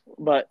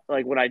 But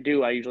like when I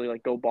do, I usually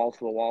like go balls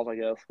to the walls, I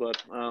guess.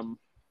 But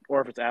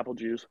or if it's apple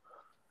juice.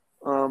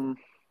 Um,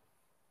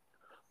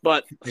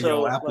 but Hey,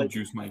 yo, so apple like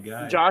juice, my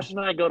guy. Josh and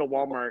I go to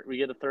Walmart. We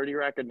get a 30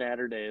 rack of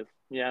Natter Days.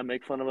 Yeah,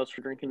 make fun of us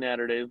for drinking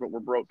Natter Days, but we're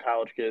broke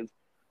college kids.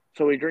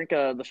 So we drink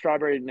the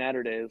strawberry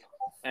Natter Days,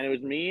 and it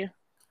was me,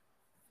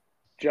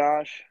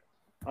 Josh,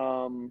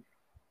 and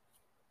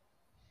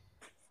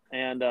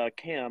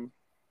Cam,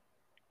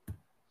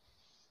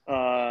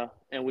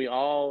 and we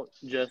all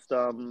just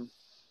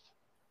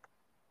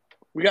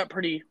we got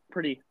pretty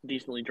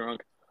decently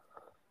drunk.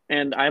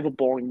 And I have a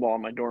bowling ball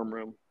in my dorm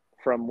room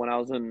from when I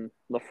was in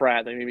the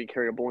frat. They made me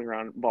carry a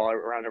bowling ball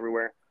around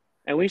everywhere.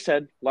 And we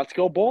said, let's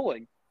go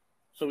bowling.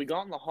 So we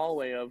got in the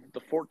hallway of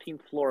the 14th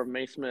floor of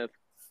May Smith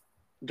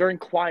during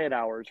quiet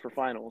hours for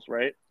finals,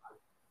 right?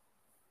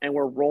 And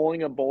we're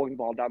rolling a bowling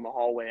ball down the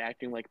hallway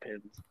acting like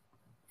pins.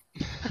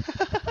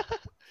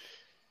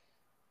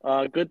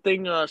 Good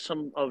thing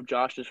some of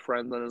Josh's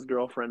friends and his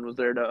girlfriend was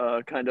there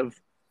to kind of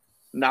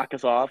knock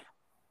us off.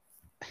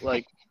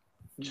 Like,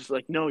 just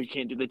like, no, you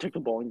can't do. They took the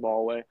bowling ball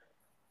away.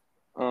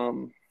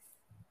 Don't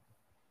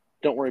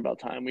worry about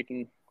time. We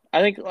can.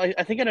 I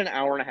think in an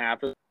hour and a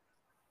half.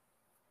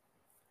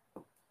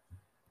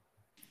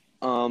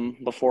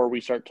 Before we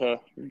start to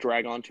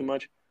drag on too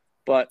much,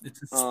 but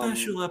It's a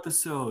special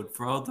episode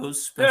for all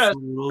those Yeah,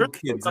 special little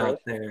kids out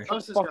there.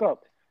 shut the fuck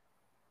up.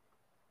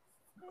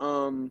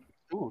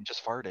 Ooh,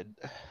 just farted.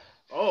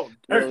 Oh,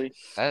 Really,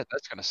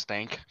 That's gonna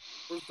stink.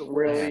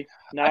 really,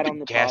 I've not been on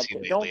the gassy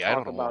podcast. lately. Don't I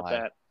talk don't know about why.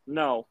 that.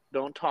 No,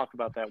 don't talk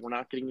about that. We're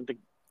not getting into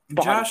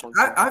body Josh,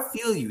 function. I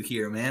feel you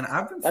here, man.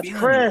 I've been That's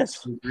feeling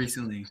Chris. you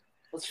recently.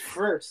 That's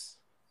Chris.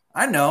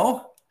 I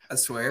know. I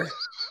swear.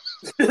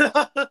 You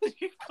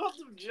called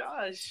him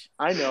Josh.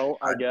 I know.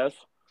 I guess.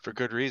 For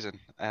good reason,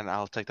 and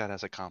I'll take that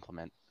as a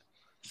compliment.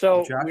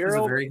 So Josh we're is a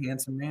over. very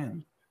handsome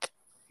man.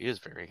 He is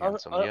very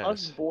Us, handsome.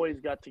 us Yes. boys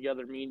got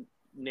together. Me,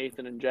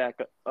 Nathan, and Jack.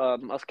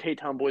 Us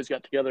K-Town boys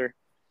got together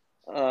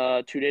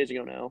 2 days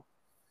ago now.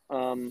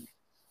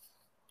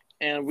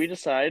 And we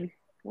decide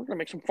we're gonna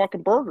make some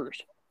fucking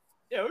burgers.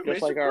 Yeah, we Just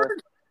made like some our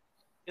burgers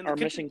in the our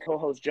kitchen. missing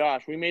co-host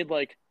Josh. We made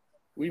like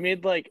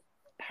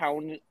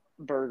pound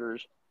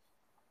burgers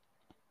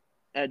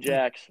at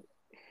Jack's,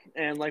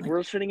 and like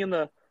we're sitting in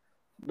the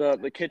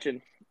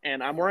kitchen,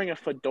 and I'm wearing a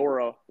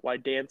fedora while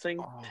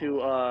dancing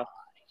to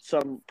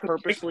some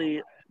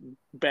purposely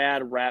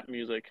bad rap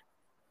music.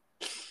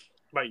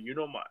 by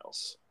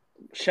Miles.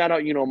 Shout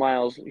out,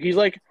 Miles.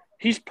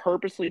 He's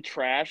purposely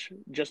trash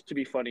just to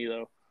be funny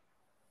though.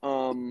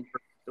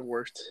 The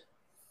worst.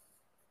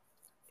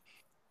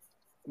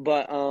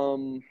 But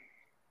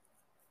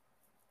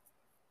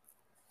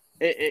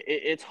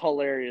it's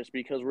hilarious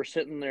because we're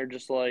sitting there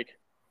just like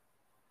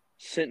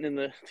sitting in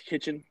the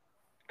kitchen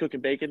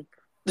cooking bacon.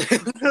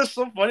 That's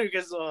so funny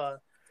because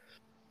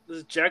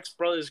this Jack's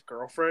brother's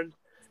girlfriend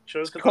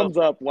Comes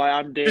up while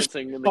I'm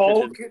dancing in the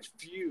so kitchen.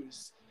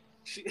 confused.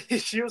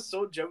 She was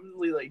so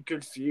genuinely like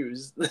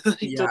confused.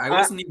 Yeah, I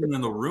wasn't even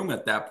in the room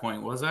at that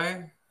point, was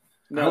I?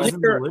 No, I was in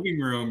the living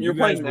room. you're You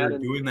guys playing were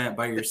Madden. doing that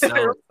by yourself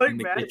like in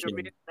the mad at kitchen.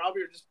 me.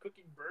 Probably were just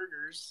cooking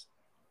burgers.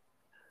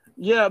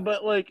 Yeah,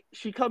 but like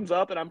she comes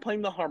up and I'm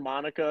playing the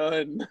harmonica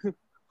and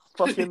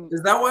fucking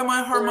Is that why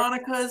my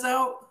harmonica is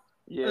out?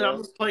 And I'm yeah.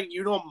 just playing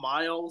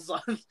Miles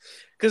on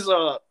because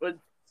when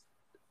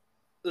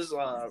this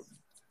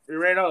we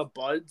ran out of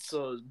bud,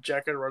 so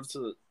Jack had to run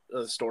to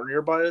the store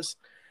nearby us.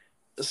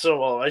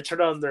 So I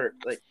turned on their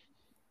like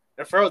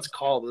I forgot what it's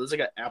called. It was like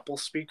an Apple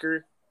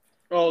speaker.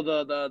 Oh,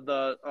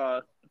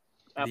 the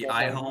Apple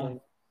iHome? thing.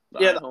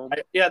 Yeah, iHome.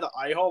 the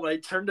iHome. I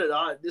turned it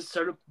on. It just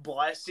started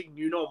blasting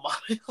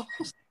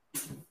Miles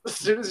as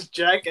soon as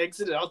Jack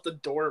exited out the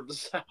door of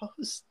his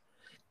house.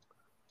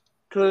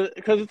 Cause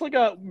it's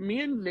like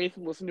me and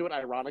Nathan listen to it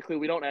ironically.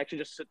 We don't actually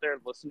just sit there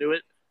and listen to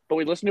it, but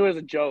we listen to it as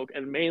a joke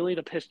and mainly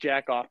to piss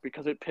Jack off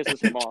because it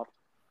pisses him off.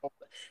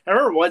 I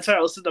remember one time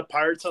I listened to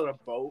Pirates on a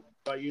Boat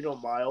by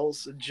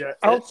Miles and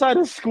Outside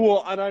of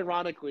school,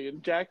 unironically,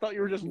 and Jack thought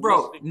you were just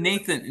Bro, listening to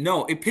Nathan,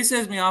 no, it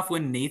pisses me off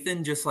when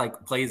Nathan just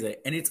like plays it,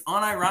 and it's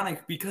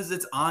unironic because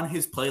it's on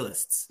his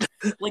playlists.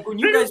 Like when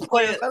you guys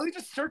play it, I would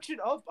just search it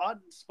up on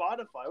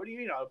Spotify. What do you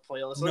mean on a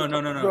playlist?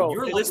 no. Bro,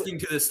 You're listening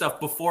to this stuff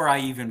before I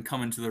even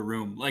come into the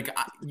room. Like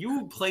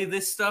you play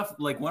this stuff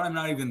like when I'm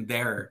not even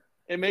there.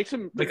 It makes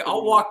him Like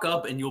I'll walk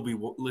up and you'll be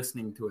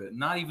listening to it.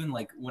 Not even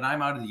like when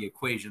I'm out of the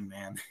equation,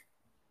 man.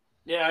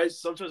 Yeah,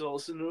 sometimes I'll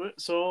listen to it.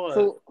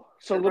 So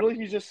literally,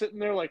 he's just sitting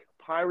there like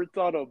Pirates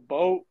on a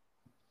boat,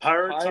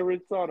 Pirates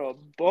on a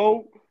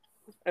boat,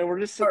 and we're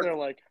just sitting there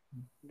like,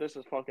 this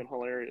is fucking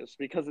hilarious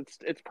because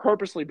it's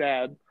purposely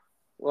bad.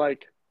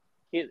 Like,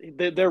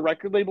 their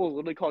record label is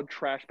literally called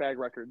Trash Bag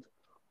Records.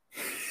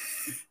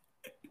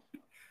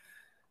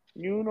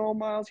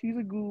 Miles, he's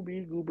a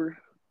goober.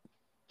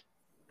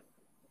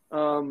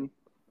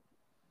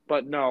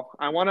 But no,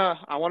 I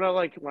wanna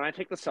like when I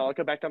take the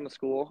Celica back down to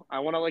school, I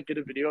wanna like get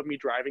a video of me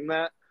driving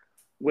that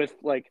with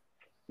like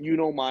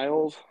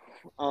Miles,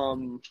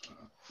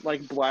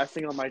 like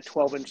blasting on my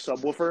 12-inch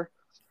subwoofer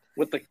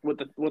with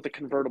the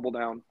convertible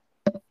down.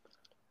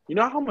 You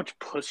know how much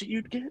pussy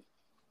you'd get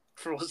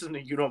for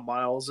listening to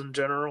Miles in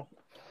general.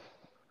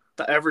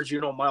 The average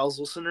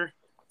Miles listener.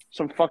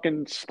 Some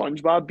fucking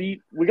SpongeBob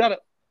beat.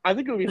 I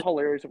think it would be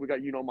hilarious if we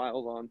got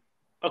Miles on.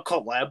 A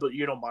collab, but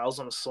Miles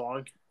on a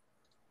song.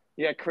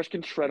 Yeah, Chris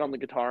can shred on the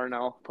guitar and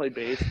I'll play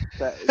bass.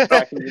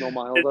 Backing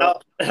Miles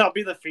up. And I'll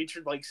be the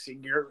featured like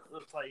singer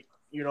with like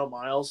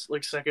Miles,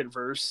 like second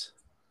verse.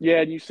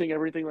 Yeah, and you sing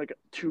everything like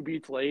 2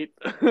 beats late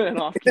and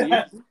off key.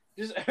 Yeah,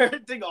 just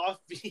everything off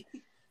beat.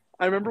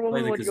 I remember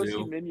when we went to go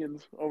kazoo. see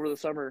Minions over the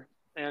summer,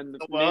 and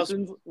Miles,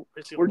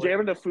 we're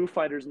jamming to Foo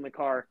Fighters in the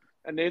car,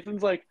 and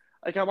Nathan's like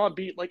I'm on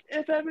beat, like,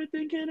 if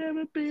everything can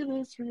ever be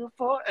this real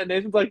for, and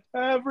Nathan's like,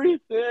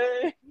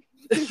 everything.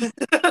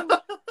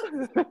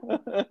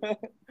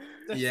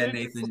 Yeah,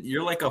 Nathan,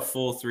 you're like a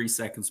full 3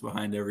 seconds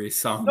behind every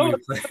song No, we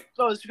play.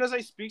 No, it's because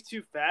I speak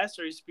too fast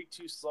or I speak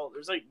too slow.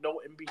 There's like no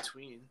in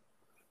between.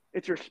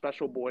 It's your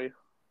special boy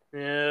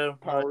Yeah,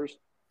 powers.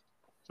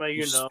 But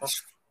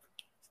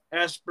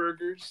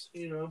Asperger's,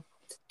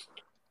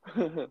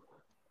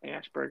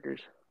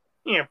 Asperger's.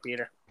 Yeah,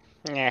 Peter.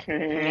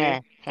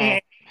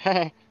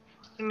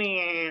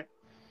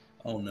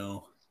 Oh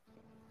no.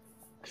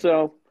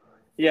 So,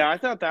 yeah, I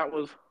thought that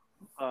was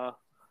a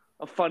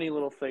funny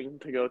little thing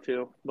to go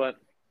to, but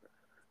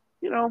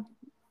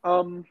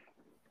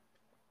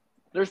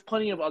there's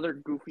plenty of other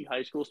goofy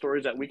high school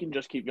stories that we can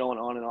just keep going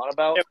on and on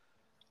about. Yep.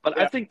 But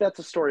I think that's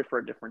a story for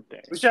a different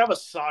day. We should have a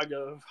saga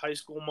of high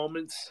school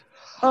moments.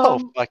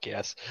 Oh, fuck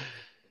yes.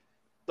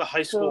 The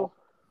high school.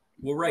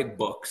 We'll write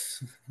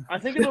books. I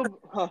think it'll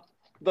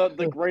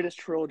the greatest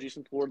trilogy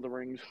since Lord of the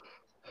Rings.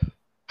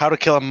 How to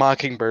Kill a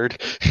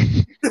Mockingbird.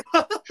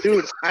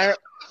 Dude,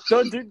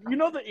 you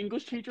know the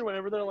English teacher,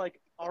 whenever they're like,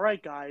 all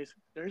right, guys,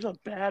 there's a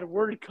bad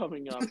word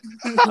coming up.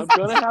 I'm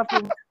going to have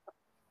to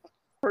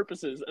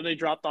purposes, and they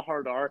drop the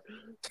hard R.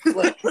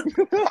 Like, We're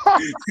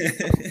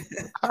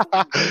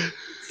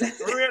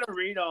going to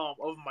read Of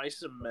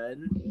Mice and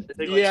Men.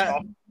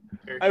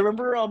 I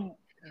remember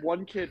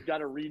one kid got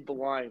to read the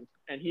line,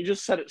 and he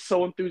just said it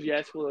so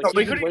enthusiastically. Like,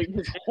 he's been waiting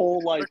his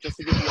whole life just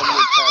to get the one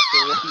word past.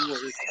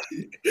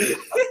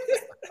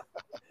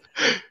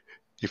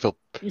 You feel...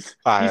 He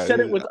said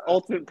it with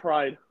ultimate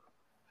pride.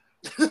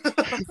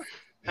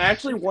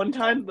 Actually, one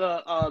time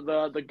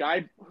the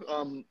guy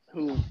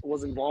who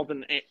was involved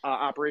in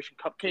Operation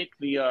Cupcake,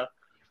 the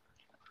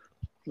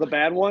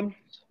bad one,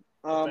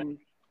 he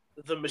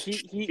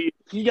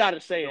got to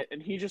say it,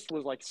 and he just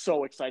was like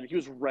so excited. He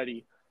was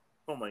ready.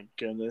 Oh my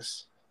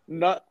goodness!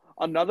 To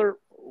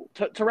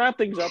wrap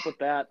things up with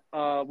that,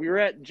 we were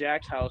at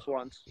Jack's house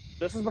once.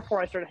 This is before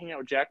I started hanging out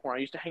with Jack more. I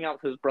used to hang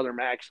out with his brother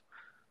Max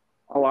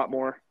a lot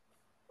more.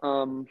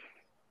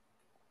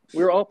 We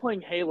were all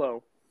playing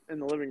Halo in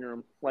the living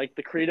room, like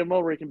the creative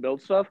mode where you can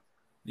build stuff.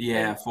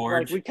 Yeah,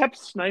 Forge. Like, we kept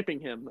sniping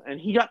him, and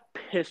he got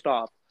pissed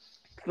off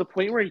to the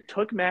point where he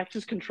took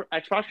Max's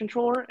Xbox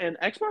controller, and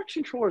Xbox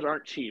controllers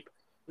aren't cheap.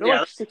 They're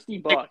like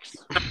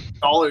 $60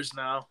 dollars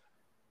now.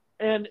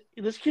 And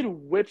this kid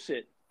whips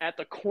it at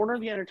the corner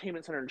of the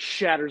entertainment center and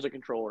shatters the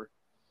controller.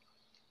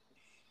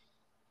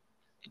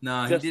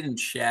 No, he didn't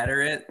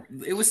shatter it.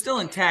 It was still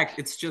intact.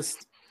 It's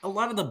just a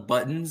lot of the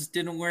buttons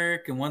didn't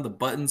work, and one of the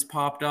buttons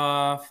popped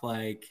off.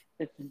 Like,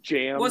 it's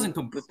jammed. It wasn't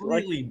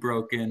completely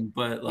broken,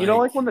 but like,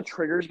 like when the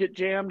triggers get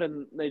jammed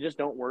and they just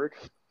don't work.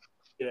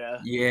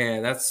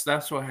 Yeah,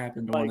 that's what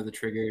happened to one of the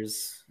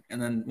triggers,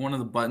 and then one of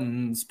the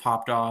buttons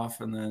popped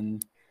off, and then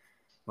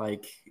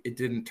like it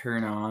didn't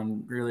turn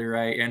on really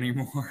right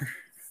anymore.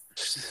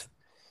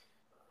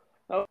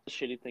 That was the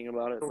shitty thing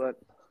about it, but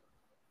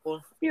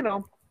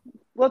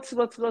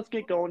let's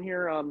get going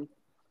here.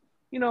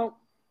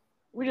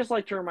 We just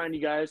like to remind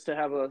you guys to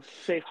have a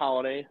safe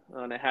holiday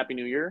and a Happy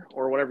New Year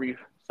or whatever you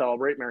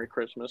celebrate. Merry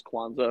Christmas,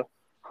 Kwanzaa,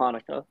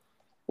 Hanukkah.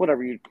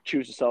 whatever you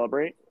choose to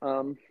celebrate.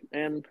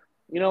 And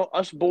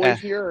us boys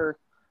here are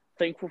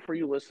thankful for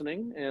you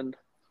listening and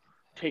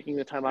taking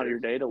the time out of your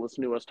day to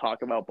listen to us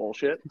talk about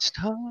bullshit. It's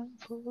time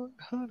for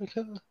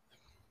Hanukkah.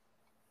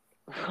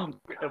 Oh,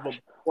 Have a gosh.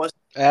 blessed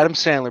Adam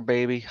Sandler,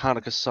 baby,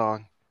 Hanukkah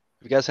song.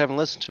 If you guys haven't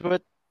listened to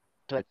it,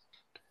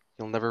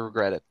 you'll never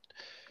regret it.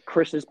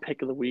 Chris's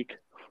pick of the week.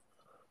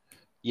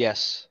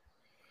 Yes.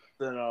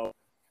 then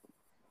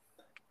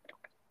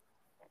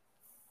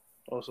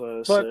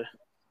also But-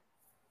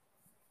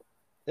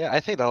 Yeah, I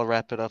think that'll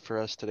wrap it up for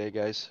us today,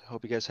 guys.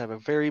 Hope you guys have a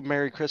very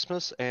Merry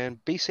Christmas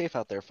and be safe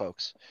out there,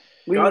 folks.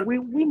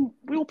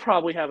 We'll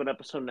probably have an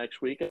episode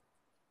next week.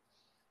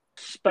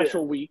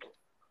 Special week.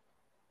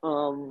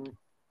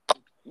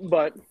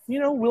 But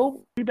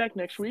we'll be back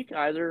next week.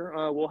 Either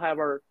we'll have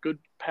our good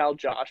pal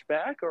Josh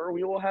back, or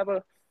we will have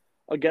a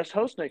guest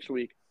host next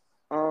week.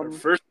 our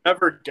first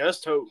ever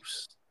guest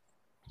host.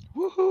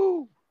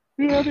 Woohoo!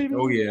 Yeah, baby.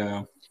 Oh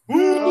yeah.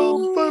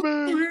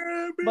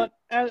 But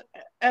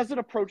as it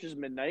approaches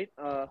midnight,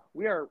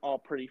 we are all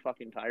pretty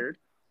fucking tired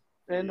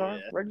and are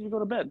Yeah. ready to go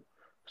to bed.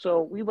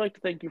 So we'd like to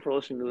thank you for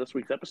listening to this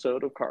week's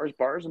episode of Cars,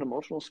 Bars, and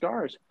Emotional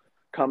Scars,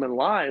 coming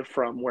live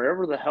from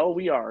wherever the hell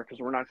we are, because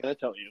we're not going to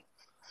tell you.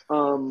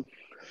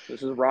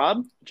 This is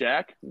Rob,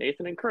 Jack,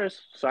 Nathan, and Chris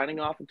signing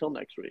off until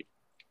next week.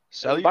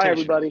 Salutations. Bye,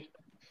 everybody.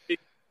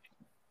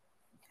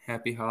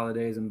 Happy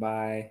holidays and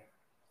bye.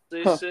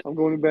 They Huh, said, I'm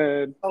going to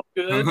bed. "Oh,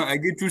 good I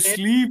get to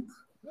sleep.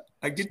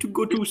 I get to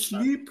go to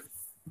sleep.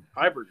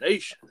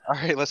 hibernation." All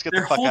right, let's get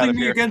They're the fuck out holding of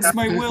me here. against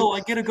my will.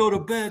 I get to go to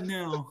bed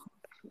now.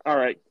 All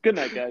right. Good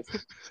night, guys.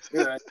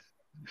 Good night.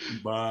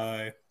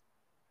 Bye.